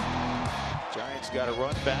call up. Giants got a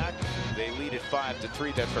run back. They lead at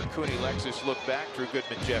 5-3. That's Arcuni Lexus look back. Drew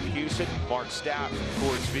Goodman, Jeff Hewson, Mark Stout from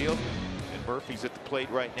Coors Field. And Murphy's at the plate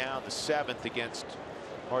right now in the 7th against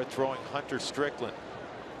hard-throwing Hunter Strickland.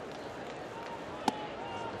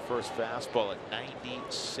 The first fastball at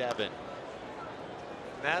 97.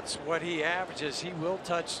 That's what he averages. He will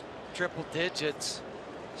touch triple digits.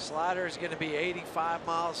 Slider is going to be 85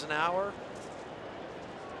 miles an hour.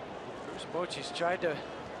 Bruce Bochy's tried to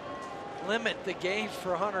limit the gauge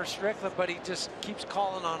for Hunter Strickland, but he just keeps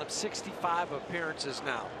calling on him. 65 appearances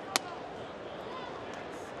now.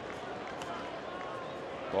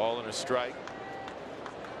 Ball and a strike.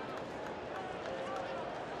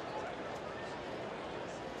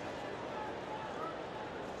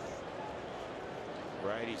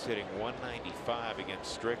 Righty's hitting 195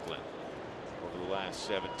 against Strickland over the last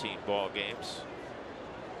 17 ball games.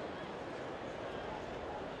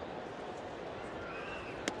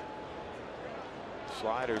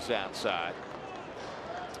 Sliders outside.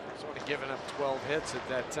 He's only given up 12 hits at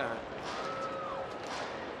that time.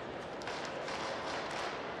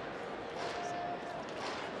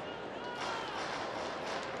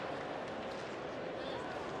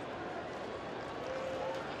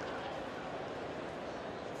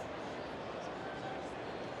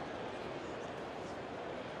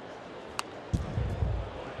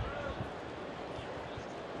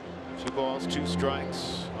 Two balls, two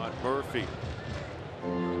strikes on Murphy.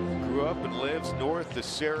 Grew up and lives north of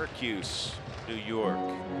Syracuse, New York.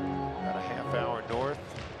 About a half-hour north,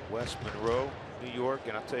 West Monroe, New York.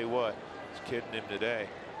 And I'll tell you what, I was kidding him today.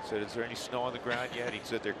 I said, is there any snow on the ground yet? He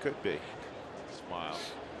said there could be. Smiles.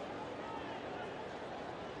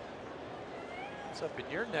 It's up in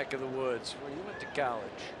your neck of the woods where you went to college.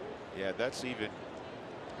 Yeah, that's even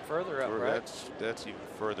further up, right? That's even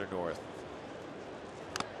further north.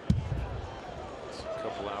 It's a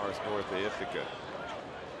couple hours north of Ithaca.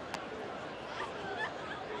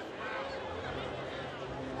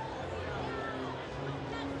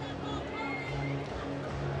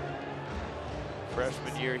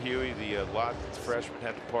 Freshman year, Huey, the lot that the freshmen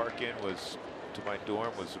had to park in was to my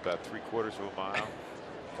dorm was about 3/4 of a mile.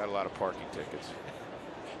 Got a lot of parking tickets.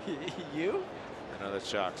 You? I know that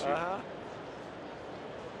shocks you.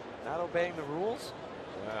 Not obeying the rules?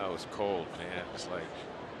 Wow, it was cold, man. It's like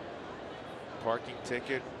parking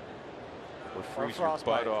ticket or freeze your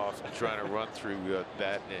butt off and trying to run through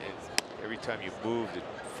that. And every time you moved, it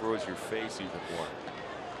froze your face even more.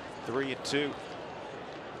 3-2.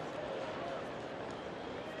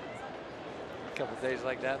 A couple days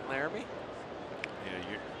like that in Laramie? Yeah,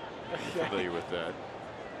 you're familiar with that.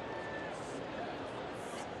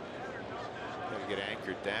 Got to get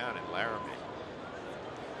anchored down in Laramie.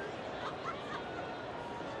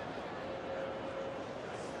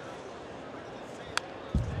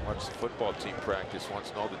 Watched the football team practice once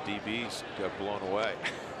and all the DBs got blown away.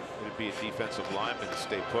 It'd be a defensive lineman to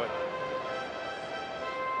stay put.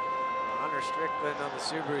 Hunter Strickland on the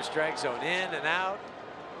Subaru strike zone, in and out.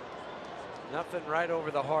 Nothing right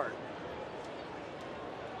over the heart.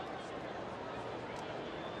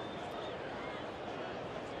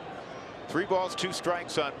 Three balls, two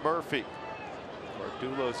strikes on Murphy.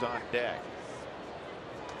 Bardulo's on deck.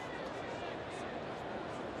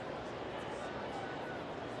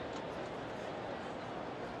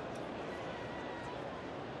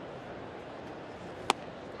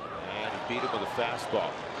 And he beat him with a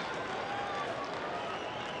fastball.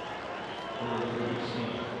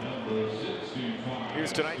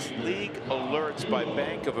 Here's tonight's league alerts by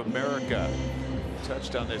Bank of America. We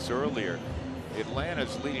touched on this earlier.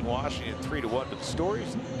 Atlanta's leading Washington 3-1, but the story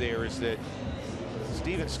there is that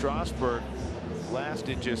Steven Strasburg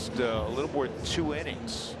lasted just a little more than 2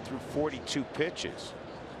 innings through 42 pitches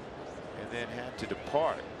and then had to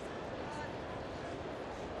depart.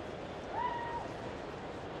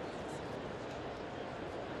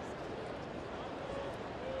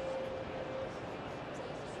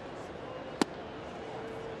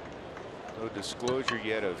 No disclosure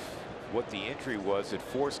yet of what the injury was that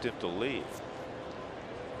forced him to leave.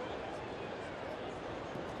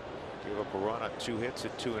 Gave up a run on 2 hits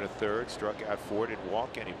at 2 1/3, struck out 4, didn't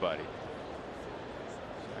walk anybody.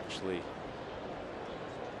 Actually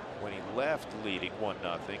when he left leading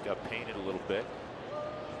 1-0, got painted a little bit.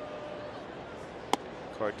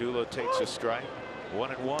 Cardullo takes a strike,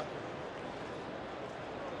 1-1.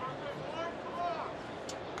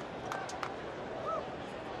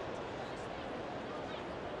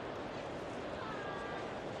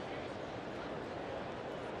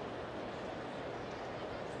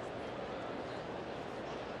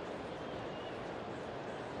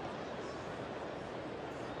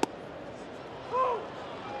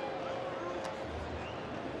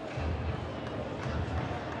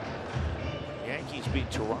 Yankees beat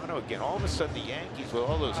Toronto again. All of a sudden, the Yankees with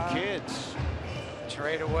all those kids.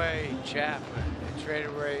 Trade away Chapman. They trade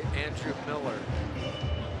away Andrew Miller.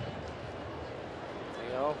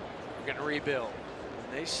 You know, we're going to rebuild.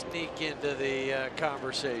 And they sneak into the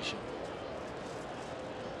conversation.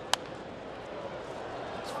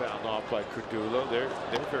 It's fouled off by Cardullo. They're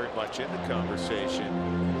very much in the conversation.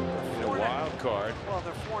 In a wild card. Well,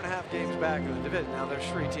 they're 4.5 games back in the division. Now there's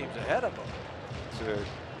 3 teams ahead of them.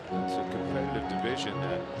 It's a competitive division,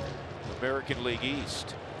 that American League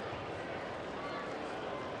East.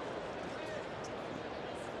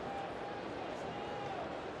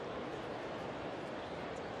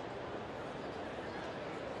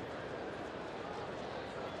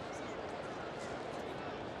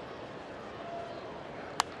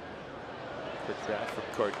 Quick bat from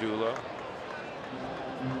Cardullo.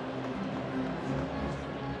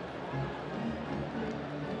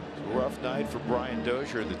 Rough night for Brian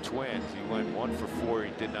Dozier, the Twins. He went 1 for 4.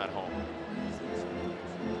 He did not home.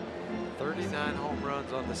 39 home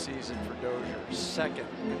runs on the season for Dozier, second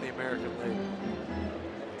in the American League.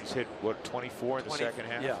 He's hit, what, 24 in the second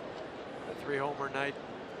half? Yeah. A 3-homer night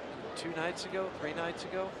 3 nights ago.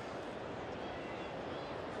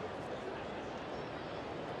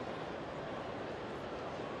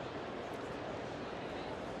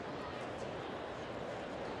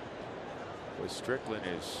 Well, Strickland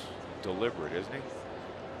is deliberate, isn't he?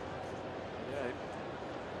 Yeah,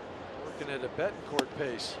 working at a Betancourt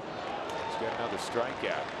pace. He's got another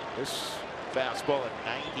strikeout. This fastball at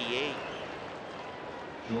 98.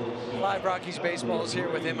 Live Rockies baseball is here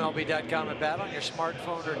with MLB.com and bat on your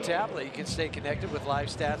smartphone or tablet. You can stay connected with live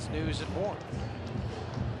stats, news, and more.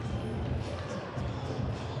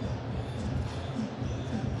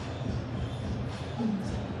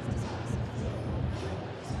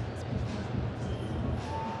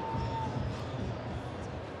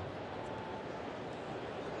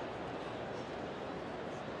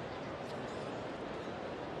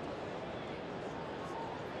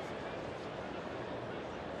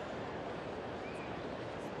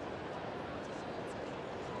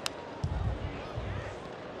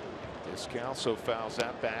 Descalso fouls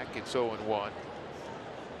that back. It's 0-1.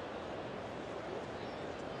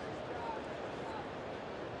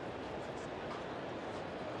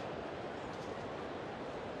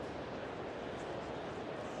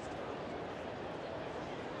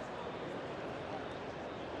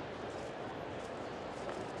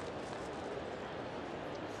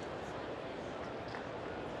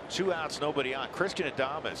 Two outs, nobody on. Christian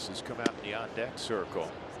Adames has come out in the on-deck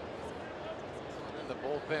circle. In the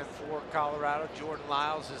bullpen for Colorado, Jordan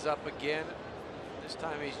Lyles is up again. This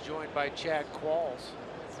time he's joined by Chad Qualls.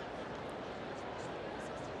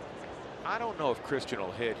 I don't know if Christian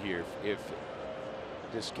will hit here. If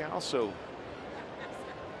Descalso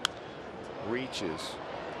reaches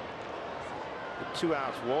the 2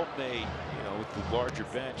 outs, Walt may, with the larger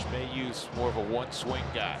bench, may use more of a one-swing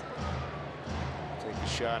guy. Take a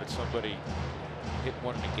shot at somebody hitting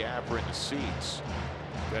one in the gap or in the seats.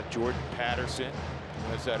 Got Jordan Patterson,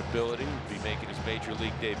 who has that ability, would be making his major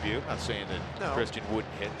league debut. I'm not saying that Christian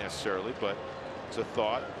wouldn't hit necessarily, but it's a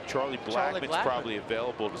thought. Charlie Blackmon's probably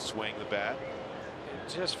available to swing the bat.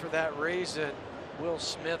 And just for that reason, Will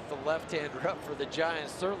Smith, the left-hander, up for the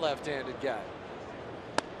Giants, their left-handed guy.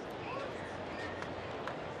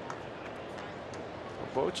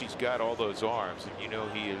 Well, Bochy's got all those arms, and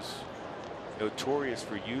he is notorious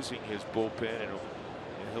for using his bullpen, and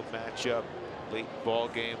he'll match up late ball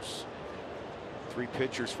games, 3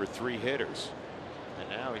 pitchers for 3 hitters, and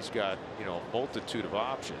now he's got a multitude of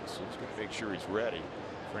options. So he's going to make sure he's ready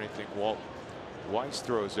for anything Walt Weiss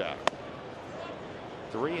throws out.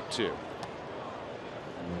 3-2.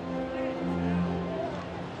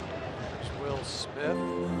 There's Will Smith,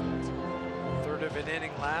 3rd of an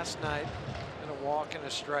inning last night, and a walk and a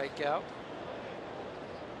strikeout.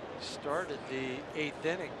 Started the 8th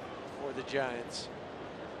inning for the Giants.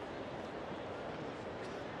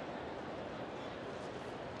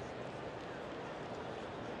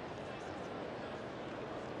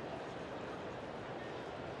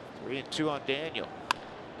 Three and 2 on Daniel,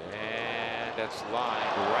 and That's lined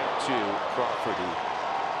right to Crawford,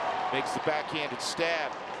 who makes the backhanded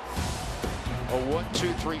stab. A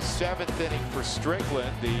 1-2-3 7th inning for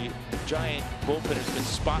Strickland. The Giant bullpen has been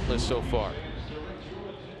spotless so far.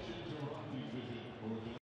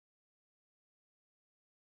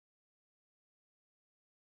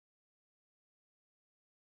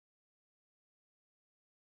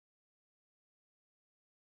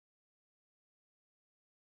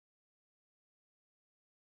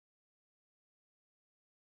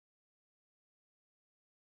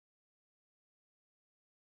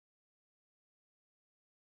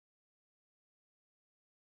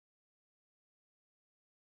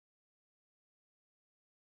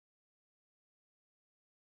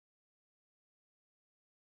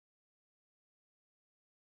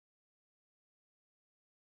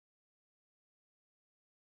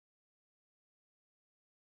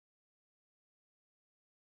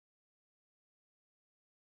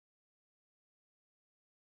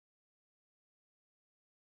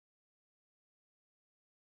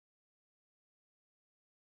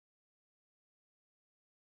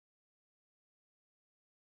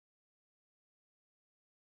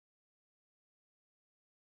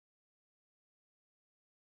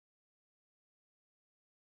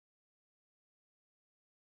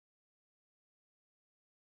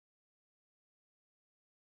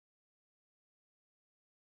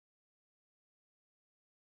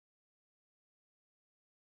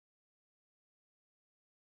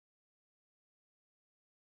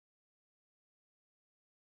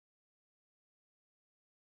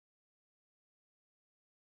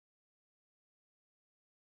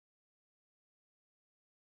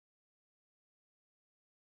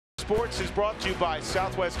 Sports is brought to you by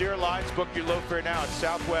Southwest Airlines. Book your low fare now at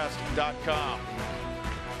southwest.com.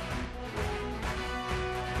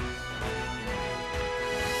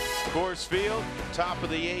 Coors Field, top of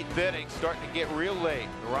the 8th inning, starting to get real late.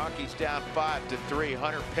 The Rockies down 5-3.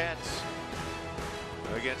 Hunter Pence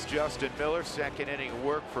against Justin Miller. Second inning of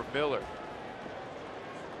work for Miller.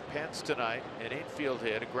 Pence tonight, an infield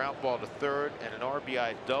hit, a ground ball to third, and an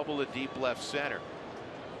RBI double to deep left center.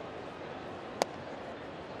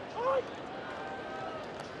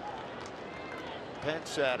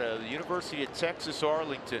 Pence out of the University of Texas,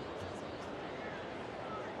 Arlington.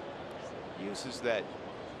 Uses that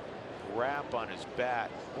wrap on his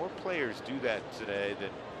bat. More players do that today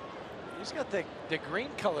than. He's got the green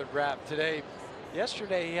colored wrap today.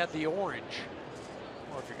 Yesterday he had the orange.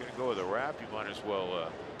 Well, if you're going to go with a wrap, you might as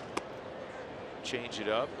well change it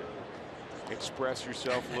up, express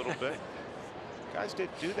yourself a little bit. Guys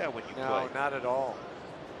didn't do that when you play. No, not at all.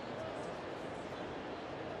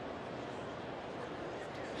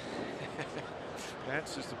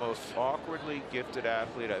 Pence is the most awkwardly gifted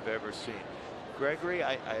athlete I've ever seen. Gregory,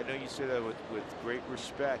 I know you say that with great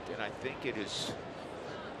respect, and I think it's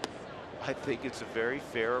a very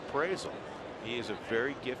fair appraisal. He is a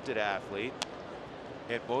very gifted athlete,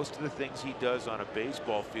 and most of the things he does on a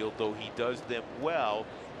baseball field, though he does them well,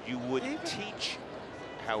 you wouldn't teach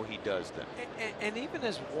how he does them. And even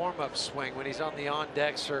his warm-up swing when he's on the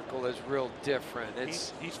on-deck circle is real different.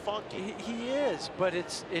 He's funky. He is, but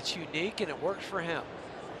it's unique and it works for him.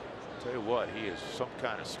 Tell you what, he is some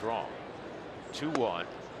kind of strong. 2-1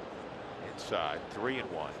 inside, 3-1.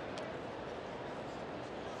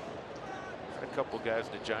 Had a couple guys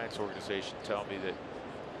in the Giants organization tell me that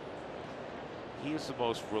he is the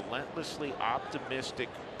most relentlessly optimistic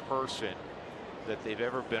person that they've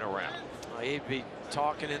ever been around. He'd be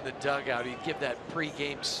talking in the dugout. He'd give that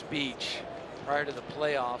pregame speech prior to the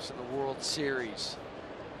playoffs in the World Series.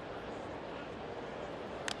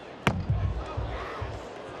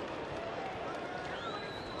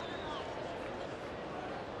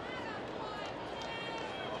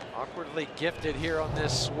 Awkwardly gifted here on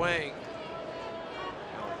this swing.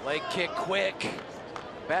 Leg kick quick.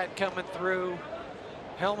 Bat coming through.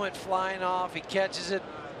 Helmet flying off. He catches it.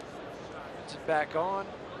 Puts it back on.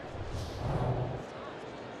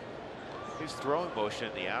 His throwing motion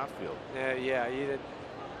in the outfield. Yeah, he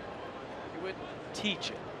wouldn't teach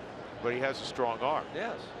it. But he has a strong arm.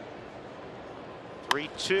 Yes.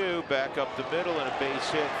 3-2, back up the middle, and a base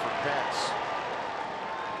hit for Pence.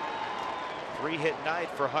 3-hit night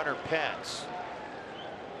for Hunter Pence.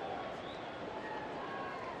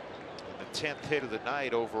 And the 10th hit of the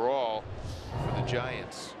night overall for the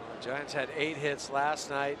Giants. The Giants had 8 hits last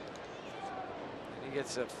night. And he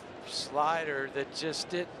gets a slider that just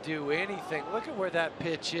didn't do anything. Look at where that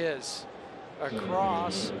pitch is.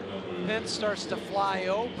 Across. Pence starts to fly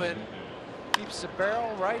open. Keeps the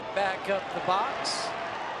barrel right back up the box.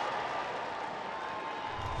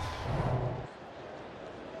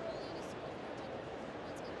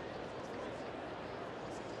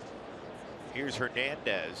 Here's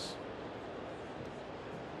Hernandez.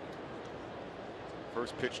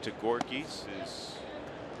 First pitch to Gorkis is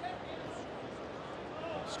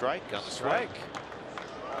strike on the strike.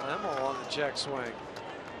 Lemo on the check swing.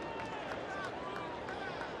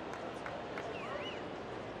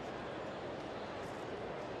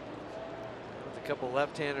 With a couple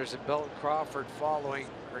left-handers in Belton Crawford following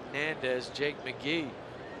Hernandez, Jake McGee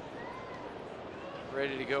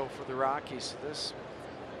ready to go for the Rockies. So this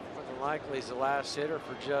more than likely is the last hitter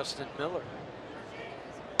for Justin Miller.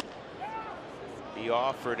 He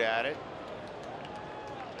offered at it.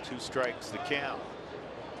 2 strikes the count.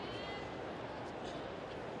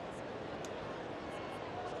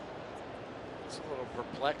 It's a little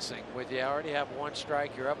perplexing with you already have 1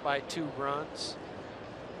 strike, you're up by 2 runs.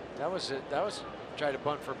 That was it. That was try to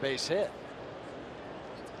bunt for a base hit.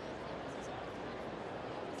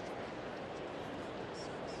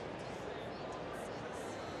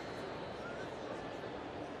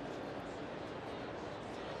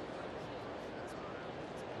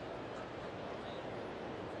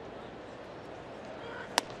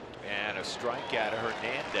 And a strikeout of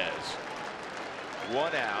Hernandez.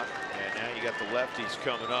 1 out, and now you got the lefties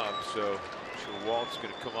coming up, so I'm sure Walt's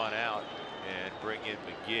going to come on out and bring in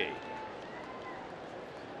McGee.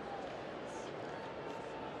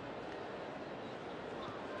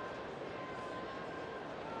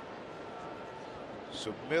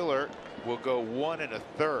 So Miller will go 1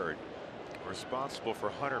 1/3, responsible for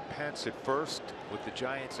Hunter Pence at first, with the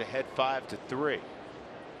Giants ahead 5-3.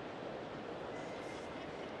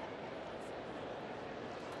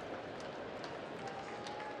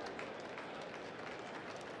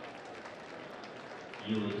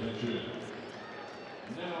 Your attention.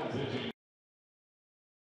 Now pitching.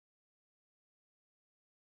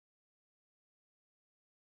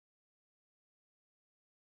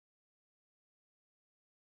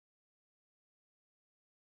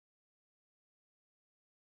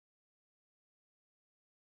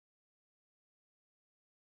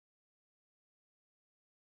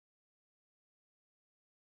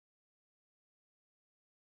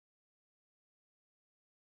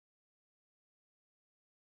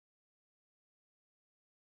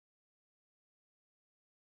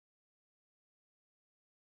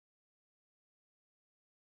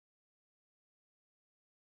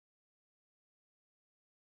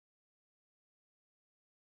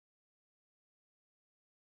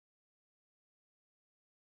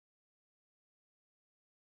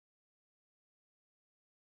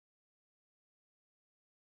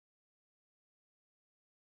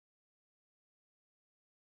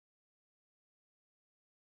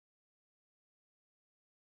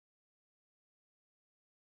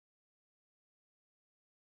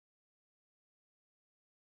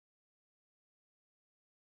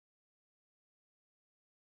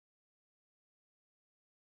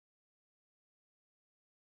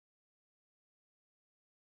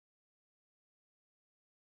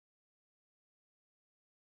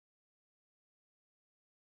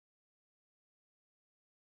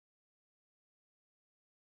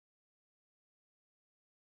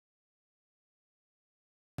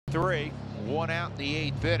 Three, 1 out in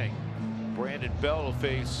the 8th inning. Brandon Bell will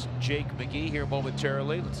face Jake McGee here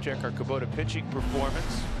momentarily. Let's check our Kubota pitching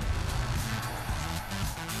performance.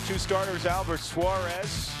 2 starters, Albert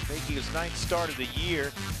Suarez making his 9th start of the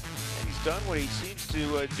year. And he's done what he seems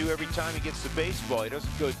to do every time he gets the baseball. He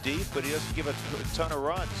doesn't go deep, but he doesn't give a ton of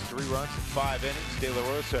runs. 3 runs in 5 innings. De La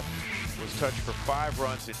Rosa was touched for 5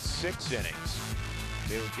 runs in 6 innings.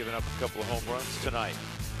 They were giving up a couple of home runs tonight.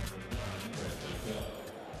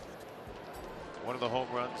 One of the home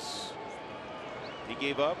runs he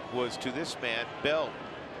gave up was to this man, Bell.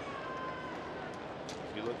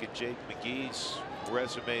 If you look at Jake McGee's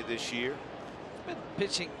resume this year, Been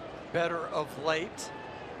pitching better of late.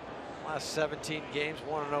 Last 17 games,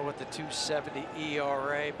 1-0 with the 2.70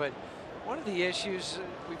 ERA. But one of the issues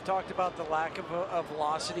we've talked about, the lack of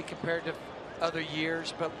velocity compared to other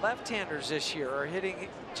years. But left-handers this year are hitting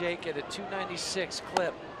Jake at a 296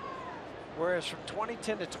 clip. Whereas from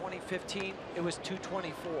 2010 to 2015, it was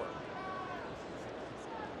 224.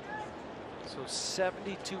 So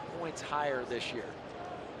 72 points higher this year.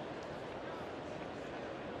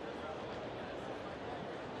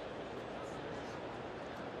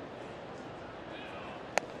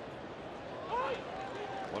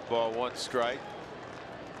 One ball, 1 strike.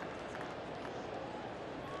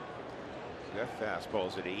 That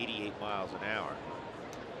fastball's at 88 miles an hour.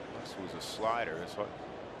 This was a slider. That's what.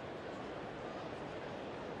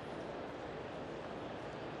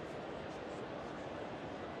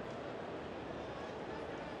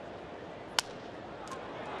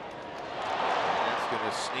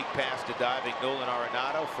 a sneak past to diving Nolan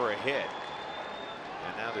Arenado for a hit.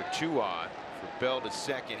 And now they're 2 on for Belda's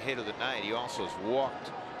second hit of the night. He also has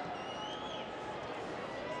walked.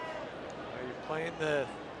 You're playing the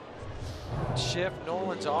shift.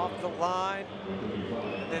 Nolan's off the line.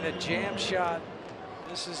 And then a jam shot.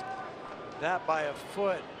 This is that by a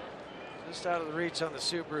foot. Just out of the reach on the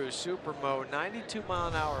Subaru Super Mode.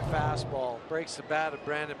 92-mile-an-hour fastball. Breaks the bat of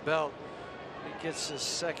Brandon Belt. He gets his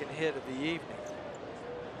second hit of the evening.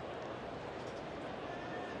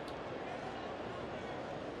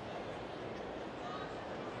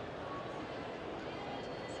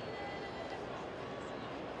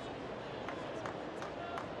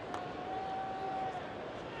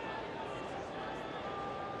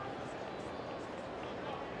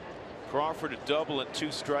 Crawford a double and 2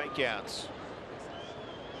 strikeouts.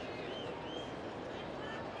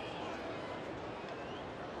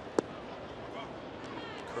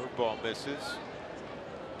 Curveball misses.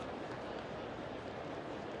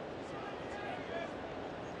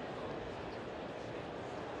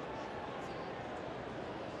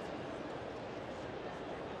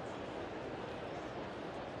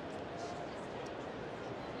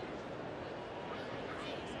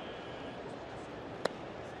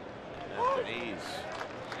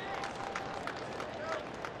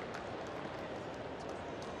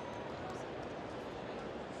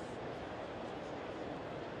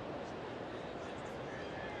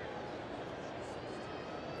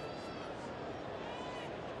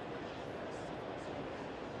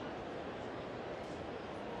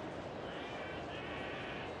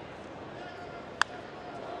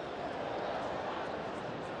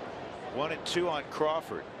 One and 2 on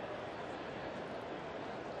Crawford.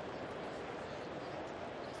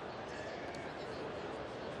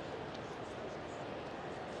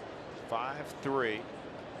 (5-3).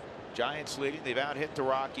 Giants leading. They've out hit the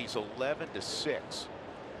Rockies 11-6.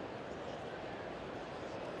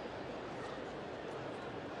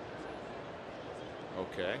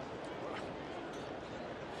 Okay.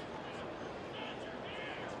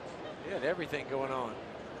 He had everything going on.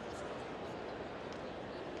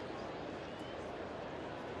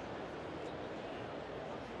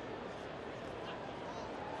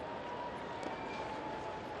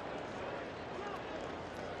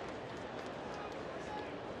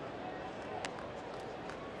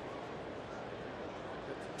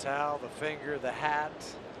 Towel, the finger, the hat.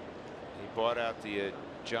 He bought out the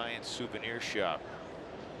Giants souvenir shop.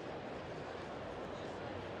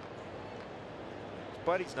 His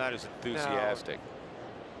buddy's not as enthusiastic.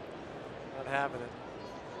 No, not having it.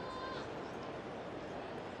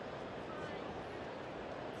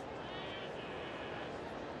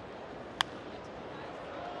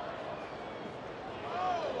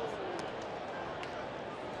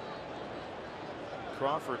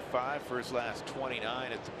 Crawford 5 for his last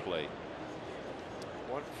 29 at the plate.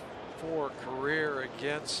 1-4 career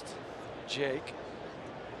against Jake.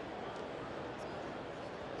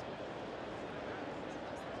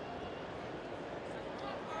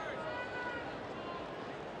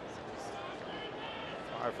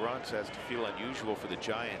 Five runs has to feel unusual for the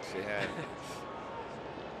Giants. They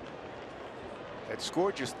had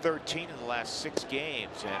scored just 13 in the last 6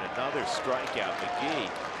 games, and another strikeout. McGee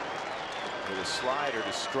with a slider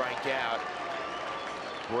to strike out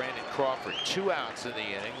Brandon Crawford. 2 outs in the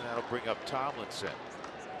inning, and that'll bring up Tomlinson.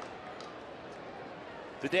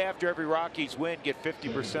 The day after every Rockies win, get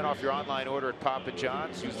 50% off your online order at Papa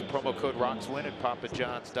John's. Use the promo code ROCKSWIN at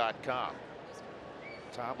papajohns.com.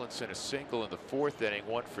 Tomlinson a single in the 4th inning,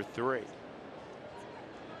 1 for 3.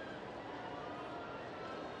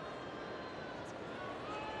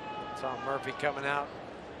 Tom Murphy coming out,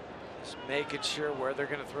 just making sure where they're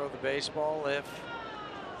going to throw the baseball if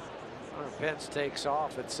Hunter Pence takes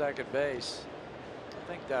off at second base. I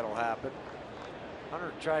think that'll happen.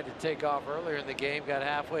 Hunter tried to take off earlier in the game, got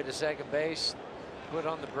halfway to second base, put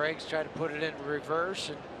on the brakes, tried to put it in reverse,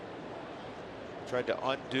 and tried to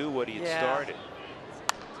undo what he had started.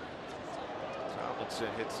 Tomlinson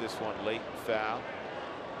hits this one late and foul.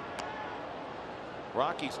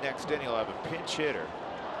 Rockies next inning, he'll have a pinch hitter,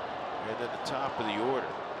 and then the top of the order.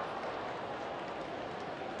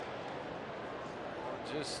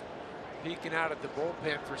 Just peeking out at the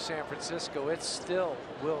bullpen for San Francisco, it's still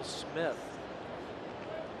Will Smith.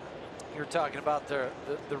 You're talking about the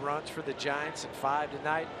runs for the Giants at 5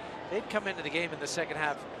 tonight. They'd come into the game in the second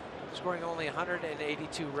half scoring only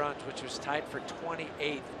 182 runs, which was tied for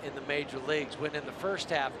 28th in the major leagues, when in the first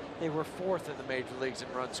half they were 4th in the major leagues in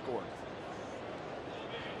runs scored.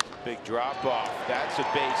 Big drop off. That's a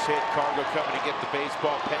base hit. Cargo coming to get the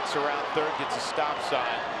baseball. Pence around third, gets a stop sign.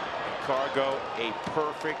 And Cargo, a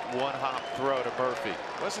perfect one-hop throw to Murphy.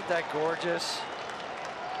 Wasn't that gorgeous?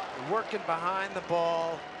 Working behind the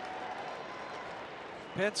ball.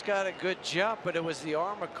 Pence got a good jump, but it was the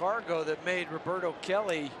arm of Cargo that made Roberto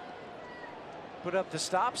Kelly put up the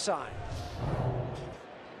stop sign.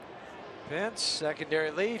 Pence,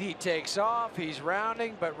 secondary lead. He takes off. He's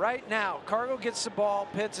rounding, but right now, Cargo gets the ball.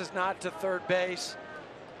 Pence is not to third base.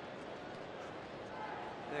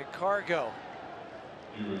 And Cargo,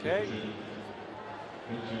 okay,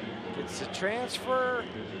 gets the transfer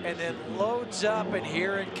and then loads up, and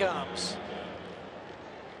here it comes.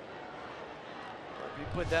 If you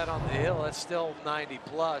put that on the hill, that's still 90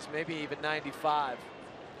 plus, maybe even 95.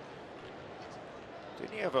 Did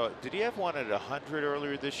he have one at 100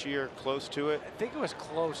 earlier this year, close to it? I think it was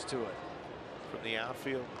close to it. From the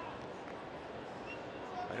outfield?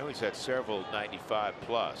 I know he's had several 95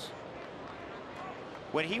 plus.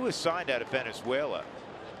 When he was signed out of Venezuela,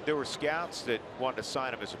 there were scouts that wanted to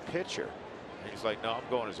sign him as a pitcher. And he's like, no, I'm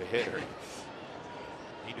going as a hitter.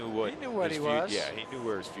 He knew what he was. Yeah, he knew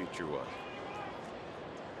where his future was.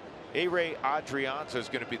 A-Ray Adrianza is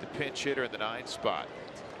going to be the pinch hitter in the 9th spot.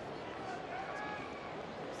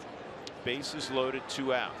 Bases loaded,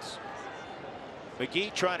 2 outs.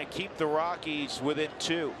 McGee trying to keep the Rockies within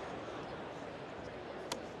 2.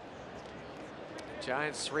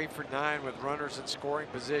 Giants 3 for 9 with runners in scoring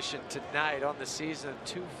position tonight on the season,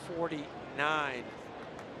 249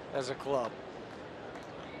 as a club.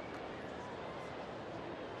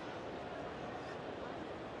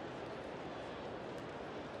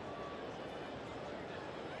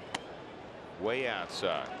 Way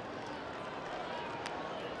outside.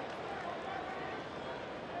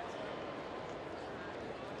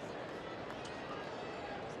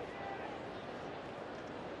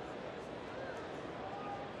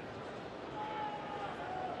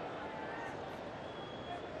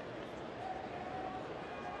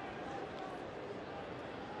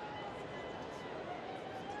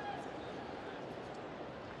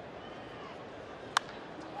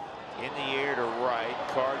 In the air to right.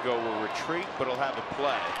 Cargo will retreat, but he'll have a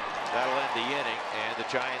play. That'll end the inning, and the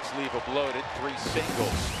Giants leave a bloated 3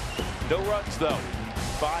 singles. No runs, though.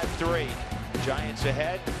 5-3. Giants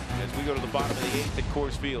ahead as we go to the bottom of the 8th at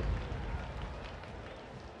Coors Field.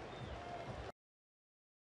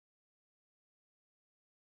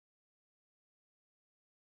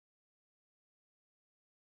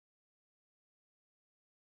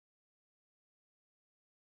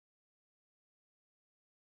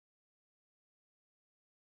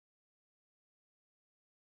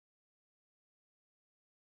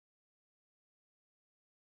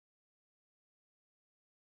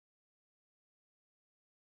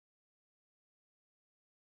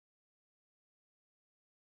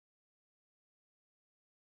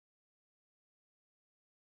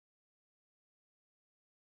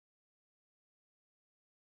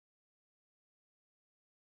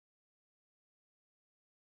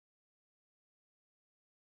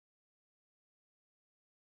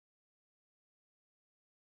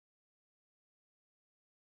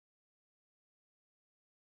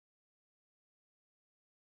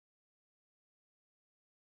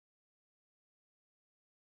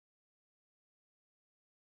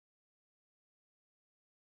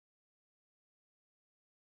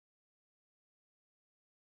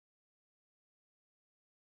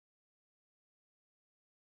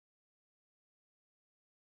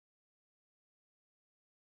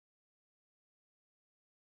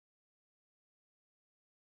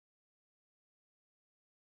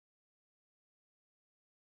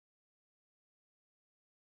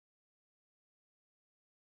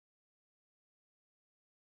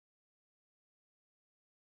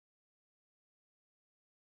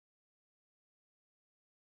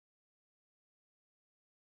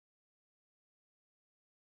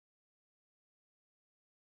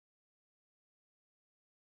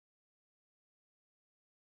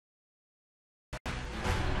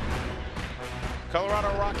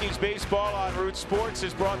 Colorado Rockies baseball on Root Sports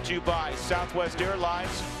is brought to you by Southwest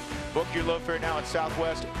Airlines. Book your low fare now at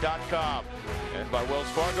southwest.com. And by Wells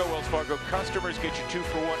Fargo. Wells Fargo customers get you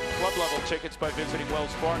 2-for-1 club level tickets by visiting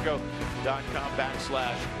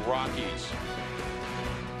wellsfargo.com/Rockies.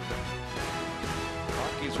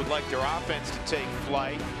 Rockies would like their offense to take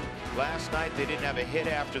flight. Last night they didn't have a hit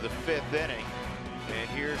after the 5th inning. And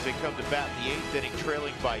here as they come to bat in the 8th inning,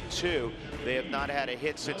 trailing by 2. They have not had a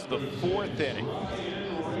hit since the 4th inning.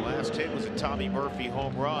 The last hit was a Tommy Murphy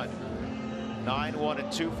home run.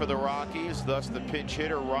 9-1-2 for the Rockies. Thus the pinch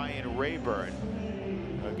hitter Ryan Rayburn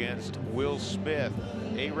against Will Smith.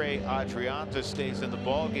 A-Ray Adrianza stays in the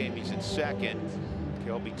ball game. He's in second.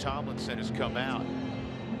 Kelby Tomlinson has come out.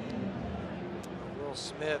 Will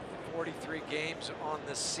Smith, 43 games on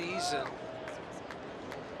the season.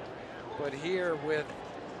 But here with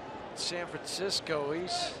San Francisco, he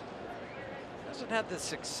hasn't had the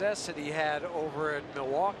success that he had over in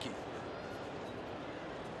Milwaukee.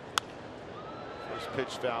 First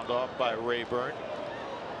pitch fouled off by Rayburn.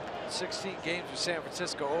 16 games with San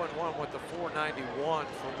Francisco, 0-1 with the 491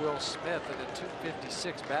 for Will Smith and a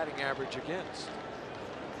 256 batting average against.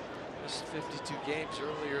 Missed 52 games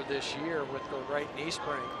earlier this year with the right knee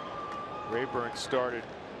sprain. Rayburn started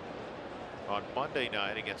on Monday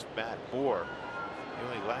night against Matt Moore. He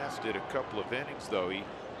only lasted a couple of innings, though. He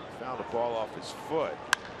fouled a ball off his foot.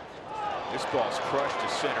 This ball's crushed to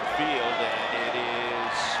center field, and it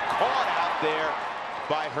is caught out there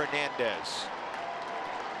by Hernandez.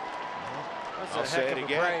 I'll say it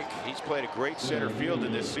again. He's played a great center field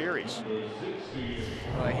in this series.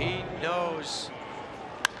 Well, he knows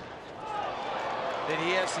that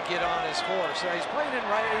he has to get on his horse. He's playing in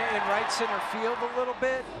right center field a little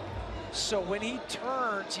bit. So when he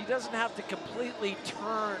turns, he doesn't have to completely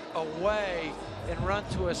turn away and run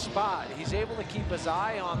to a spot. He's able to keep his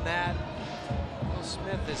eye on that. Will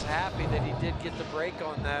Smith is happy that he did get the break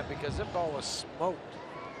on that because that ball was smoked.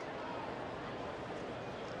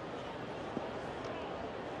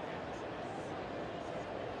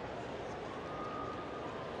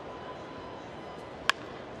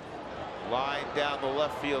 Line down the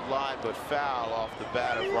left field line, but foul off the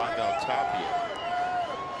bat of Raimel Tapia.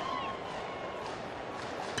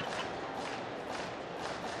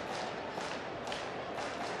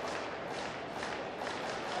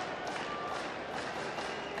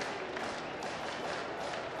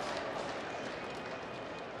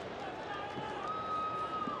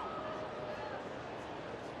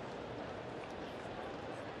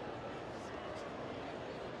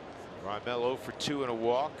 Raimel 0 for 2 and a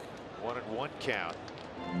walk. 1-1 count.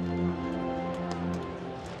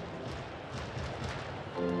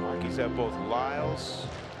 Rockies have both Lyles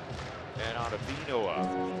and Ottavino up.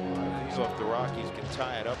 Ottavino, if the Rockies can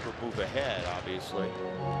tie it up or move ahead, obviously.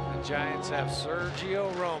 The Giants have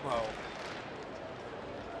Sergio Romo.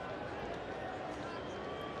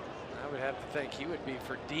 I would have to think he would be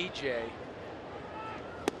for DJ.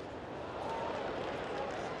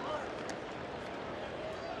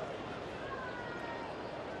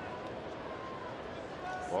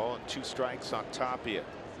 Ball and 2 strikes on Tapia.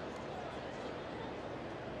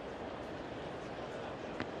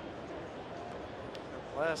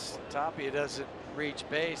 Unless Tapia doesn't reach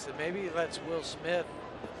base, then maybe he lets Will Smith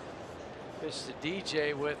pitch to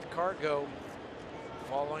DJ with Cargo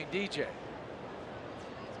following DJ.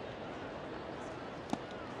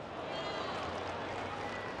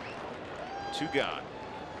 Two gone.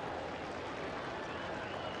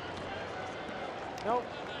 Nope.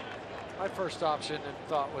 My first option and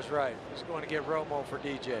thought was right. He's going to get Romo for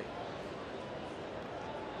DJ.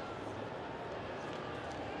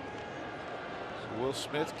 So Will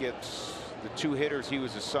Smith gets the 2 hitters he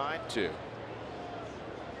was assigned to.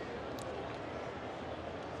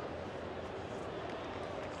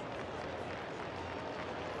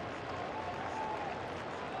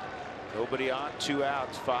 Nobody on, 2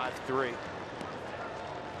 outs, 5-3.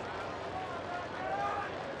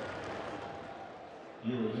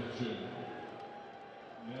 Your attention.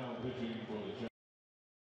 Now pitching for the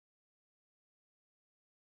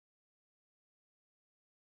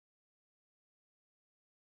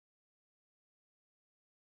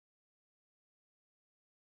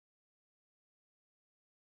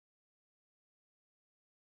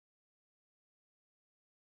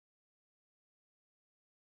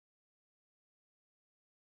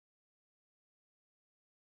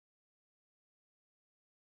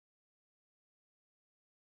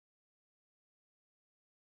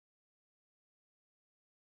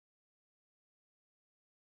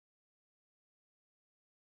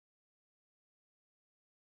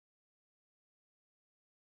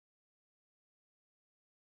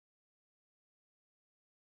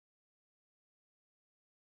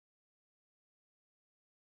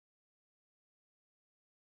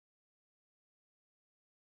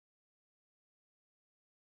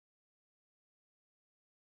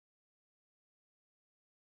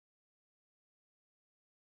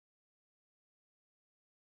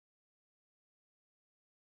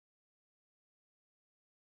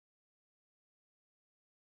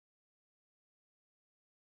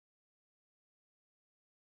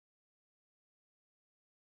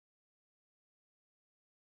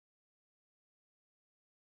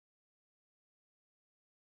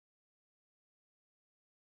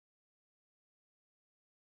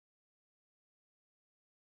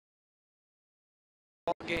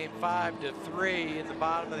Game 5-3 in the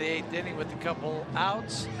bottom of the 8th inning with a couple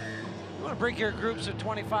outs. You want to bring your groups of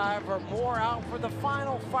 25 or more out for the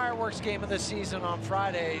final fireworks game of the season on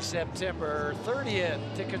Friday, September 30th.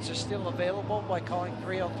 Tickets are still available by calling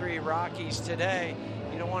 303 Rockies today.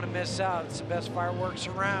 You don't want to miss out. It's the best fireworks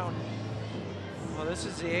around. Well, this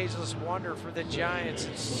is the ageless wonder for the Giants.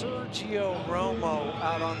 It's Sergio Romo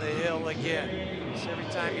out on the hill again. So every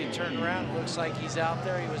time you turn around, it looks like he's out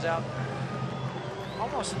there. He was out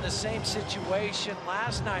almost in the same situation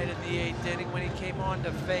last night in the 8th inning when he came on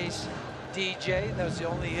to face DJ. That was the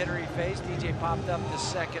only hitter he faced. DJ popped up to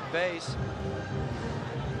second base.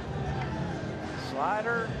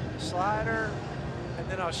 Slider, slider, and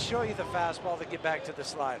then I'll show you the fastball to get back to the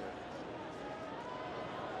slider.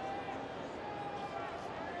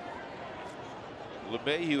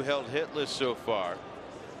 LeMahieu held hitless so far.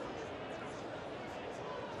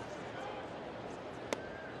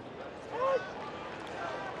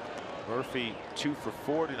 Murphy 2 for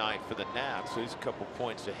 4 tonight for the Nats, so he's a couple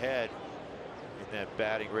points ahead in that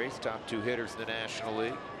batting race. Top 2 hitters in the National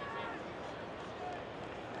League.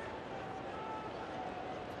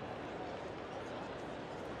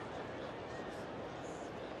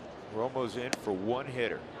 Romo's in for 1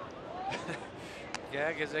 hitter. Yeah,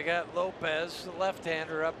 because they got Lopez, the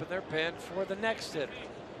left-hander, up in their pen for the next hitter.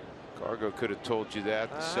 Cargo could have told you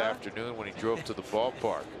that this afternoon when he drove to the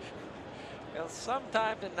ballpark. Well,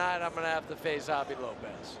 sometime tonight I'm going to have to face Javi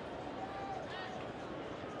Lopez.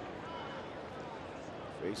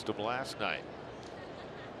 Faced him last night.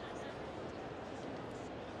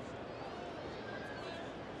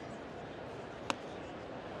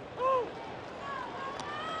 Woo!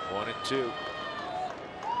 1-2.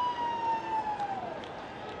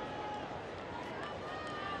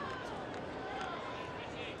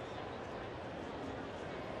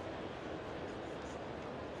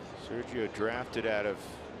 Sergio drafted out of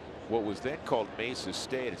what was then called Mesa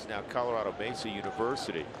State. It's now Colorado Mesa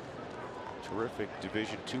University. Terrific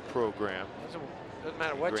Division II program. Doesn't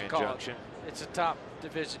matter what Grand you call Junction. it. It's a top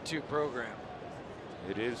Division II program.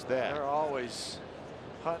 It is that. They're always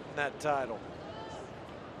hunting that title.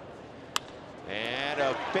 And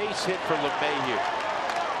a base hit for LeMahieu.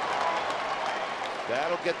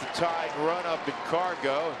 That'll get the tying run up in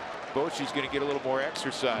Cargo. Bochy's going to get a little more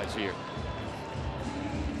exercise here.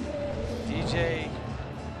 DJ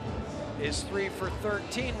is 3 for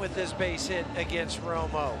 13 with this base hit against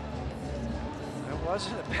Romo. It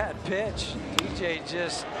wasn't a bad pitch. DJ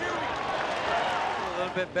just did a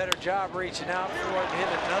little bit better job reaching out for it and hit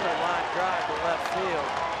another line drive to left field.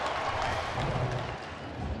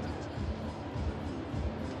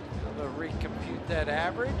 They'll recompute that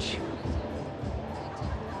average.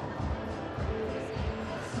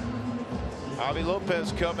 Javi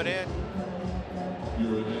Lopez coming in.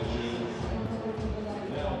 Your attention.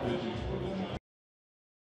 Now pitching for the Giants.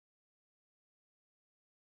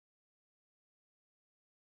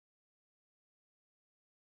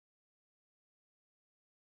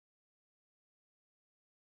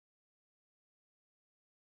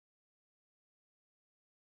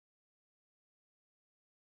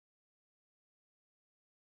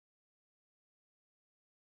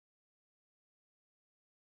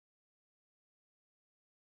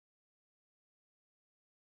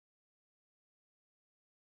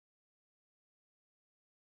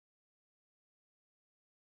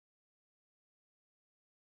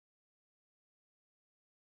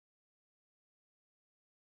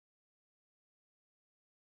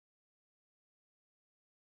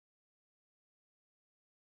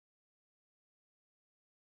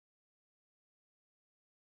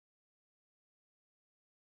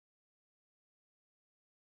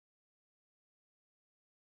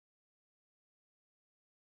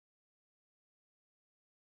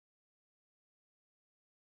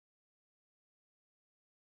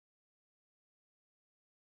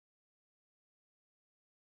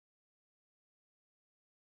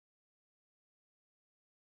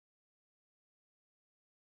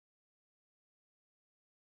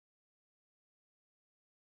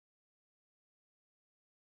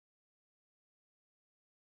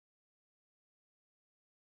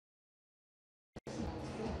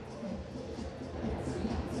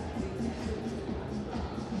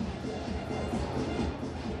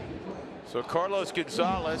 So Carlos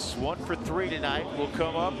Gonzalez, 1 for 3 tonight, will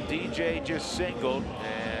come up. DJ just singled,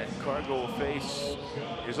 and Cargo will face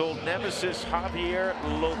his old nemesis, Javier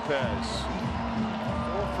Lopez.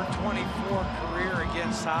 4 for 24 career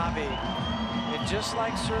against Javi. And just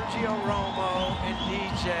like Sergio Romo and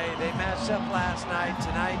DJ, they matched up last night.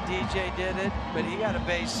 Tonight, DJ did it, but he got a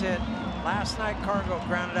base hit. Last night, Cargo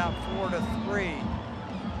grounded out 4-3.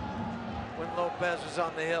 When Lopez was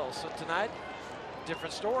on the hill. So tonight,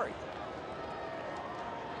 different story.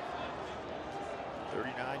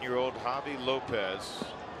 39-year-old Javi Lopez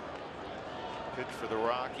pitched for the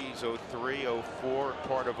Rockies 03, 04, and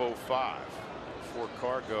part of 05 before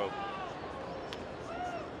Cargo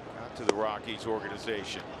got to the Rockies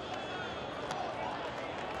organization.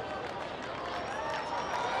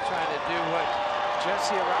 Trying to do what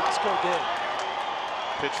Jesse Orozco did.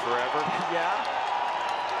 Pitch forever. Yeah.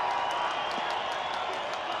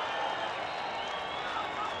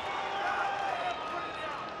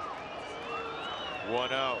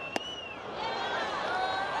 One out.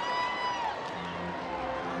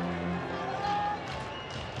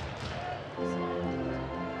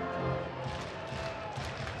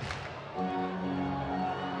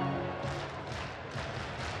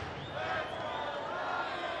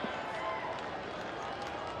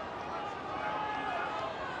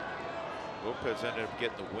 Lopez ended up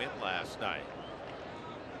getting the win last night.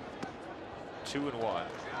 2-1.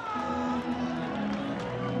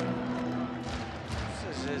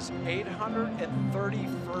 This is his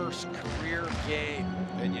 831st career game.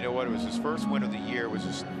 And you know what? It was his first win of the year. It was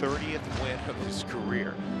his 30th win of his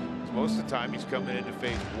career. Most of the time he's coming in to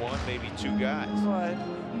face one, maybe two guys. But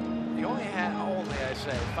he only had, I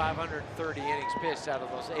say, 530 innings pitched out of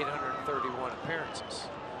those 831 appearances.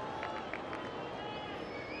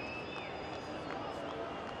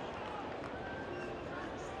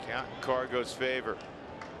 Count in Cargo's favor.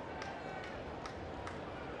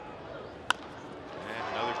 And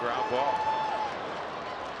another ground ball.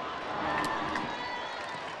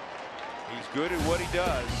 He's good at what he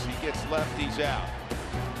does. He gets lefties out.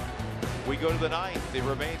 We go to the ninth. It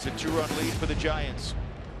remains a 2-run lead for the Giants.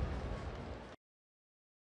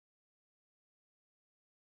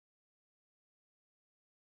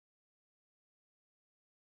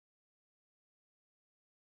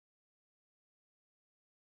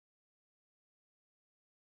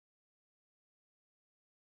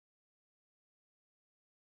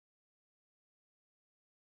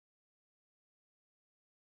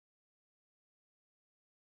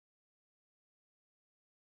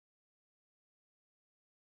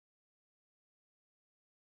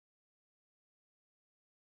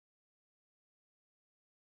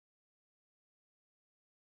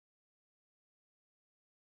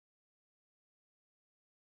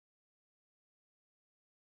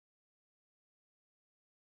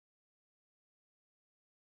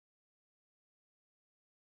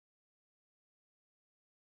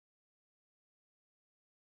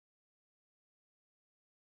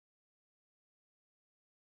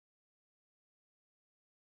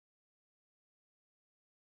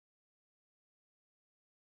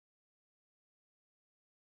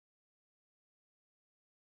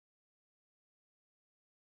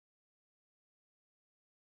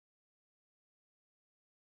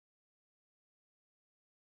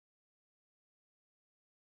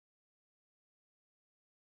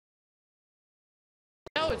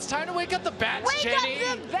 It's time to wake up the bats, Wake Jenny.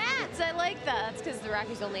 up the bats! I like that. That's because the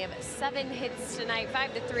Rockies only have 7 hits tonight,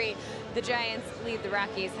 5-3. The Giants lead the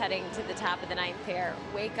Rockies heading to the top of the 9th here.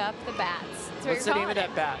 Wake up the bats. That's What's the name of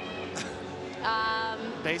that bat?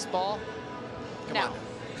 Baseball? Come no. on.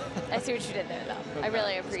 I see what you did there, though. I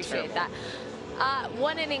really appreciate terrible. that.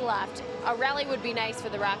 1 inning left. A rally would be nice for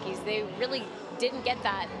the Rockies. They really didn't get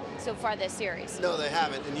that so far this series. No, they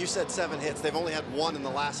haven't. And you said 7 hits. They've only had 1 in the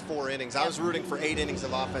last 4 innings. I was rooting for 8 innings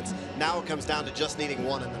of offense. Now it comes down to just needing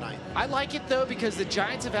 1 in the 9th. I like it, though, because the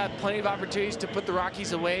Giants have had plenty of opportunities to put the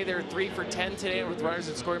Rockies away. They're 3 for 10 today with runners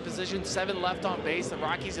in scoring position, 7 left on base. The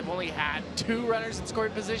Rockies have only had 2 runners in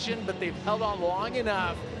scoring position, but they've held on long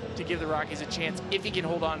enough to give the Rockies a chance if he can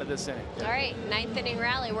hold on to this inning. All right, 9th inning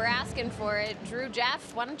rally. We're asking for it. Drew,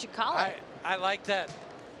 Jeff, why don't you call it? I like that.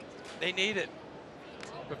 They need it.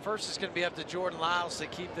 But first, it's going to be up to Jordan Lyles to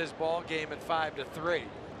keep this ball game at 5-3.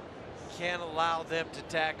 Can't allow them to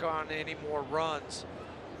tack on any more runs.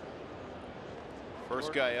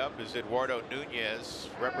 First guy up is Eduardo Nunez,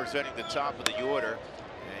 representing the top of the order.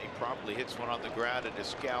 And he promptly hits one on the ground at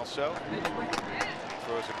Descalso.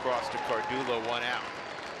 Throws across to Cardullo, 1 out.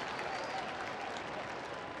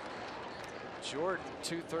 Jordan,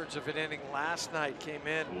 2/3 of an inning last night, came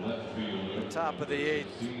in at the top of the 8th.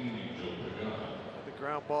 The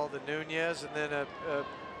ground ball to Nunez, and then a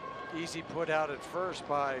easy put out at first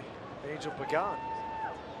by Angel Pagan.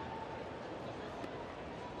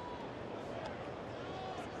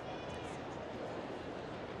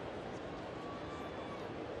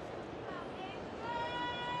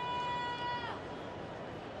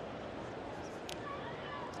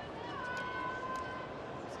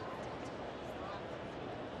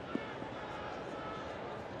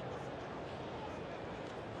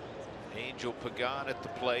 Angel Pagan at the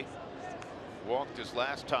plate. Walked his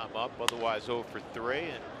last time up, otherwise 0 for 3, and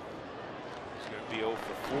he's going to be 0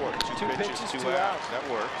 for 4. Two pitches, 2 outs. That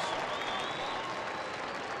works.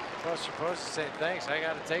 Buster Posey saying, thanks, I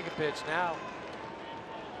got to take a pitch now.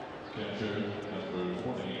 Catcher number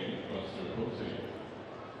 28, Buster Posey.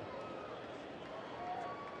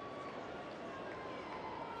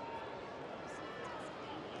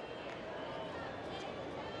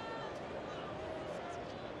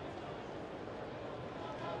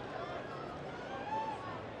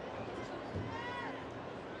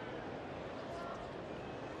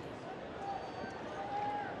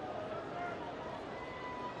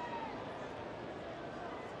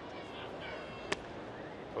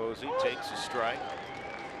 Posey takes a strike.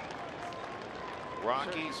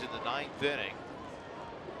 Rockies in the 9th inning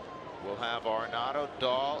will have Arenado,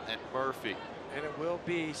 Dahl, and Murphy. And it will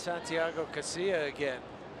be Santiago Casilla again.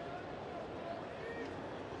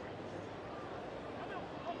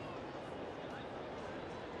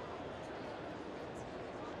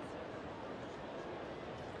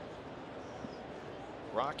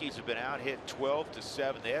 Rockies have been out hit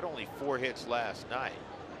 12-7. They had only 4 hits last night.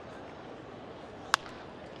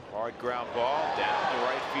 Hard ground ball down the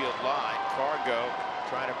right field line. Cargo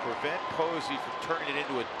trying to prevent Posey from turning it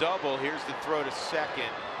into a double. Here's the throw to second,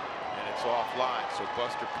 and it's offline. So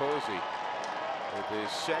Buster Posey with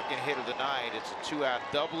his second hit of the night. It's a 2-out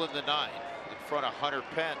double in the 9th in front of Hunter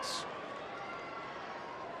Pence.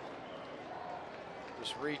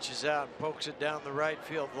 Just reaches out and pokes it down the right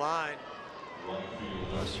field line.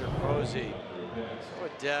 Buster Posey, so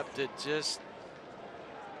adept at just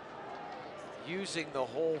using the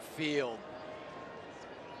whole field.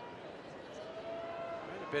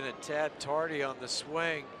 Might have been a tad tardy on the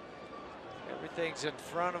swing. Everything's in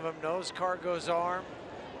front of him. Knows Cargo's arm.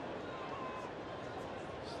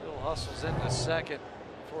 Still hustles into second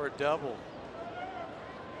for a double.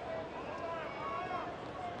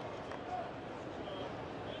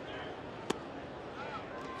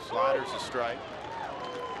 Slider's a strike.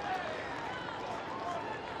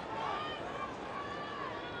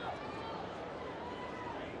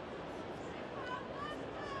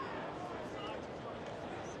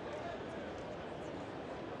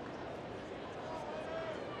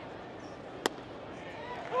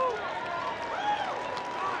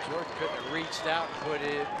 Jordan couldn't have reached out and put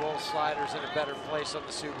it both sliders in a better place on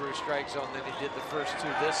the Subaru strike zone than he did the first two.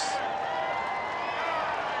 This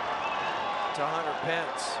to Hunter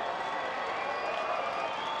Pence.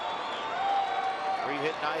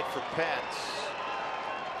 3-hit night for Pence.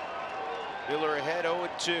 Miller ahead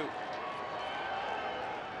 0-2.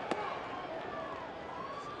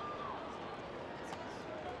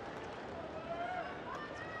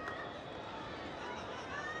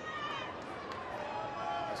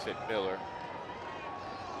 I said Miller.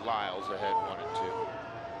 Lyles ahead 1-2.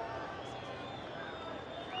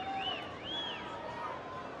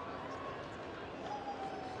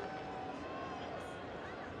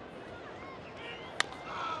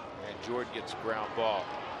 Jordan gets ground ball.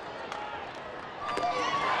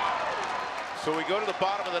 So we go to the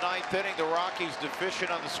bottom of the 9th inning. The Rockies deficient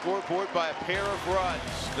on the scoreboard by a pair of runs.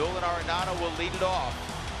 Nolan Arenado will lead it off.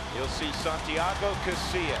 You'll see Santiago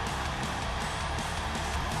Casilla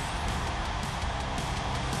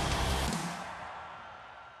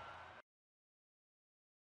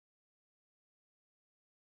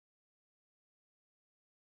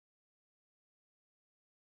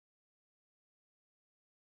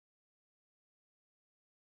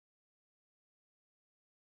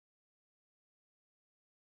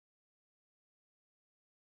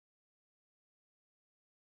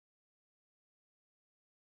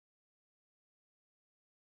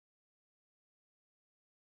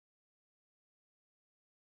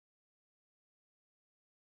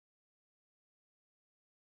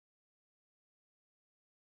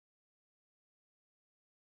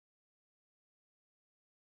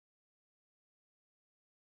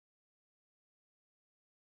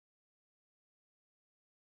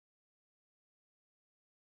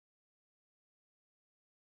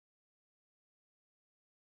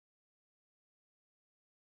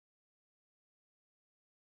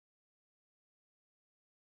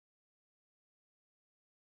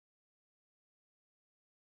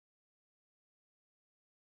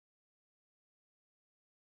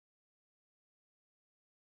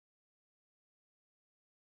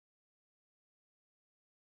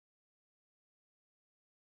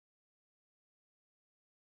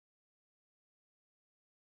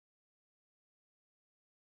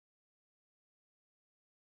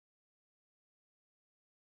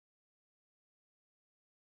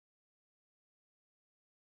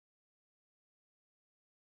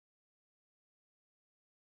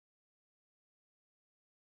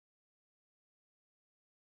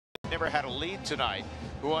never had a lead tonight.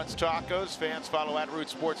 Who wants tacos? Fans follow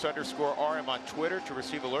 @Root_Sports_RM on Twitter to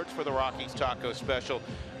receive alerts for the Rockies taco special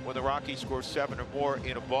when the Rockies score 7 or more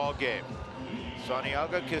in a ball game.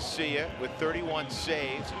 Santiago Casilla, with 31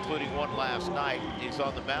 saves, including one last night, is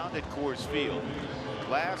on the mound at Coors Field.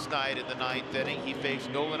 Last night in the 9th inning, he faced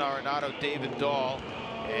Nolan Arenado, David Dahl,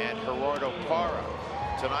 and Gerardo Parra.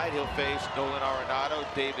 Tonight he'll face Nolan Arenado,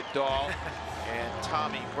 David Dahl, and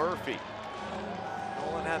Tommy Murphy.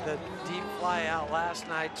 Nolan had the deep fly out last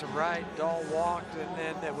night to right. Dahl walked, and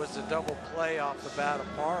then there was a double play off the bat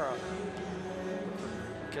of Parra.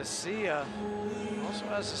 Casilla also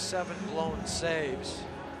has 7 blown saves.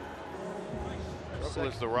 Trouble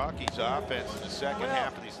is the Rockies' offense in the second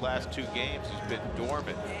half of these last 2 games has been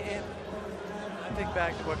dormant. And I think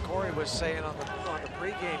back to what Corey was saying on the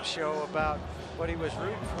pregame show about what he was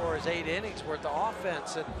rooting for is 8 innings worth of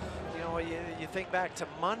offense. And you know, you think back to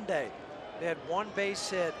Monday, they had 1 base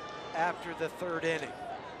hit after the 3rd inning,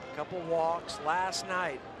 a couple walks. Last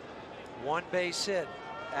night, 1 base hit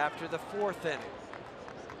after the 4th inning.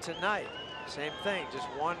 Tonight, same thing, just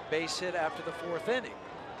 1 base hit after the 4th inning.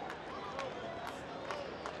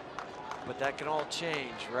 But that can all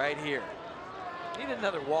change right here. Need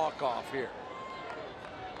another walk-off here.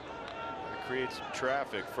 Create some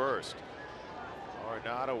traffic first.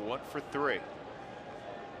 Arenado 1 for 3.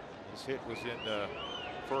 His hit was in the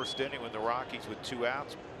 1st inning when the Rockies, with 2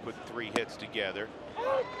 outs, put 3 hits together. He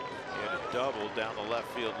had a double down the left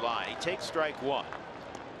field line. He takes strike 1.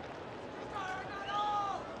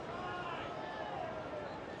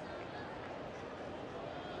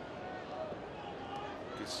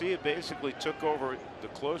 Casilla basically took over the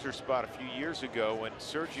closer spot a few years ago when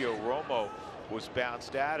Sergio Romo was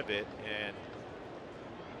bounced out of it, and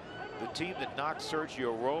the team that knocked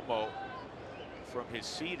Sergio Romo from his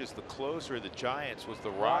seat as the closer of the Giants was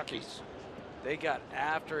the Rockies. They got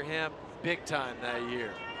after him big time that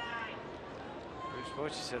year.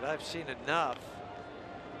 Bruce Bochy said, "I've seen enough.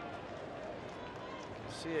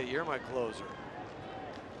 Casilla, you're my closer."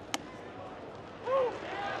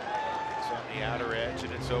 It's on the outer edge,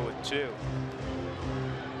 and it's 0-2.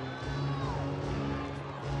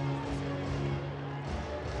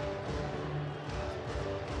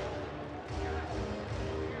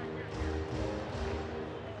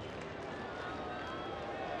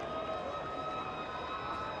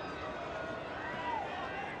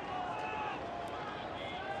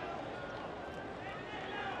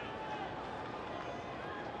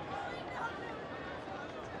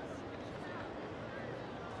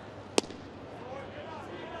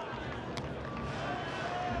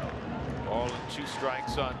 Ball and 2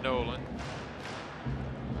 strikes on Nolan.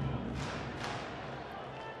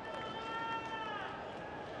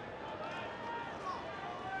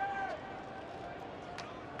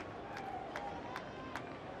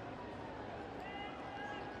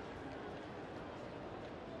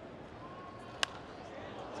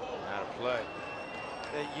 Out of play.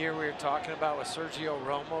 That year we were talking about with Sergio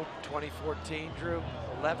Romo, 2014, Drew,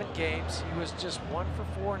 11 games. He was just 1 for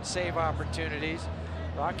 4 in save opportunities.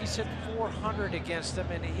 Rockies hit 400 against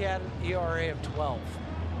him, and he had an ERA of 12.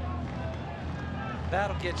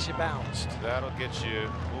 That'll get you bounced. That'll get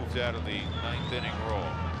you moved out of the 9th inning roll.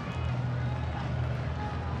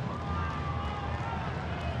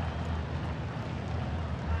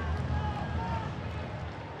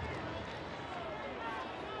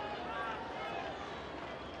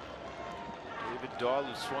 David Dahl,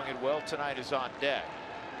 who swung it well tonight, is on deck.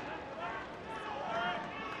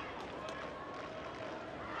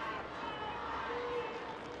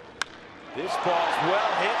 This ball's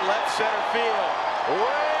well hit left center field.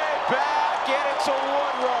 Way back, and it's a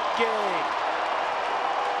 1-run game.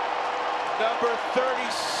 Number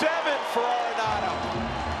 37 for Arenado.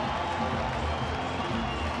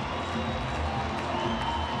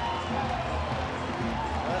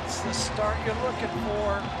 That's the start you're looking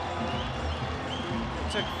for.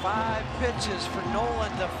 It took 5 pitches for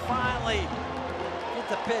Nolan to finally get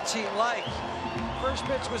the pitch he liked. First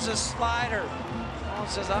pitch was a slider.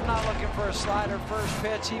 Says, "I'm not looking for a slider first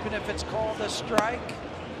pitch, even if it's called a strike."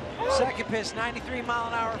 Second pitch,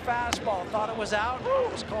 93-mile-an-hour fastball. Thought it was out.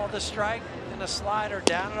 It was called a strike. And a slider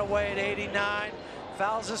down and away at 89.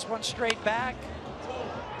 Fouls this one straight back.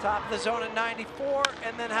 Top of the zone at 94.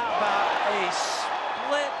 And then how about a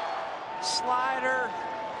split slider?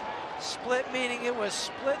 Split meaning it was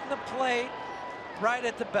splitting the plate right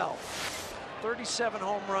at the belt. 37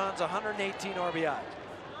 home runs, 118 RBIs.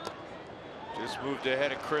 Just moved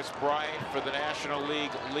ahead of Chris Bryant for the National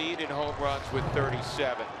League lead in home runs with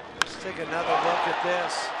 37. Let's take another look at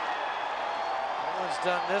this. Nolan's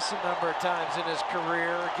done this a number of times in his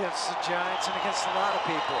career against the Giants and against a lot of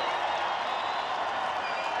people.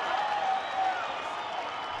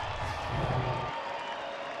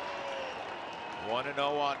 1-0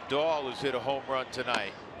 on Dahl, who's hit a home run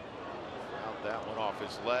tonight. Fouled that one off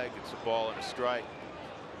his leg. It's a ball and a strike.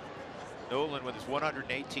 Nolan with his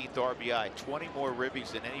 118th RBI, 20 more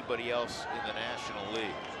ribbies than anybody else in the National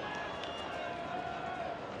League.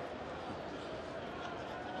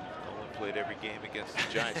 Nolan played every game against the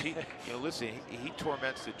Giants. He, you know, listen, he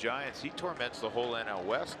torments the Giants. He torments the whole NL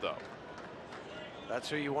West, though. That's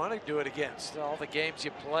who you want to do it against. All the games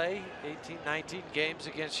you play, 18, 19 games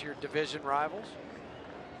against your division rivals.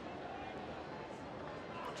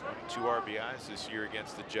 22 RBIs this year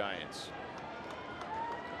against the Giants.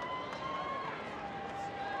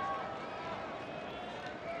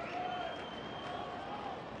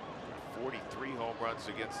 '43 home runs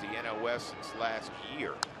against the NL West since last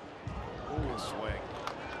year. Good swing.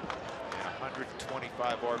 And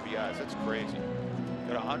 125 RBIs. That's crazy.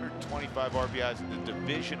 Got 125 RBIs in the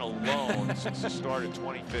division alone since the start of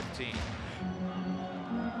 2015.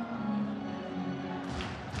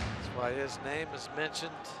 That's why his name is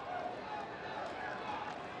mentioned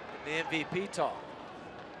in the MVP talk.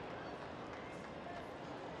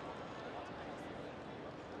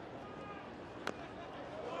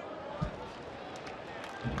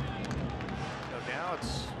 So now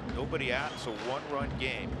it's nobody out. It's a one-run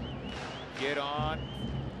game. Get on.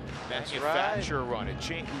 Manufacture a run. It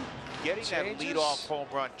getting that leadoff home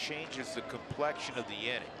run changes the complexion of the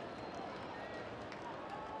inning.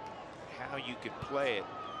 How you can play it.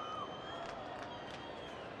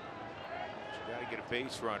 You got to get a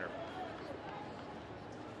base runner.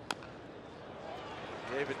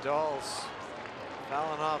 David Dahl's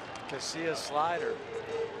fouling off Casillas' slider.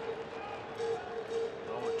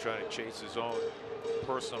 Nolan trying to chase his own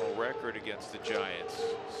personal record against the Giants,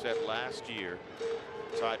 set last year.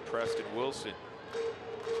 Tied Preston Wilson.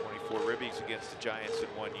 24 ribbies against the Giants in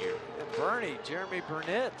 1 year. And Bernie, Jeremy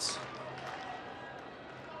Burnitz.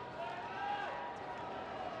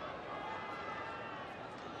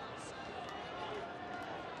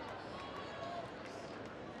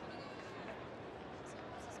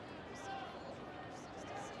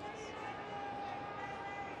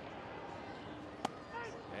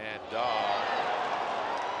 And Dahl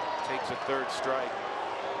takes a third strike.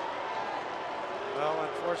 Well,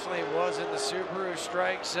 unfortunately, it was in the Subaru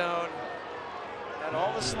strike zone. Had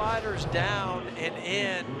all the sliders down and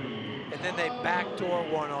in, and then they backdoor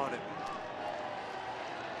one on him.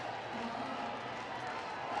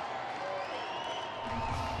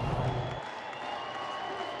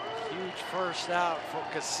 Huge first out for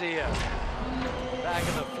Casillas. Back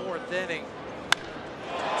in the fourth inning.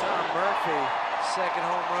 Tom Murphy, second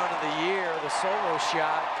home run of the year, the solo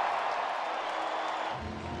shot.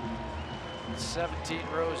 17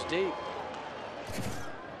 rows deep.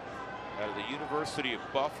 Out of the University of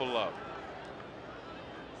Buffalo.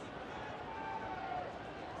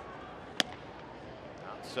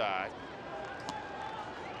 Outside.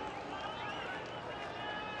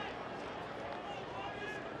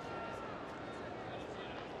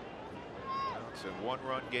 It's a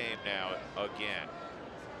one-run game now again.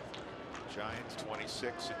 Giants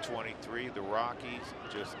 26 and 23. The Rockies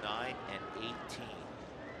just 9 and 18.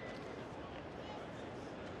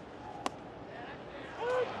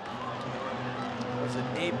 Was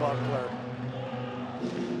a knee buckler.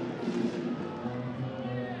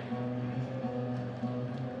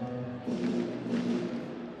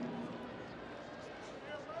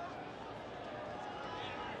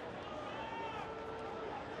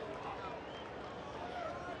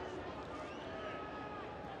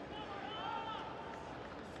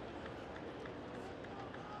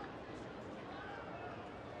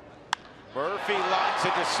 Murphy lines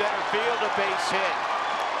into center field, a base hit.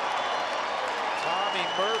 Tommy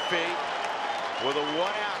Murphy with a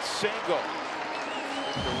one-out single.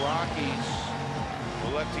 The Rockies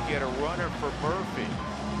will have to get a runner for Murphy.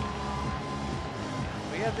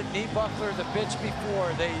 We had the knee buckler the pitch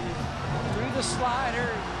before. They threw the slider,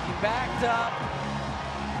 he backed up.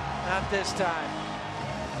 Not this time.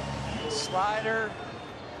 Slider.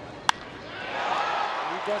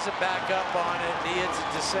 He doesn't back up on it, and he hits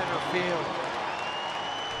it to center field.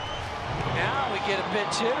 Now we get a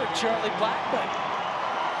pinch hitter, Charlie Blackmon.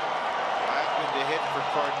 Blackmon to hit for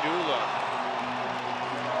Cardula.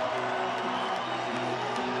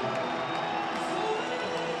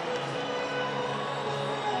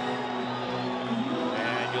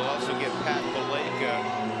 And you'll also get Pat Valaika,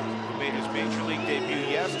 who made his major league debut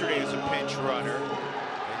yesterday as a pinch runner.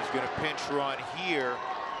 And he's going to pinch run here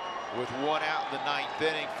with one out in the ninth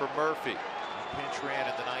inning for Murphy. He pinch ran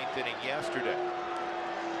in the ninth inning yesterday.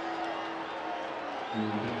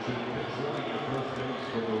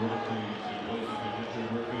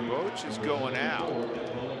 Roach is going out.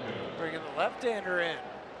 bringing the left-hander in.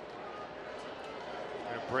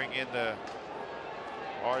 Going to bring in the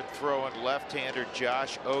hard-throwing left-hander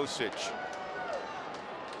Josh Osich.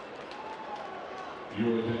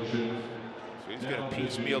 Your attention. So he's going to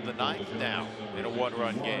piecemeal the ninth now in a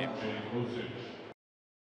one-run game.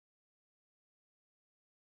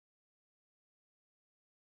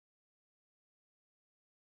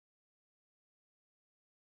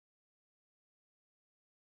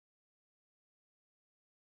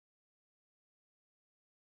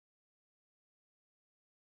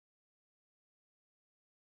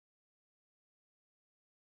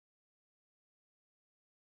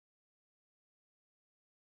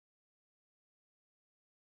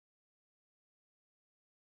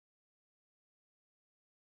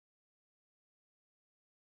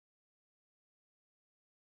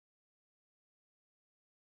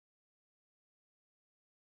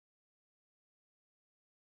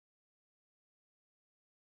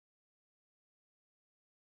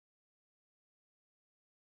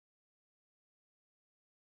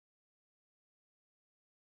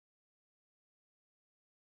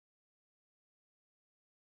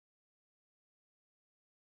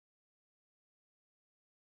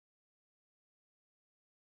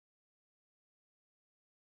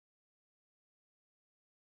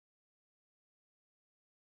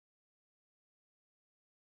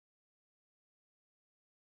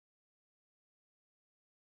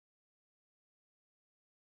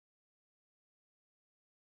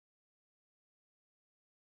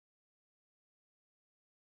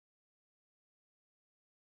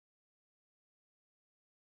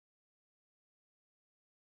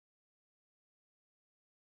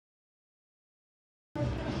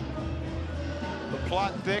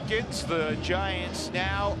 Plot thickens. The Giants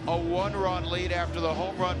now a one-run lead after the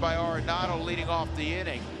home run by Arenado leading off the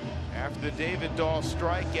inning. After the David Dahl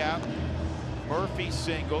strikeout, Murphy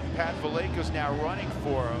singled. Pat Vallejo's now running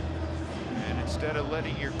for him. And instead of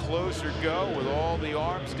letting your closer go with all the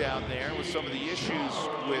arms down there, with some of the issues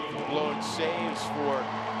with blown saves for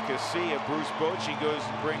Casilla, Bruce Bochy goes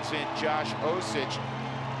and brings in Josh Osich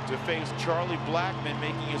to face Charlie Blackmon,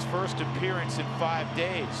 making his first appearance in 5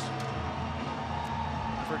 days.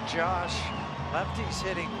 For Josh, lefty's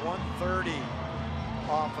hitting 130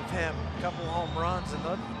 off of him. A couple home runs, and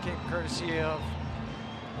that came courtesy of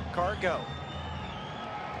Cargo.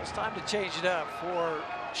 It's time to change it up for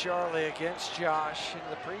Charlie against Josh. In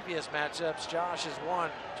the previous matchups, Josh has won.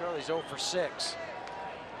 Charlie's 0 for 6.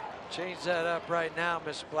 Change that up right now,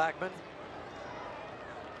 Mr. Blackmon.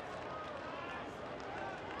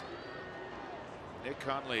 Nick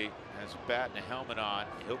Hundley has a bat and a helmet on.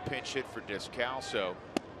 He'll pinch hit for Descalso,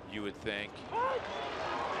 you would think.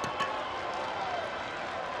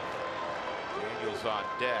 Daniels on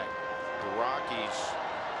deck. The Rockies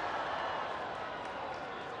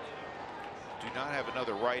do not have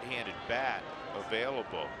another right-handed bat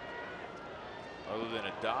available other than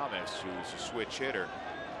Adames, who's a switch hitter.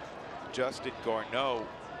 Justin Garneau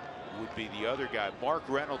would be the other guy. Mark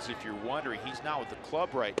Reynolds, if you're wondering, he's not with the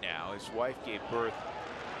club right now. His wife gave birth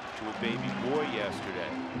to a baby boy yesterday.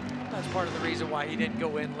 That's part of the reason why he didn't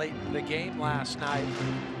go in late in the game last night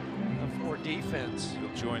for defense.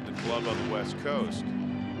 He'll join the club on the West Coast.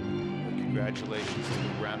 But congratulations to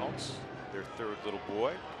the Reynolds, their third little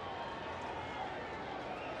boy.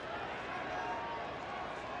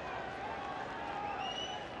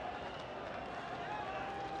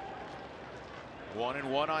 One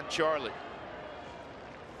and one on Charlie.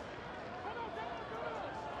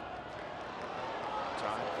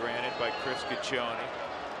 Time granted by Chris Caccione.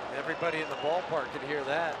 Everybody in the ballpark could hear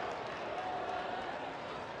that.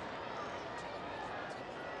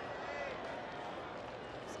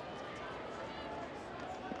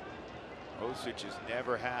 Osich has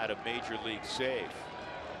never had a major league save.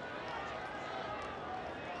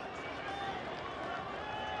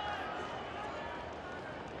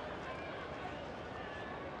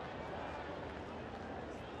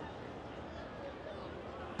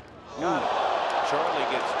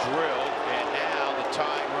 Charlie gets drilled, and now the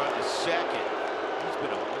tying run to second. He's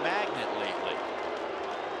been a magnet lately.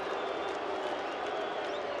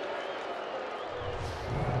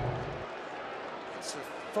 It's the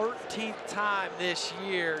 13th time this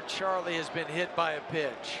year Charlie has been hit by a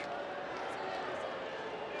pitch.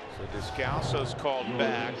 So Descalso's called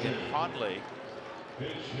back, and Hundley.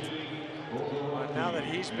 Now that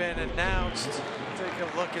he's been announced, take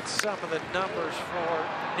a look at some of the numbers for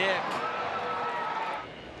Nick.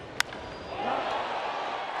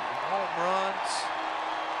 Home runs,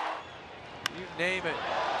 you name it.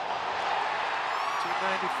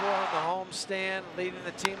 294 on the homestand, leading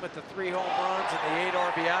the team with the 3 home runs and the 8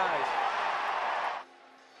 RBIs.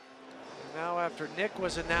 after Nick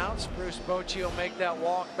was announced, Bruce Bochy will make that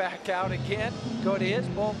walk back out again, go to his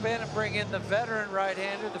bullpen and bring in the veteran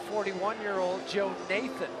right-hander, the 41-year-old Joe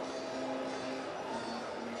Nathan.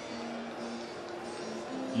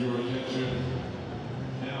 Your attention.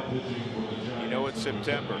 Now pitching for the Giants. You know it's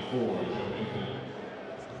September.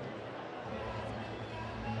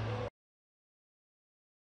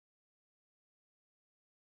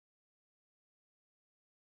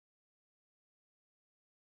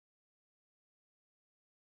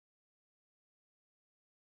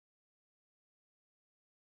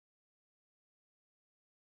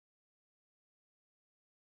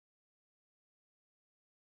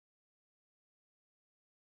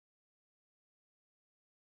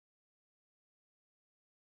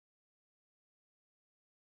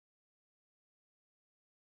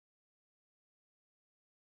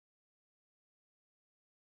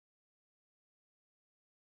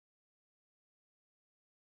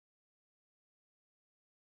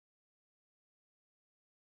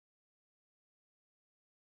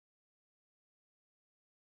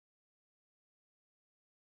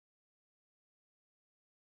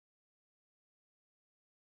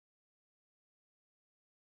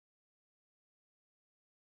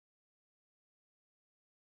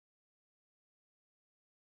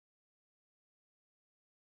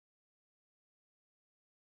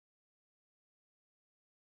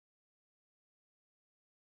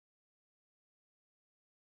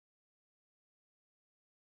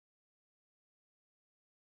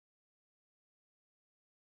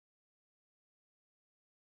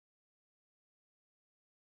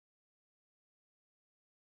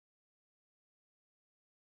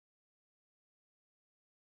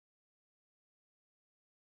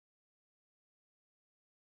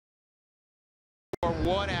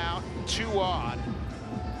 One out, 2 on,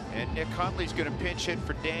 and Nick Huntley's going to pinch hit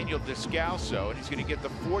for Daniel Descalso, and he's going to get the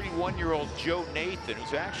 41-year-old Joe Nathan,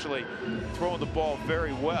 who's actually throwing the ball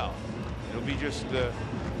very well. It'll be just the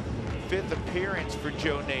 5th appearance for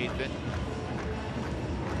Joe Nathan.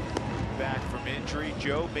 Back from injury,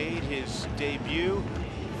 Joe made his debut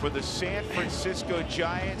for the San Francisco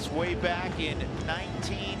Giants way back in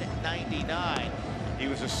 1999. He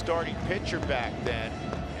was a starting pitcher back then.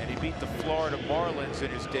 And he beat the Florida Marlins in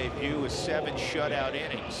his debut with 7 shutout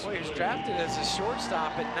innings. Well, he was drafted as a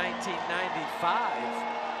shortstop in 1995.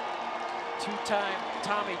 2-time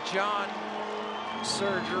Tommy John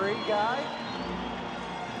surgery guy.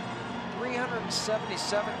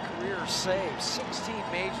 377 career saves, 16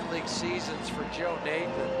 major league seasons for Joe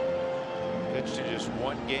Nathan. Pitched in just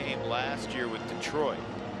 1 game last year with Detroit.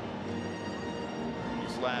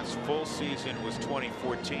 His last full season was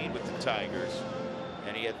 2014 with the Tigers,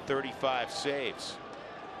 and he had 35 saves.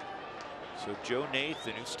 So Joe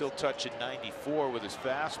Nathan, who's still touching 94 with his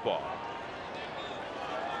fastball,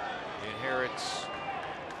 inherits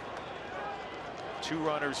 2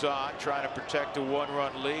 runners on, trying to protect a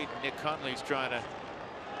 1-run lead. Nick Huntley's trying to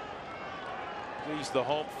please the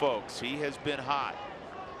home folks. He has been hot.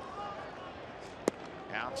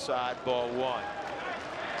 Outside, ball 1.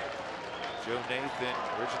 Joe Nathan,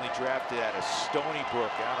 originally drafted out of Stony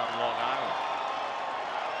Brook out on Long Island.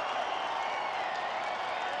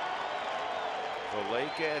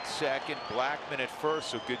 Valleca at second, Blackman at first,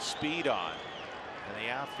 so good speed on. And the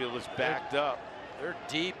outfield is backed up. They're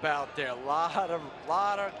deep out there. A lot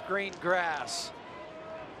of green grass.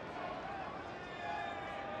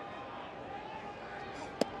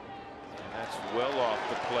 And that's well off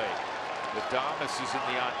the plate. Adames is in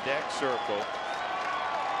the on-deck circle.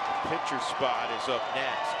 The pitcher spot is up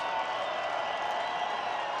next.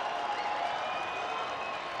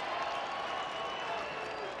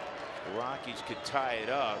 The Rockies could tie it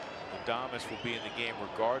up. Adames will be in the game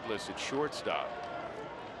regardless at shortstop.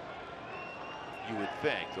 You would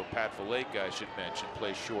think, though Pat Valleca, I should mention,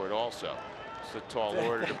 plays short also. It's a tall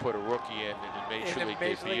order to put a rookie in a Major League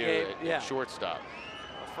debut at shortstop.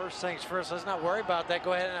 Well, first things first, let's not worry about that.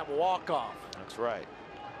 Go ahead and have a walk-off. That's right.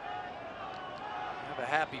 Have a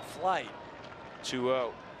happy flight.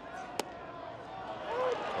 2-0.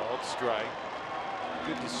 Called strike.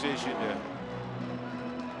 Good decision to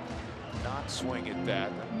not swing at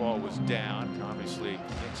that. That ball was down. Obviously,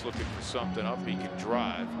 Nick's looking for something up he can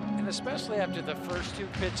drive. And especially after the first 2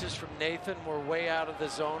 pitches from Nathan were way out of the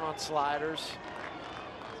zone on sliders.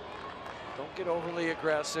 Don't get overly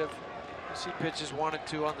aggressive. You see pitches 1 and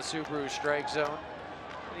 2 on the Subaru strike zone.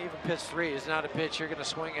 And even pitch 3 is not a pitch you're going to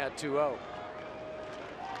swing at 2-0.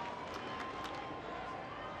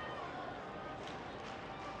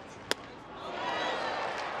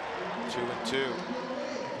 Two and 2.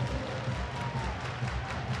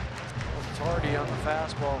 Tardy on the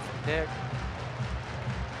fastball from Nick.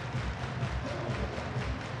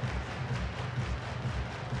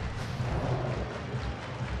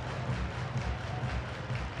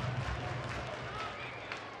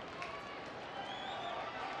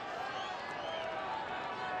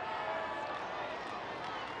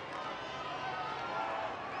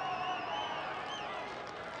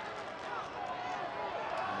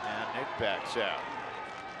 Diamondbacks out.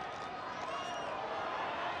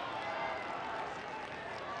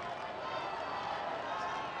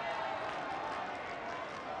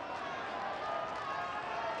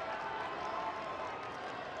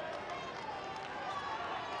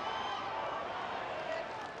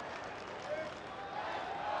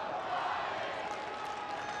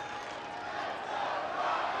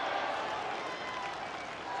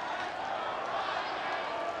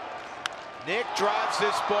 Nick drives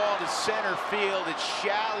this ball to center field. It's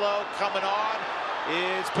shallow. Coming on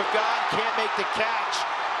is Pagan. Can't make the catch.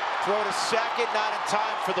 Throw to second. Not in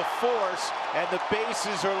time for the force. And the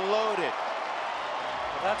bases are loaded.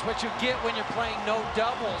 Well, that's what you get when you're playing no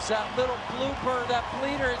doubles. That little blooper, that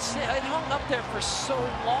bleeder, it hung up there for so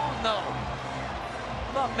long, though.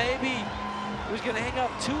 I thought maybe it was going to hang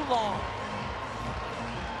up too long.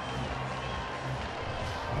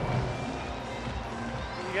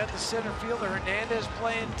 You got the center fielder Hernandez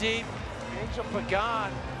playing deep. Angel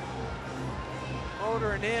Pagan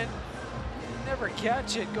motoring in. Never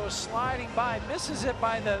catch it. Goes sliding by. Misses it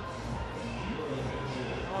by the.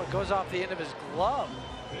 Oh, it goes off the end of his glove.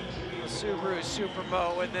 The Subaru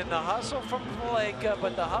Supermo, and then the hustle from Valleca,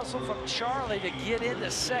 but the hustle from Charlie to get into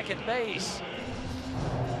second base.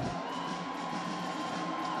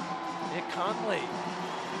 Nick Conley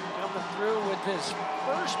coming through with his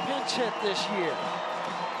first pinch hit this year.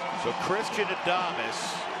 So Christian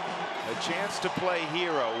Adames, a chance to play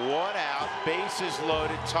hero. One out, bases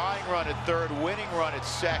loaded, tying run at third, winning run at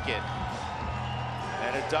second.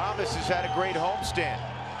 And Adames has had a great homestand.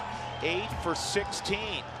 8 for 16.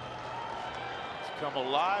 He's come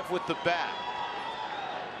alive with the bat.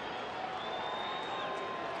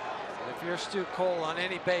 And if you're Stu Cole on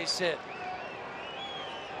any base hit,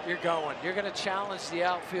 you're going. You're going to challenge the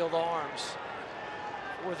outfield arms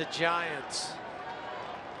for the Giants.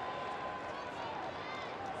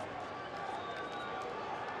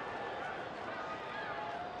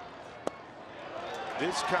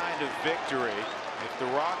 This kind of victory, if the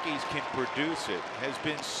Rockies can produce it, has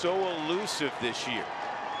been so elusive this year.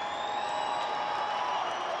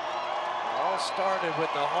 It all started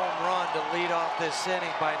with the home run to lead off this inning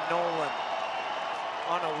by Nolan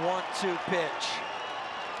on a 1-2 pitch.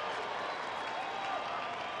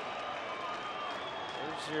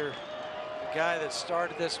 There's the guy that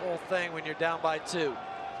started this whole thing when you're down by 2.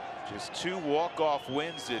 Just 2 walk-off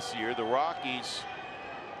wins this year. The Rockies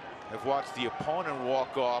have watched the opponent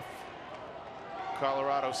walk off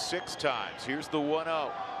Colorado 6 times. Here's the 1-0.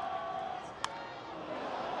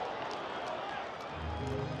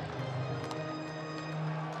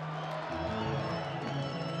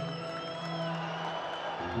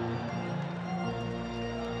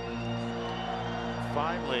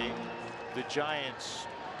 Finally, the Giants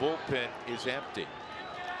bullpen is empty.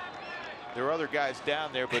 There are other guys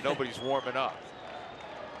down there, but nobody's warming up.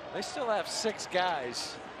 They still have 6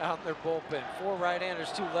 guys out in their bullpen. 4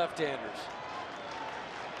 right-handers, 2 left-handers.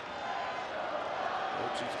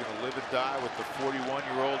 Ochi's going to live and die with the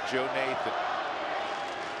 41-year-old Joe Nathan.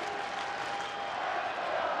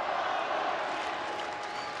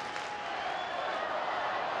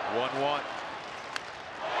 One.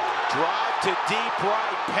 Drive to deep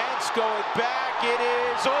right. Pence going back. It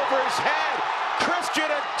is over his head. Christian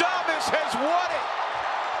Adames has won it.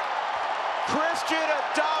 Christian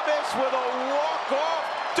Adames with a walk-off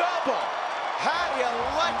double. How do you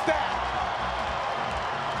like that?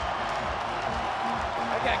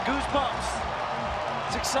 I got goosebumps.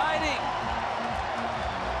 It's exciting.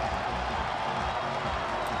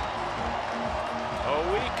 A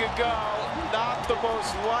week ago, not the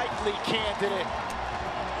most likely candidate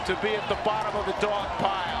to be at the bottom of the dog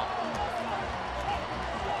pile.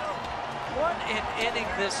 What an inning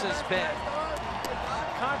this has been.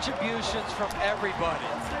 Contributions from everybody.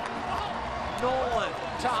 Nolan,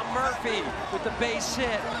 Tom Murphy with the base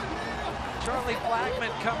hit. Charlie Blackmon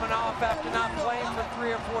coming off after not playing for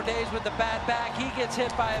 3 or 4 days with the bad back. He gets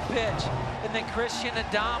hit by a pitch. And then Christian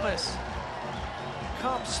Adames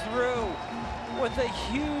comes through with a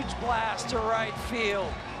huge blast to right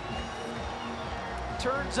field.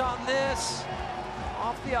 Turns on this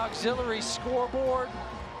off the auxiliary scoreboard.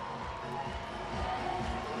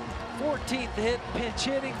 14th hit, pinch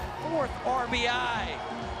hitting, 4th RBI.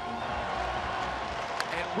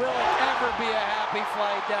 And will it ever be a happy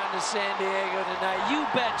flight down to San Diego tonight? You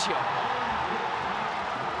betcha.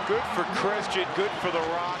 Good for Christian, good for the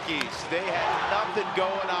Rockies. They had nothing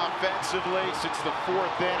going offensively since the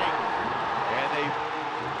 4th inning. And they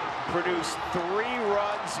produced 3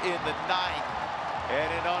 runs in the 9th. And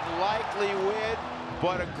an unlikely win,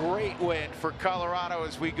 but a great win for Colorado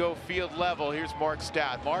as we go field level. Here's Mark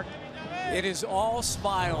Stout. Mark? It is all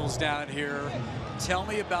smiles down here. Tell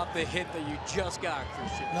me about the hit that you just got,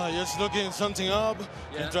 Christian. No, just looking something up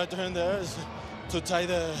and try to hit the air to tie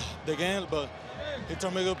the game, but he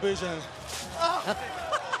threw me a good pitch and.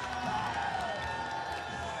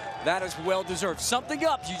 That is well deserved. Something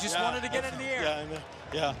up. You just wanted to get it in the air.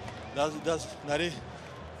 Yeah. That's not it.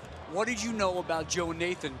 What did you know about Joe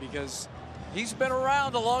Nathan? Because he's been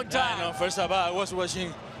around a long time. Yeah, I know. First of all, I was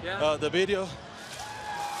watching the video.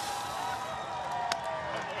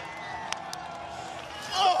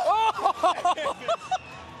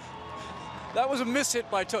 That was a miss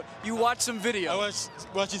hit by Toad. You watched some video. I was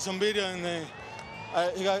watching some video and then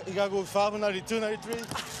he got good foul, 92, 93.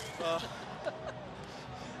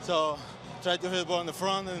 So tried to hit the ball in the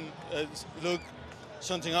front and look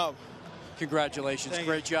something up. Congratulations.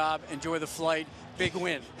 Great job. Enjoy the flight. Big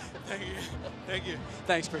win. Thank you. Thank you.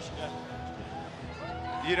 Thanks, Christian.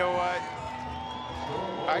 You know what?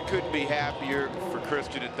 I couldn't be happier for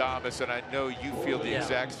Christian Adames, and I know you feel the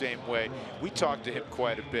exact same way. We talked to him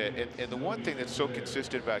quite a bit, and the one thing that's so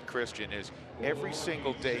consistent about Christian is every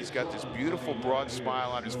single day he's got this beautiful broad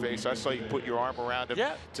smile on his face. I saw you put your arm around him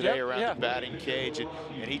today around the batting cage, and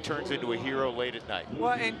he turns into a hero late at night.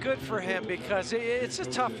 Well, and good for him, because it's a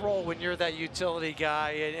tough role when you're that utility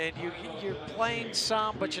guy, and you're playing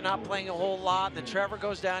some, but you're not playing a whole lot. And then Trevor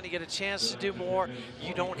goes down, you get a chance to do more.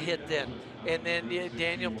 You don't hit then. And then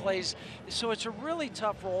Daniel plays. So it's a really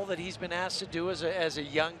tough role that he's been asked to do as a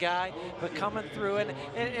young guy, but coming through.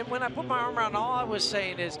 And when I put my arm around, all I was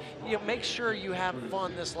saying is, make sure you have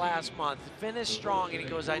fun this last month. Finish strong. And he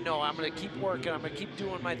goes, I know, I'm going to keep working. I'm going to keep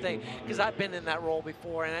doing my thing, because I've been in that role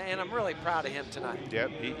before, and I'm really proud of him tonight.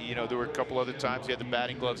 Yep, there were a couple other times he had the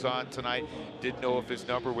batting gloves on tonight. Didn't know if his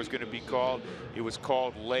number was going to be called. It was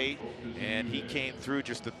called late, and he came through.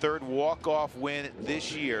 Just the third walk-off win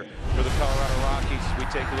this year for the Colorado Rockies. We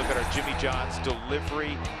take a look at our Jimmy John's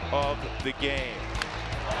delivery of the game.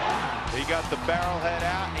 He got the barrel head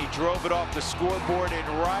out, and he drove it off the scoreboard in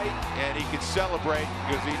right, and he could celebrate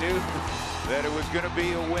because he knew that it was going to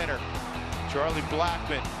be a winner. Charlie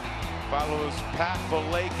Blackmon follows Pat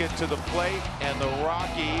Valaika to the plate, and the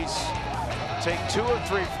Rockies take 2 of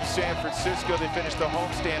 3 from San Francisco. They finish the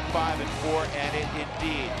homestand 5-4, and it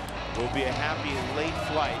indeed will be a happy late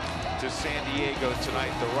flight to San Diego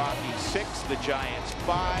tonight. The Rockies 6, the Giants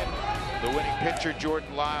 5. The winning pitcher,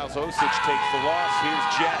 Jordan Lyles. Osich takes the loss. Here's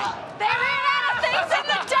Jenny. They ran out of things in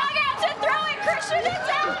the dugout to throw at Christian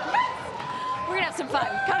Adames. We're gonna have some fun.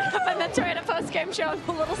 Coming up on the Toyota postgame show, I'm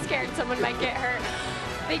a little scared someone might get hurt.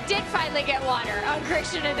 They did finally get water on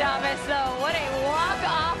Christian Adames, though. What a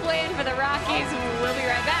walk-off win for the Rockies. We'll be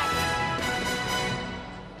right back.